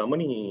பாத்தீங்கன்னா இந்த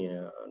அம்மணி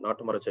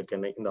நாட்டு மர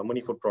செக்கெண்ணெய், இந்த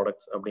அம்மணி ஃபுட்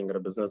ப்ராடக்ட்ஸ் அப்படிங்கிற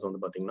பிசினஸ்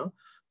வந்து பாத்தீங்கன்னா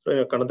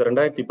கடந்த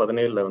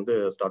 2017 வந்து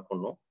ஸ்டார்ட்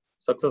பண்ணோம்.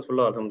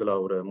 சக்சஸ்ஃபுல்லா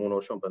அல்ஹம்துலில்லாஹ் ஒரு 3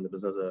 வருஷம் இப்போ அந்த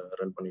பிசினஸ்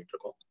ரன் பண்ணிட்டு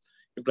இருக்கோம்.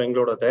 இப்போ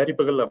எங்களோட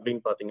தயாரிப்புகள்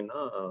அப்படின்னு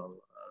பாத்தீங்கன்னா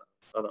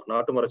அதான்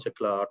நாட்டு மர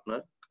செக்கில் ஆட்டின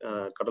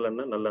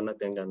கடலெண்ணெய், நல்லெண்ணெய்,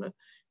 தேங்காய் எண்ணெய்,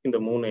 இந்த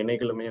 3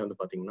 எண்ணெய்களுமே வந்து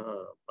பாத்தீங்கன்னா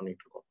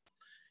பண்ணிட்டு இருக்கோம்.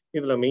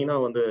 இதுல மெயினா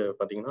வந்து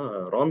பாத்தீங்கன்னா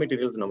ரா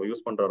மெட்டீரியல்ஸ், நம்ம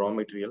யூஸ் பண்ற ரா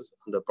மெட்டீரியல்ஸ்,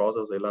 அந்த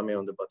ப்ராசஸ் எல்லாமே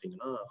வந்து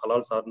பாத்தீங்கன்னா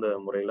ஹலால் சார்ந்த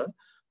முறையில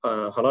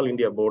ஹலால்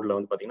இந்தியா போர்டில்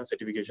வந்து பாத்தீங்கன்னா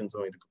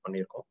சர்டிஃபிகேஷன்ஸும் இதுக்கு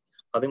பண்ணியிருக்கோம்.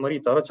 அதே மாதிரி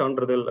தர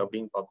சான்றிதழ்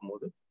அப்படின்னு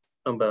பார்க்கும்போது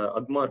நம்ம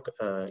அக்மார்க்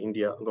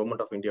இந்தியா,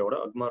 கவர்மெண்ட் ஆஃப் இந்தியாவோட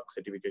அக்மார்க்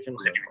சர்டிஃபிகேஷன்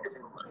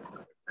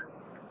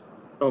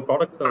நம்ம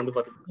ப்ராடக்ட்ஸை வந்து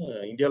பாத்தீங்கன்னா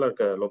இந்தியாவில்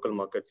இருக்க லோக்கல்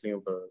மார்க்கெட்ஸ்லயும்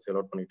இப்போ சேல்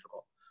அவுட் பண்ணிட்டு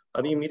இருக்கோம்.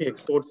 அதே மீறி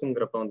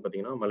எக்ஸ்போர்ட்ஸுங்கிறப்ப வந்து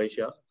பாத்தீங்கன்னா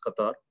மலேசியா,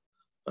 கத்தார்,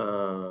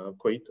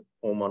 குவைத்,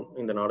 ஓமான்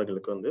இந்த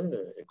நாடுகளுக்கு வந்து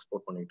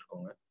எக்ஸ்போர்ட் பண்ணிட்டு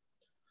இருக்கோங்க.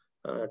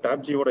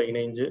 டாப்ஜியோட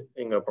இணைஞ்சு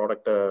எங்க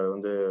ப்ராடக்டை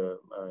வந்து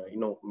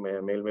இன்னும்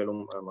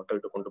மேலும்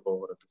மக்கள்கிட்ட கொண்டு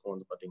போகிறதுக்கும்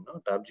வந்து பாத்தீங்கன்னா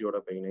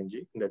டாப்ஜியோட இப்போ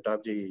இணைஞ்சு இந்த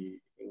டாப்ஜி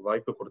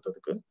வாய்ப்பு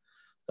கொடுத்ததுக்கு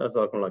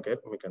ஜஸாக்குமுல்லாஹ்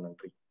கைர், மிக்க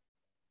நன்றி.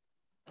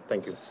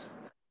 தேங்க்யூ.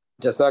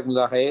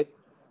 ஜஸாக்குமுல்லாஹ் கைர்.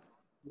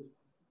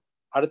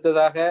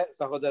 அடுத்ததாக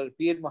சகோதரர்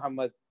பீர்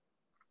முகமது,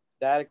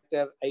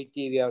 டைரக்டர்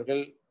ஐடிவி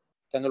அவர்கள்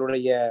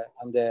தங்களுடைய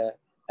அந்த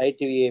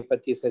ஐடிவியை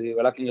பற்றி சரி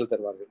விளக்கங்கள்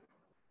தருவார்கள்.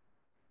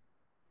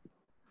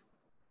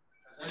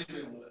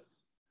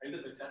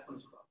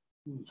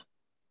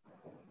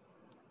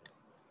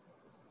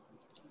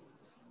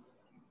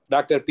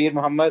 Doctor beer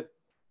Mohammed.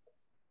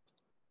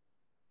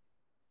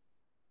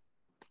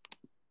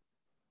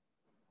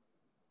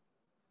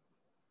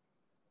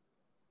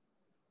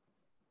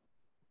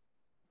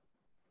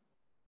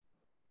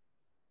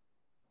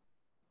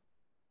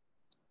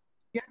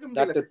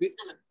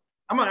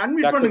 ஆமா,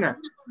 அன்மியூட் பண்ணுங்க.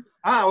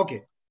 ஓகே.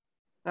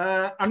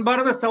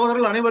 அன்பார்ந்த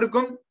சகோதரர்கள்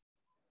அனைவருக்கும்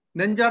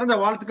நெஞ்சார்ந்த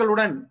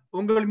வாழ்த்துக்களுடன்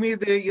உங்கள்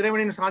மீது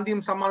இறைவனின்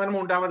சாந்தியும்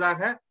சமாதானமும்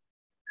உண்டாவதாக.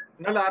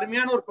 நல்ல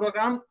அருமையான ஒரு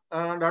ப்ரோக்ராம்.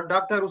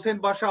 டாக்டர்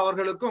ஹுசைன் பாஷா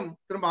அவர்களுக்கும்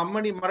திரும்ப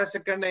அம்மணி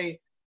மரசெக்கனை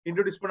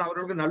இன்ட்ரோடியூஸ் பண்ண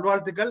அவர்களுக்கு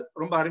நல்வாழ்த்துக்கள்.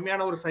 ரொம்ப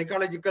அருமையான ஒரு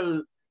சைக்காலஜிக்கல்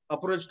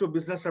அப்ரோச் டு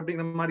பிசினஸ்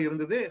அப்படிங்கிற மாதிரி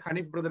இருந்தது.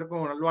 ஹனீஃப்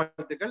பிரதருக்கும்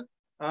நல்வாழ்த்துக்கள்.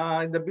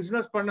 இந்த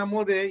பிசினஸ் பண்ணும்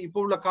போது இப்போ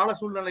உள்ள கால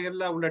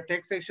சூழ்நிலைகள்ல உள்ள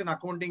டேக்ஸேஷன்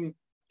அக்கௌண்டிங்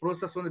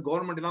ப்ரோசஸ் வந்து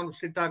கவர்மெண்ட் எல்லாம்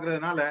ஸ்ட்ரிக்ட்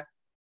ஆகுறதுனால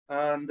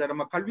இந்த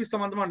நம்ம கல்வி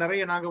சம்பந்தமா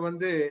நிறைய நாங்க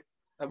வந்து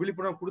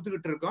விழிப்புணர்வு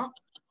கொடுத்துக்கிட்டு இருக்கோம்.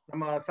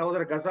 நம்ம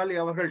சகோதரர் கசாலி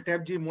அவர்கள்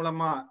TABG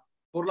மூலமா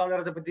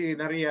பொருளாதாரத்தை பத்தி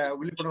நிறைய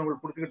விழிப்புணர்வு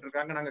கொடுத்துக்கிட்டு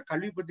இருக்காங்க. நாங்க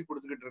கல்வி பத்தி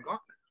கொடுத்துக்கிட்டு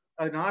இருக்கோம்.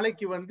 அது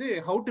நாளைக்கு வந்து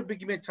how to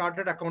become a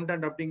chartered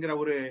accountant அப்படிங்கிற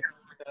ஒரு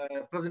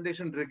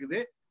பிரசன்டேஷன் இருக்குது.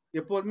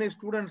 எப்போதுமே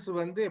ஸ்டூடெண்ட்ஸ்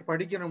வந்து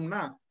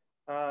படிக்கணும்னா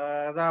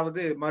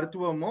அதாவது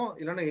மருத்துவமோ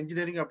இல்லைன்னா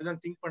இன்ஜினியரிங்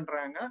அப்படிதான் திங்க்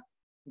பண்றாங்க.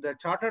 இந்த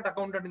சார்ட்டர்ட்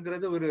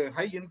அக்கௌண்டன்ட்ங்கிறது ஒரு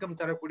ஹை இன்கம்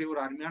தரக்கூடிய ஒரு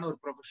அருமையான ஒரு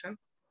ப்ரொஃபஷன்.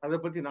 அதை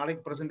பத்தி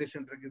நாளைக்கு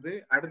பிரசன்டேஷன் இருக்குது.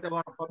 அடுத்த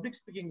வாரம் பப்ளிக்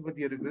ஸ்பீக்கிங்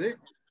பத்தி இருக்குது.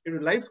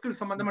 லைஃப் ஸ்கில்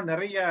சம்பந்தமா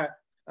நிறைய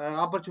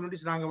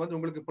ஆப்பர்ச்சுனிட்டிஸ் நாங்க வந்து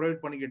உங்களுக்கு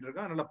ப்ரொவைட் பண்ணிக்கிட்டு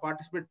இருக்கோம். அதனால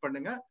பார்ட்டிசிபேட்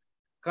பண்ணுங்க.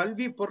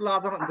 கல்வி,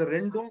 பொருளாதாரம் இந்த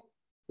ரெண்டும்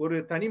ஒரு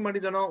தனி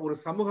மனிதனோ ஒரு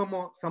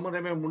சமூகமோ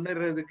சமுதாயமோ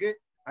முன்னேறதுக்கு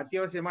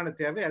அத்தியாவசியமான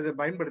தேவை. அதை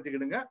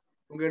பயன்படுத்திக்கிடுங்க.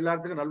 உங்க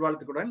எல்லாத்துக்கும்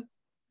நல்வாழ்த்துக்குடன்.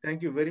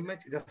 Thank you very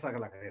much.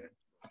 ஜஸாக்கல்லாஹ் ஹைரன்.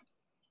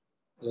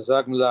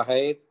 ஜஸாக்கல்லாஹ்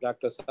ஹைர்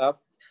டாக்டர் சாப்.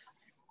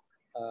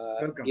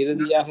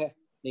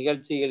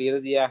 நிகழ்ச்சியில்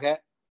இறுதியாக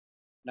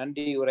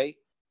நன்றி உரை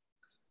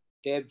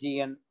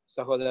TABGN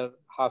சகோதரர்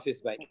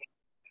ஹாஃபிஸ் பாய்.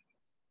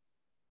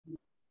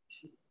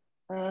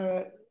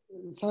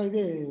 சார்,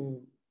 இது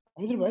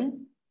ஹைதர் பாய்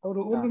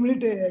ஒரு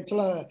மினிட்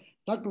ஆக்சுவலா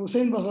டாக்டர்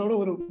ஹுசைன் பாஷாவோட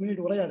ஒரு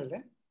மினிட் உரையாடல.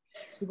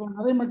 இப்போ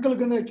நிறைய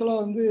மக்களுக்கு வந்து ஆக்சுவலா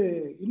வந்து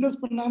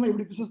இன்வெஸ்ட் பண்ணாம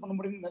எப்படி பிசினஸ் பண்ண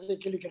முடியும்னு நிறைய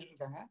கேள்வி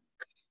கேட்டுருக்காங்க.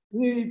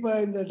 இது இப்போ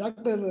இந்த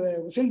டாக்டர்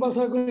ஹுசைன்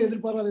பாஷாவுக்கும்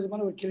எதிர்பாராத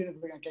விதமான ஒரு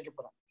கேள்வி நான் கேட்க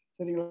போறேன்.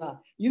 சரிங்களா?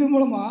 இது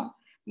மூலமா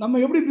நம்ம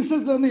எப்படி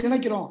பிசினஸ்ல வந்து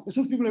இணைக்கிறோம்,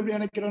 பிசினஸ் பீப்புள் எப்படி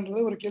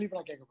இணைக்கிறோன்றது ஒரு கேள்வி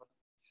நான் கேட்க போறேன்.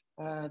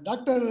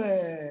 டாக்டர்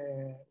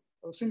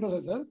ஹுசைன் பாஷா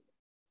சார்,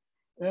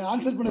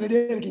 ஆன்சர் பண்ண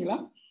ரெடியா இருக்கீங்களா?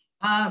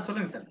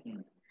 சொல்லுங்க சார்.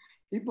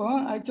 இப்போ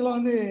ஆக்சுவலா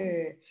வந்து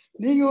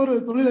நீங்க ஒரு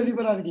தொழில்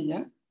அதிபரா இருக்கீங்க,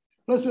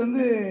 பிளஸ்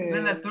வந்து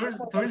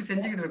தொழில்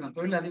செஞ்சுக்கிட்டு இருக்கோம்.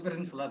 தொழில்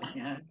அதிபர்னு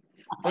சொல்லாதீங்க,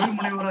 தொழில்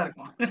முனைவரா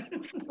இருக்கும்.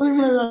 தொழில்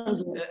முனைவரா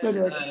இருக்கீங்க. சரி,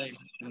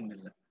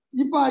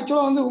 இப்போ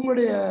ஆக்சுவலா வந்து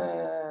உங்களுடைய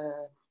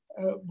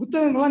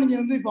புத்தகங்கள்லாம் நீங்க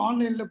வந்து இப்போ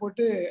ஆன்லைன்ல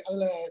போட்டு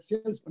அதுல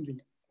சேல்ஸ்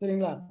பண்றீங்க.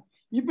 சரிங்களா?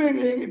 இப்போ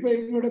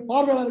எங்களுடைய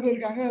பார்வையாளர்கள்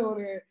இருக்காங்க,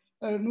 ஒரு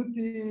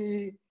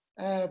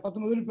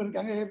 119 பேர்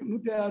இருக்காங்க,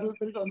 160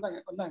 பேர்கிட்ட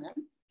வந்தாங்க.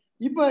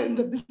 இப்போ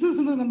இந்த பிசினஸ்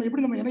நம்ம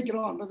எப்படி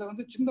இணைக்கிறோம்ன்றதை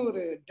வந்து சின்ன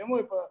ஒரு டெமோ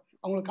இப்போ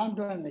அவங்களுக்கு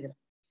காமிக்கலாம்னு நினைக்கிறேன்.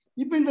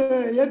 இப்போ இந்த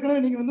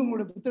ஏற்கனவே நீங்க வந்து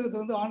உங்களுடைய புத்தகத்தை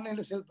வந்து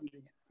ஆன்லைன்ல சேல்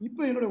பண்றீங்க.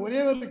 இப்போ என்னோட ஒரே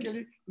ஒரு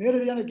கேள்வி,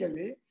 நேரடியான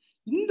கேள்வி,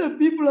 இந்த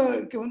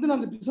பீப்புளுக்கு வந்து நான்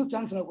அந்த பிசினஸ்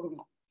சான்ஸ் நான்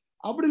கொடுக்கணும்.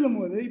 அப்படி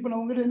இருக்கும்போது இப்போ நான்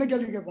உங்ககிட்ட என்ன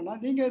கேள்வி கேட்பேன்னா,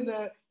 நீங்க இந்த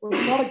ஒரு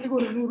ப்ராடக்ட்டுக்கு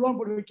ஒரு 100 ரூபா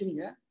போட்டு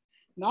விற்கிறீங்க,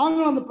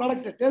 நாங்களும் அந்த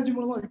ப்ராடக்ட்டை TABG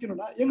மூலமா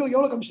விற்கணும்னா எங்களுக்கு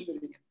எவ்வளவு கமிஷன்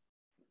தருவீங்க?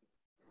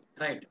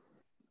 ரைட்.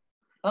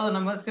 அதாவது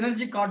நம்ம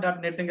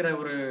synergy.net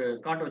ஒரு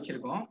கார்டு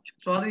வச்சிருக்கோம்.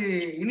 ஸோ அது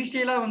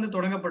இனிஷியலா வந்து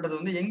தொடங்கப்பட்டது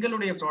வந்து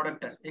எங்களுடைய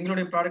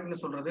ப்ராடக்ட்னு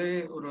சொல்றது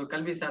ஒரு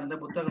கல்வி சார்ந்த,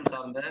 புத்தகம்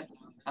சார்ந்த,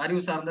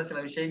 அறிவு சார்ந்த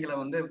சில விஷயங்களை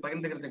வந்து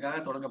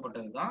பகிர்ந்துக்கிறதுக்காக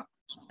தொடங்கப்பட்டது தான்.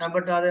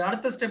 பட் அது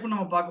அடுத்த ஸ்டெப்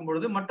நம்ம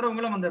பார்க்கும்பொழுது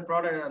மற்றவங்களும் அந்த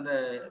அந்த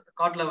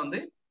கார்ட்ல வந்து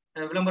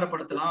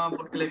விளம்பரப்படுத்தலாம்,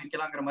 பொருட்களை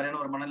விற்கலாங்கிற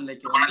மாதிரியான ஒரு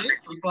மனநிலைக்கு வந்து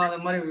இப்போ அந்த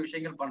மாதிரி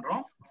விஷயங்கள்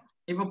பண்றோம்.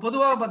 இப்போ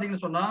பொதுவாக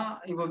பாத்தீங்கன்னு சொன்னா,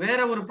 இப்போ வேற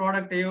ஒரு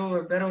ப்ராடக்டையோ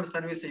வேற ஒரு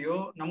சர்வீஸையோ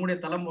நம்முடைய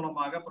தளம்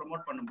மூலமாக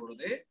ப்ரொமோட்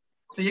பண்ணும்பொழுது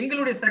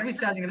எங்களுடைய சர்வீஸ்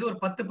சார்ஜ்ங்கிறது ஒரு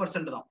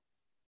 10% தான்.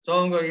 ஸோ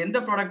அவங்க எந்த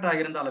ப்ராடக்டா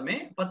இருந்தாலுமே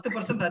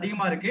 10%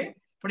 அதிகமா இருக்கு.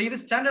 பட் இது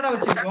ஸ்டாண்டர்டா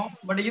வச்சிருக்கோம்.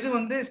 பட் இது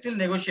வந்து ஸ்டில்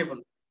நெகோஷியபிள்.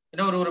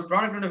 ஏன்னா ஒரு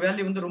ப்ராடக்டோட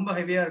வேல்யூ வந்து ரொம்ப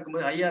ஹையா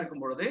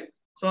இருக்கும்பொழுது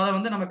ஸோ அதை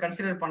வந்து நம்ம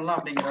கன்சிடர் பண்ணலாம்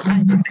அப்படிங்கிறத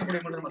இங்க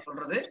இருக்கக்கூடிய நம்ம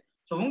சொல்றது.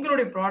 ஸோ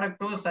உங்களுடைய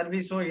ப்ராடக்டோ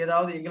சர்வீஸோ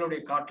ஏதாவது எங்களுடைய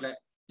கார்ட்ல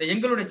இல்லை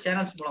எங்களுடைய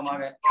சேனல்ஸ்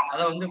மூலமாக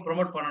அதை வந்து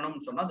ப்ரொமோட்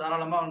பண்ணணும்னு சொன்னா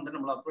தாராளமா வந்து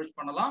நம்மளை அப்ரோச்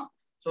பண்ணலாம்.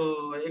 ஸோ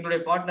எங்களுடைய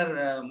பார்ட்னர்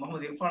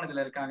முகமது இர்ஃபான்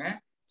இதுல இருக்காங்க.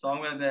 ஸோ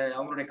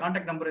அவங்களுடைய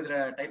கான்டாக்ட் நம்பர் இதுல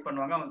டைப்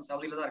பண்ணுவாங்க. அவங்க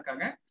சவுதியில தான்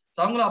இருக்காங்க. ஸோ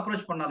அவங்களும்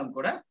அப்ரோச் பண்ணாலும்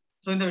கூட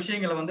ஸோ இந்த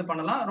விஷயங்களை வந்து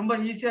பண்ணலாம். ரொம்ப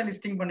ஈஸியா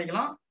லிஸ்டிங்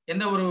பண்ணிக்கலாம்.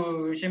 எந்த ஒரு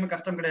விஷயமும்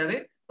கஷ்டம் கிடையாது.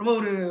 ரொம்ப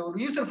ஒரு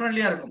யூசர்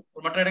ஃப்ரெண்ட்லியா இருக்கும்.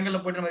 மற்ற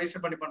இடங்கள்ல போயிட்டு நம்ம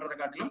ரிஜிஸ்டர் பண்ணி பண்றதை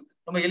காட்டிலும்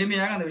ரொம்ப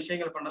எளிமையாக அந்த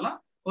விஷயங்கள் பண்ணலாம்.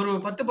 ஒரு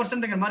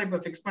 10% மாதிரி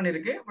இப்போ ஃபிக்ஸ்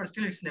பண்ணிருக்கு. But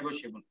still it's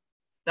negotiable.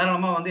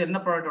 தாராளமா வந்து என்ன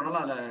ப்ராடக்ட்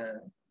வேணாலும் அதில்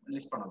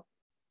லிஸ்ட் பண்ணலாம்.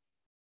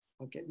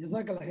 ஓகே,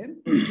 ஜஸாக்கல்லாஹ் ஹைர்.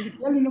 இது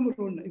கேள்வி நம்பர்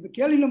 1. இப்போ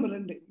கேள்வி நம்பர்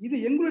 2, இது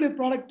எங்களுடைய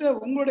ப்ராடக்ட்டை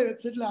உங்களுடைய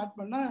வெப்சைட்ல ஆட்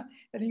பண்ணா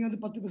நீங்க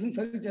வந்து 10%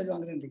 சர்வீஸ் சார்ஜ்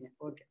வாங்குறீங்க.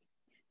 ஓகே,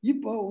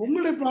 இப்போ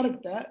உங்களுடைய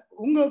ப்ராடக்ட்டை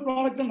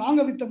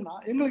நாங்க வித்தோம்னா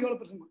எங்களுக்கு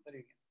எவ்வளவு %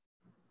 தருவீங்க?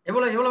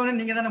 எவ்வளவு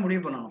நீங்க தானே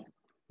முடிவு பண்ணணும்.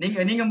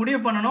 நீங்க முடிவு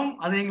பண்ணணும்.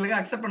 அது எங்களுக்கு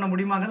அக்செப்ட் பண்ண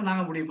முடியுமாங்கிறது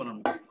நாங்க முடிவு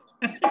பண்ணணும்.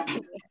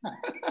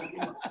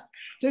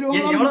 சரி,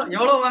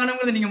 எவ்வளவு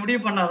வாங்கணும்ங்கிறது நீங்க முடிவு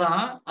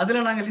பண்ணாதான்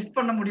அதுல நாங்க லிஸ்ட்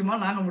பண்ண முடியுமா,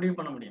 நாங்க முடிவு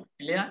பண்ண முடியும்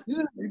இல்லையா?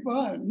 இல்ல, இப்போ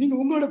நீங்க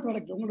உங்களோட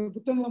ப்ராடக்ட், உங்களோட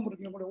புத்தகம்லாம்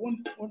போடுறீங்க, உங்களோட ஓன்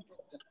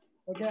ப்ராடக்ட்.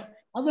 ஓகே,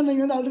 அதை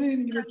நீங்க வந்து ஆல்ரெடி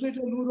நீங்க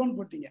வெப்சைட்ல 100 ரூபான்னு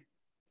போட்டீங்க.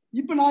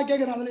 இப்போ நான்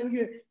கேட்கறேன், அதுல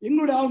எனக்கு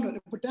எங்களுடைய ஆளுநர்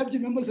இப்போ TABG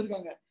மெம்பர்ஸ்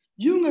இருக்காங்க,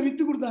 இவங்க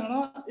வித்து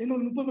கொடுத்தாங்கன்னா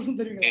எங்களுக்கு 30%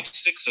 தருவீங்களா?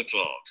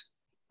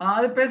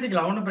 அது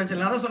பேசிக்கலாம், ஒன்றும் பிரச்சனை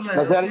இல்லை. அதான் சொல்ல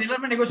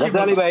எல்லாமே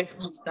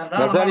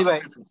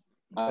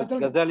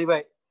கசாலி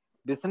பாய்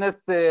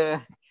பிசினஸ்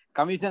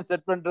கமிஷன்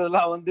செட்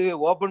பண்றதெல்லாம் வந்து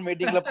ஓபன்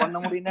மீட்டிங்ல பண்ண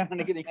முடியும்னு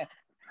நினைக்கிறீங்க?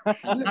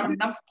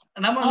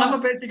 நம்ம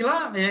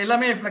பேசிக்கலாம்,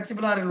 எல்லாமே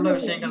பிளெக்சிபிளா உள்ள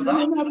விஷயங்கள் தான்.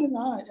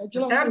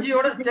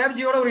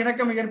 டேப்ஜியோட ஒரு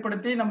இணக்கம்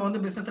ஏற்படுத்தி நம்ம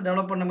வந்து பிசினஸ்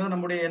டெவலப் பண்ணும்போது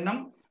நம்முடைய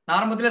எண்ணம்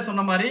ஆரம்பத்திலே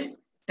சொன்ன மாதிரி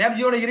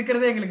டேப்ஜியோட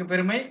இருக்கிறதே எங்களுக்கு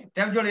பெருமை,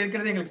 டேப்ஜியோட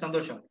இருக்கிறதே எங்களுக்கு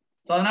சந்தோஷம்.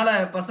 ஸோ அதனால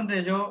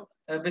பர்சன்டேஜோ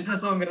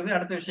பிசினஸோங்கிறது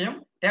அடுத்த விஷயம்,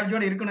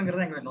 டேப்ஜியோட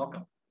இருக்கணுங்கிறது எங்களுக்கு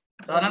நோக்கம்.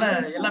 ஸோ அதனால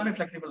எல்லாமே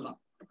பிளெக்சிபிள் தான்.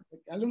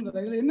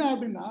 இதுல என்ன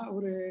அப்படின்னா,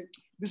 ஒரு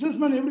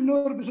பிசினஸ்மேன் எப்படி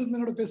இன்னொரு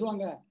பிசினஸ்மேனோட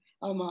பேசுவாங்க.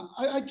 ஆமா,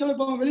 ஆக்சுவலா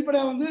இப்போ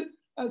வெளிப்படையா வந்து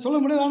சொல்ல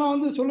முடியாது, ஆனா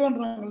வந்து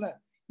சொல்லுவேன்றாங்கல்ல.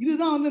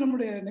 இதுதான் வந்து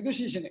நம்மளுடைய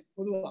நெகோசியேஷனு.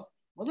 பொதுவாக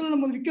முதல்ல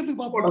நம்ம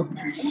விற்கிறதுக்கு பார்ப்போம்,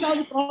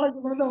 ரெண்டாவது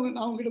ப்ராடக்ட் வந்து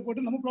அவங்க கிட்ட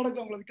போட்டு நம்ம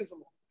ப்ராடக்ட் அவங்களை விற்க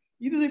சொல்லுவோம்.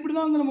 இது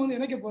இப்படிதான் வந்து நம்ம வந்து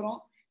இணைக்க போறோம்.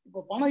 இப்போ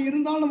பணம்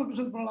இருந்தாலும் நம்ம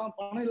பிசினஸ் பண்ணலாம்,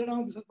 பணம்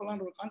இல்லைனாலும் பிசினஸ்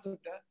பண்ணலாம்ன்ற ஒரு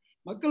கான்செப்டை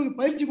மக்களுக்கு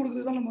பயிற்சி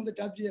கொடுக்குறது தான் நம்ம வந்து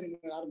TABG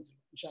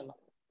ஆரம்பிச்சிருக்கோம். இன்ஷா அல்லாஹ்.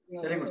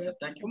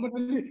 ரொம்ப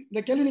நன்றி. இந்த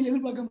கேள்வி நீங்க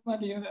எதிர்பார்க்க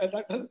மாட்டீங்க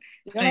டாக்டர்,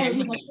 ஏன்னா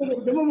மக்கள்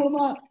டெமோ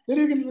மூலமா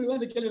தெரிவிக்கின்றது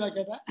இந்த கேள்வி நான்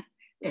கேட்டேன்.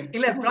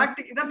 இல்ல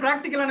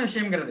பிராக்டிகலான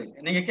விஷயம்ங்கிறது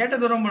நீங்க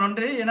கேட்டது ரொம்ப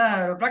நன்றி. ஏன்னா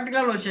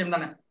பிராக்டிகலான விஷயம்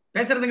தானே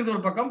பேசுறதுங்கிறது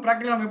ஒரு பக்கம்,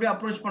 பிராக்டிகலா நம்ம எப்படி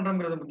அப்ரோச்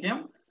பண்றோம்ங்கிறது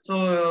முக்கியம். சோ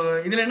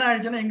இதுல என்ன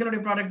ஆயிடுச்சுன்னா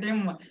எங்களுடைய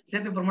ப்ராடக்ட்டையும்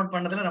சேர்த்து ப்ரொமோட்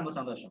பண்ணதுல ரொம்ப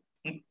சந்தோஷம்.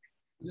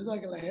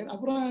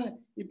 அப்புறம்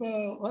இப்ப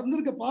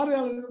வந்திருக்க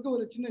பார்வையாளர்களுக்கு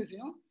ஒரு சின்ன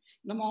விஷயம்,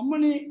 நம்ம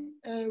அம்மணி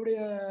உடைய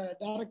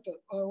டைரக்டர்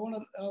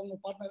ஓனர் அவங்க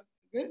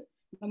பார்ட்னருக்கு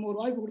நம்ம ஒரு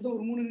வாய்ப்பு கொடுத்தோம்.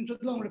 ஒரு 3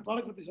 நிமிஷத்துல அவங்களுடைய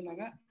ப்ராடக்ட் பற்றி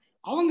சொன்னாங்க.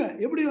 அவங்க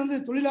எப்படி வந்து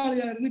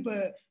தொழிலாளியா இருந்து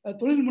இப்ப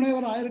தொழில்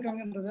முனைவர்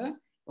ஆயிருக்காங்கன்றத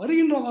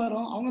வருகின்ற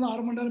வாரம் அவங்க தான்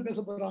 1/2 மணி நேரம் பேச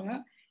போறாங்க.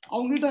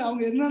 அவங்ககிட்ட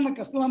அவங்க என்னென்ன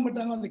கஷ்டம்லாம்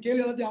பட்டாங்களோ அந்த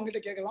கேள்வி எல்லாத்தையும்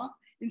அவங்ககிட்ட கேட்கலாம்.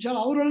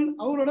 இன்ஷால்லா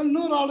அவருடன்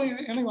இன்னொரு ஆளும்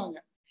இணைவாங்க.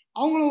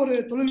 அவங்களும் ஒரு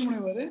தொழில்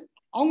முனைவர்,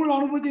 அவங்களோட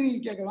அனுபவத்தையும்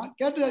நீங்க கேட்கலாம்.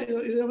 கேட்டு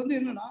இதை வந்து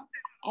என்னன்னா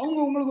அவங்க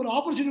உங்களுக்கு ஒரு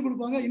ஆப்பர்ச்சுனிட்டி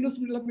கொடுப்பாங்க,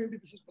 இன்வெஸ்ட்மெண்ட் இல்லாமல்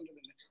எப்படி பிசினஸ்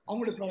பண்றதுன்னு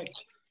அவங்களுடைய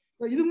ப்ராடக்ட்.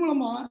 ஸோ இது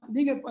மூலமா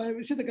நீங்க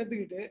விஷயத்தை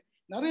கத்துக்கிட்டு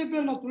நிறைய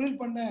பேர் நான் தொழில்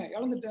பண்ணேன்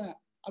இழந்துட்டேன்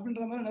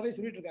அப்படின்ற மாதிரி நிறைய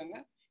சொல்லிட்டு இருக்காங்க.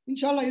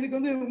 இன்ஷால்லா இதுக்கு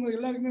வந்து உங்க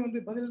எல்லாருக்குமே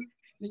வந்து பதில்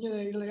நீங்க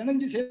இதுல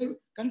இணைஞ்சு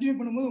கண்டினியூ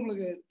பண்ணும்போது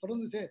உங்களுக்கு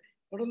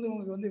தொடர்ந்து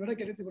உங்களுக்கு வந்து விடை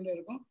கிடைத்து கொண்டே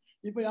இருக்கும்.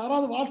 இப்போ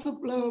யாராவது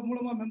வாட்ஸ்அப்ல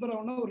மூலமா மெம்பர்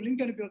ஆகணும், ஒரு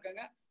லிங்க்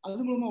அனுப்பியிருக்காங்க,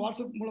 அது மூலமா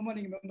வாட்ஸ்அப் மூலமா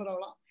நீங்க மெம்பர்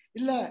ஆகலாம்.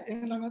 இல்லை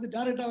நாங்கள் வந்து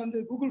டைரக்டா வந்து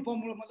கூகுள்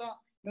ஃபார்ம் மூலமா தான்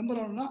மெம்பர்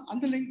ஆகணும்னா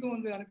அந்த லிங்க்கும்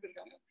வந்து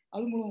அனுப்பியிருக்காங்க,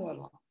 அது மூலமா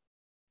வரலாம்.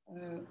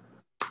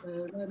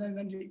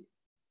 நன்றி.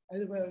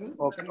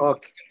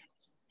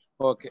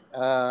 ஓகே,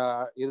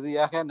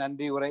 இறுதியாக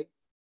நன்றி உரை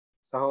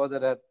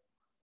சகோதரர்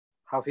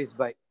ஹாஃபிஸ்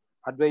பாய்,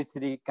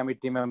 அட்வைசரி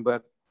கமிட்டி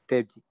மெம்பர்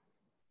TABG.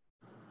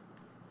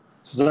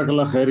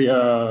 ஜஸாக்கல்லாஹ் ஹைர்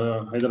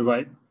ஹைதர்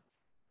பாய்.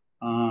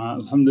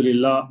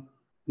 அல்ஹம்துலில்லாஹ்,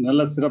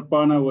 நல்ல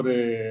சிறப்பான ஒரு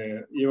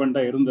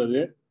ஈவெண்ட்டாக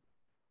இருந்தது.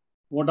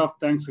 வோட் ஆஃப்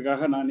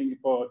தேங்க்ஸுக்காக நான்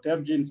இப்போ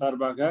TABG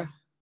சார்பாக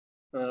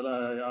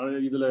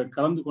இதில்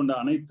கலந்து கொண்ட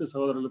அனைத்து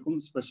சகோதரர்களுக்கும்,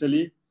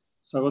 ஸ்பெஷலி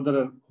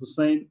சகோதரர்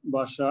ஹுசைன்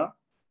பாஷா,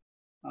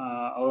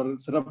 அவர்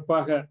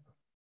சிறப்பாக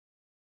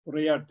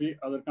உரையாற்றி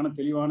அதற்கான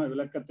தெளிவான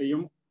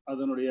விளக்கத்தையும்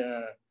அதனுடைய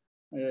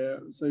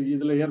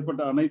இதில்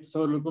ஏற்பட்ட அனைத்து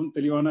சகோதரர்களுக்கும்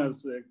தெளிவான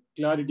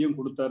கிளாரிட்டியும்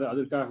கொடுத்தாரு.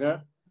 அதற்காக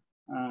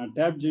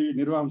TABG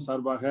நிர்வாகம்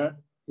சார்பாக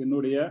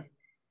என்னுடைய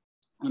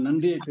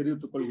நன்றியை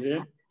தெரிவித்துக்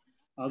கொள்கிறேன்.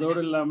 அதோடு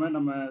இல்லாமல்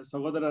நம்ம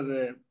சகோதரர்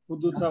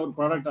புதுசாக ஒரு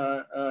ப்ராடக்ட்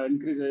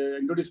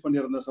இன்ட்ரோடியூஸ்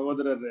பண்ணியிருந்த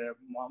சகோதரர்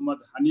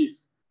முகமது ஹனீஃப்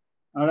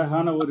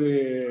அழகான ஒரு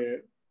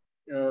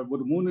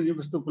 3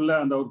 நிமிஷத்துக்குள்ள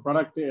அந்த ஒரு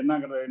ப்ராடக்ட்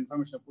என்னங்கிற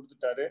இன்ஃபர்மேஷன்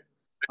கொடுத்துட்டாரு.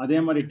 அதே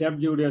மாதிரி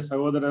TABG உடைய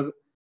சகோதரர்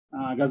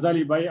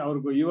கசாலி பாய்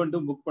அவருக்கு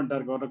ஈவெண்ட்டும் புக்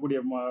பண்ணிட்டாரு வரக்கூடிய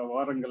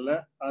வாரங்களில்.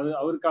 அது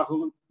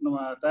அவருக்காகவும் நம்ம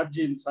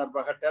TABG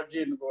சார்பாக TABG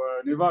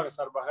நிர்வாக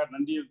சார்பாக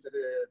நன்றியும்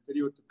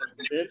தெரிவித்துக்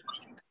கொள்கின்றேன்.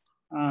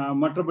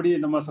 மற்றபடி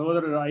நம்ம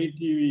சகோதரர்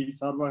ITV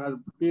சார்பாக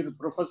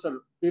ப்ரொஃபஸர்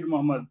பீர்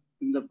முகமது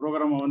இந்த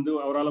ப்ரோக்ராமை வந்து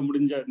அவரால்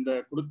முடிஞ்ச இந்த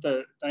கொடுத்த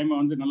டைமை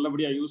வந்து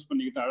நல்லபடியாக யூஸ்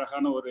பண்ணிக்கிட்டு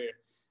அழகான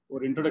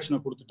ஒரு இன்ட்ரடக்ஷனை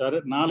கொடுத்துட்டாரு.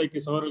 நாளைக்கு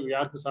சகோதரர்களுக்கு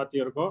யாருக்கு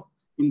சாத்தியம் இருக்கோ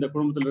இந்த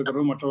குடும்பத்தில்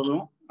இருக்கிறவங்க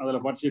மற்றவர்களும்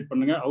அதில் பார்ட்டிசிபேட்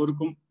பண்ணுங்க.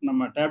 அவருக்கும்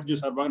நம்ம TABG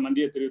சார்பாக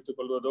நன்றியை தெரிவித்துக்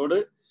கொள்வதோடு,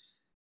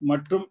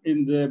 மற்றும்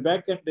இந்த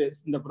பேக்கெண்ட்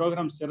இந்த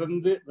ப்ரோக்ராம்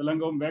சிறந்து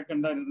விளங்கவும்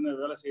பேக்கெண்டாக இருந்து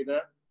வேலை செய்த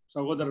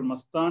சகோதரர்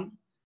மஸ்தான்,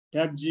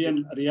 TABG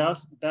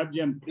ரியாஸ், TABG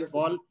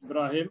பால்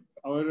இப்ராஹிம்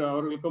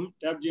அவர்களுக்கும்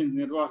TABG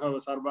நிர்வாக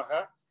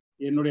சார்பாக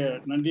என்னுடைய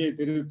நன்றியை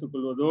தெரிவித்துக்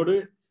கொள்வதோடு,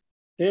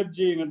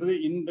 TABGங்கிறது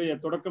இன்றைய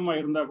தொடக்கமாக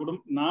இருந்தால் கூட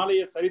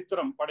நாளைய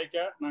சரித்திரம் படைக்க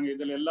நாங்கள்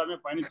இதில் எல்லாமே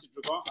பயணிச்சுட்டு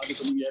இருக்கோம்.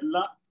 அதுக்கு நீங்கள்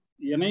எல்லாம்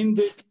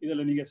இணைந்து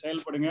இதில் நீங்கள்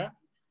செயல்படுங்க.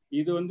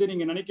 இது வந்து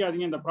நீங்கள்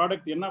நினைக்காதீங்க இந்த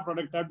ப்ராடக்ட் என்ன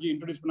ப்ராடக்ட் TABG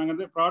இன்ட்ரடியூஸ்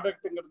பண்ணாங்கிறது,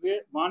 ப்ராடக்ட்டுங்கிறது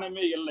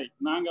மானமே இல்லை.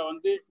 நாங்கள்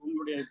வந்து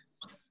உங்களுடைய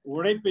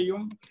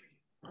உழைப்பையும்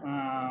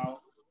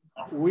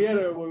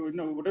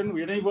உடன்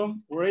இணைவோம்,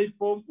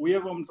 உழைப்போம்,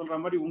 உயர்வோம் சொல்ற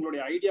மாதிரி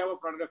உங்களுடைய ஐடியாவை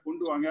ப்ராடக்டை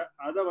கொண்டு வாங்க.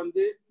 அதை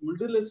வந்து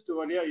மிடில் லிஸ்ட்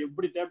வழியா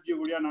எப்படி TABG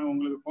வழியா நாங்கள்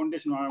உங்களுக்கு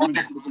ஃபவுண்டேஷன்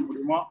அமைச்சு கொடுக்க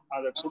முடியுமோ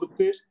அதை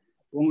கொடுத்து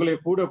உங்களை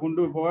கூட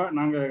கொண்டு போக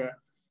நாங்கள்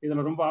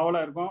இதில் ரொம்ப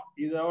ஆவலாக இருக்கோம்.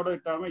 இதோட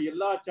இல்லாமல்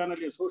எல்லா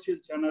சேனல்லையும்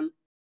சோசியல் சேனல்,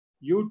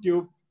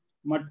 யூடியூப்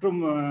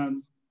மற்றும்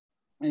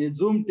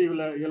ஜூம்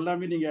டிவியில்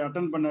எல்லாமே நீங்கள்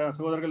அட்டன் பண்ண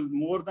சகோதரர்கள்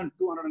மோர் தென்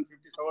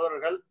 250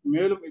 சகோதரர்கள்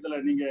மேலும்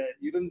இதில் நீங்கள்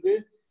இருந்து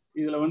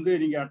இதுல வந்து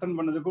நீங்க அட்டன்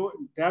பண்ணதுக்கும்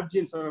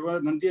டேப்ஜியின்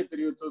சார்பாக நன்றியை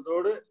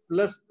தெரிவித்ததோடு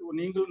பிளஸ்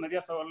நீங்களும் நிறைய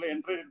சவால்ல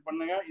என்டர்டைன்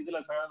பண்ணுங்க. இதுல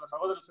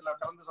சகோதரர் சில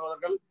கலந்த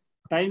சகோதரர்கள்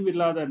டைம்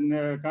இல்லாத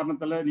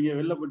காரணத்துல நீங்க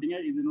வெளில போட்டீங்க.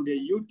 இதனுடைய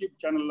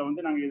யூடியூப் சேனல்ல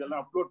வந்து நாங்க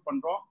இதெல்லாம் அப்லோட்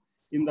பண்றோம்.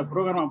 இந்த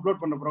ப்ரோக்ராம்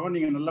அப்லோட் பண்ற ப்ரோக்ராம்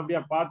நீங்க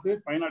நல்லபடியா பார்த்து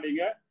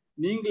பயனடைங்க.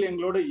 நீங்கள்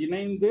எங்களோட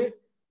இணைந்து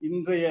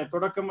இன்றைய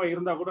தொடக்கமா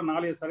இருந்தா கூட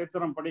நாளைய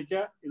சரித்திரம் படிக்க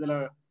இதுல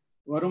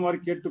வருமாறு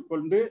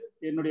கேட்டுக்கொண்டு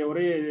என்னுடைய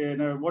உரையை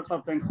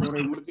வாட்ஸ்அப் தேங்க்ஸ்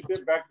உரையை முடிச்சுட்டு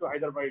பேக் டு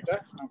ஹைதராபாத்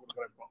நான்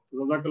கொடுக்குறேன்.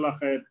 ஜஸாக்கல்லாஹ்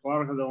ஹைர்.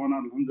 வாஹத வானா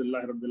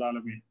அல்ஹம்துலில்லாஹி ரப்பில்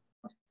ஆலமீன்.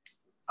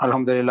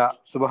 அல்ஹம்துலில்லாஹ்.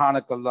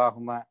 சுப்ஹானக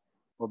அல்லாஹும்ம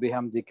வ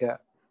பிஹம்திக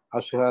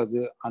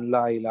அஷ்ஹது அன்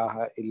லா இலாஹ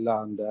இல்லா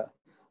அன்த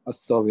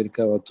அஸ்தக்ஃபிருக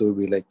வ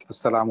அத்தூபு இலைக்.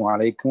 அஸ்ஸலாமு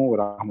அலைக்கும் வ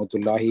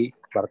ரஹ்மத்துல்லாஹி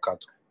வ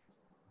பரகாத்துஹு.